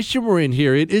situation we're in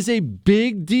here. It is a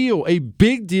big deal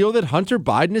that Hunter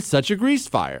Biden is such a grease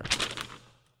fire.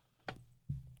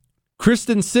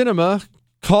 Kyrsten Sinema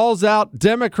calls out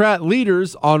Democrat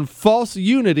leaders on false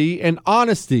unity and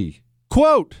honesty.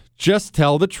 Quote, just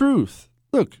tell the truth.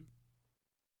 Look,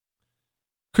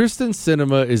 Kyrsten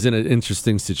Sinema is in an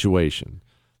interesting situation.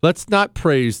 Let's not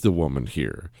praise the woman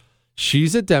here.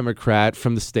 She's a Democrat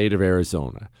from the state of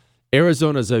Arizona.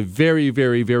 Arizona is a very,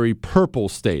 very, very purple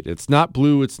state. It's not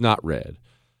blue. It's not red.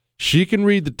 She can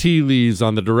read the tea leaves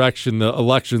on the direction the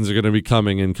elections are going to be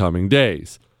coming in coming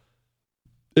days.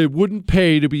 It wouldn't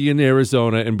pay to be in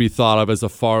Arizona and be thought of as a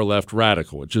far-left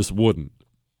radical. It just wouldn't.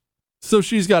 So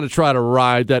she's got to try to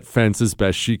ride that fence as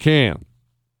best she can.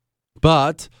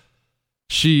 But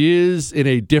she is in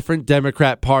a different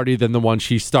Democrat party than the one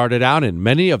she started out in.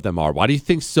 Many of them are. Why do you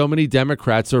think so many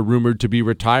Democrats are rumored to be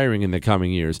retiring in the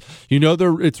coming years? You know,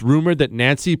 it's rumored that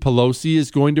Nancy Pelosi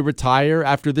is going to retire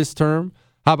after this term.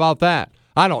 How about that?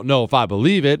 I don't know if I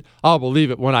believe it. I'll believe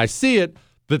it when I see it.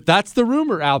 But that's the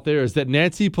rumor out there, is that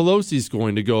Nancy Pelosi is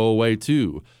going to go away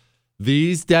too.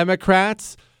 These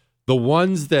Democrats, the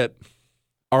ones that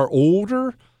are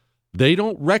older, they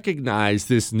don't recognize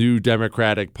this new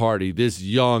Democratic Party, this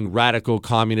young, radical,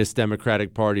 communist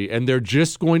Democratic Party, and they're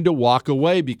just going to walk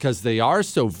away because they are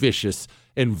so vicious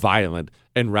and violent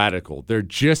and radical. They're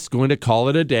just going to call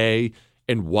it a day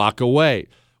and walk away,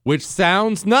 which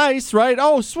sounds nice, right?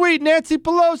 Oh, sweet, Nancy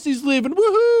Pelosi's leaving,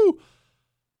 woohoo!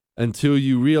 Until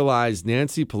you realize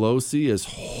Nancy Pelosi, as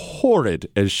horrid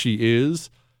as she is,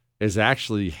 has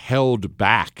actually held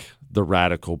back the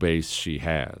radical base she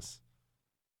has.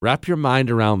 Wrap your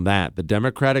mind around that. The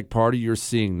Democratic Party you're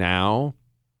seeing now,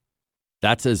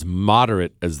 that's as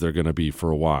moderate as they're going to be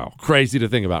for a while. Crazy to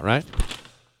think about, right?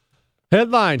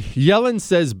 Headline, Yellen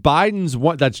says Biden's,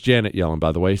 that's Janet Yellen,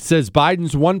 by the way, says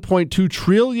Biden's $1.2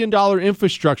 trillion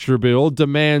infrastructure bill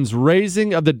demands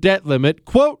raising of the debt limit,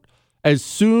 quote, as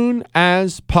soon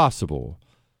as possible.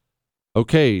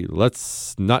 Okay,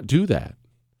 let's not do that.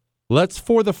 Let's,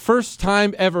 for the first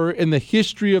time ever in the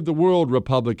history of the world,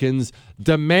 Republicans,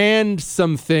 demand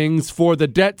some things for the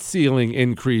debt ceiling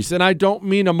increase. And I don't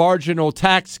mean a marginal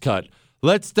tax cut.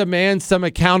 Let's demand some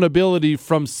accountability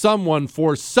from someone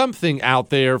for something out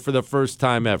there for the first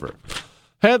time ever.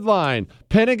 Headline,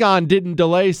 Pentagon didn't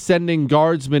delay sending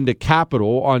guardsmen to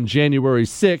Capitol on January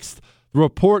 6th. The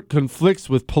report conflicts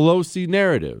with Pelosi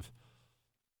narrative.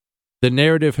 The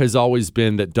narrative has always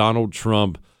been that Donald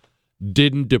Trump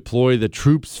didn't deploy the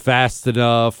troops fast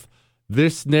enough.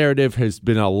 This narrative has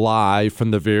been a lie from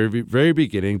the very, very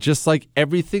beginning, just like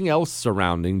everything else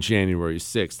surrounding January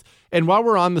 6th. And while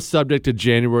we're on the subject of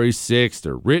January 6th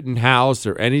or Rittenhouse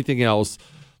or anything else,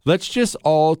 let's just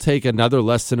all take another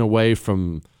lesson away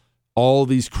from all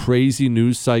these crazy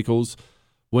news cycles.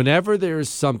 Whenever there's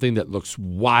something that looks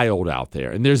wild out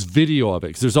there, and there's video of it,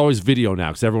 because there's always video now,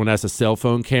 because everyone has a cell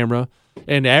phone camera,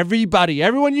 and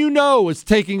everyone you know is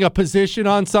taking a position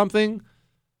on something,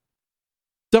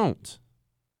 don't.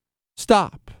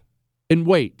 Stop and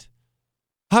wait.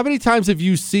 How many times have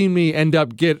you seen me end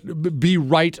up be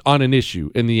right on an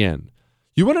issue in the end?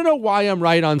 You want to know why I'm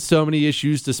right on so many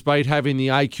issues despite having the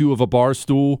IQ of a bar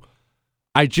stool?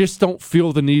 I just don't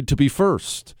feel the need to be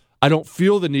first. I don't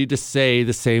feel the need to say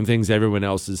the same things everyone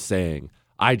else is saying.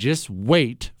 I just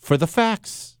wait for the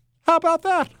facts. How about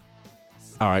that?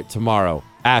 All right, tomorrow,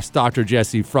 Ask Dr.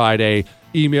 Jesse Friday.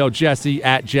 Email Jesse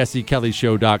at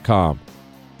jessekellyshow.com.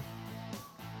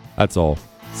 That's all.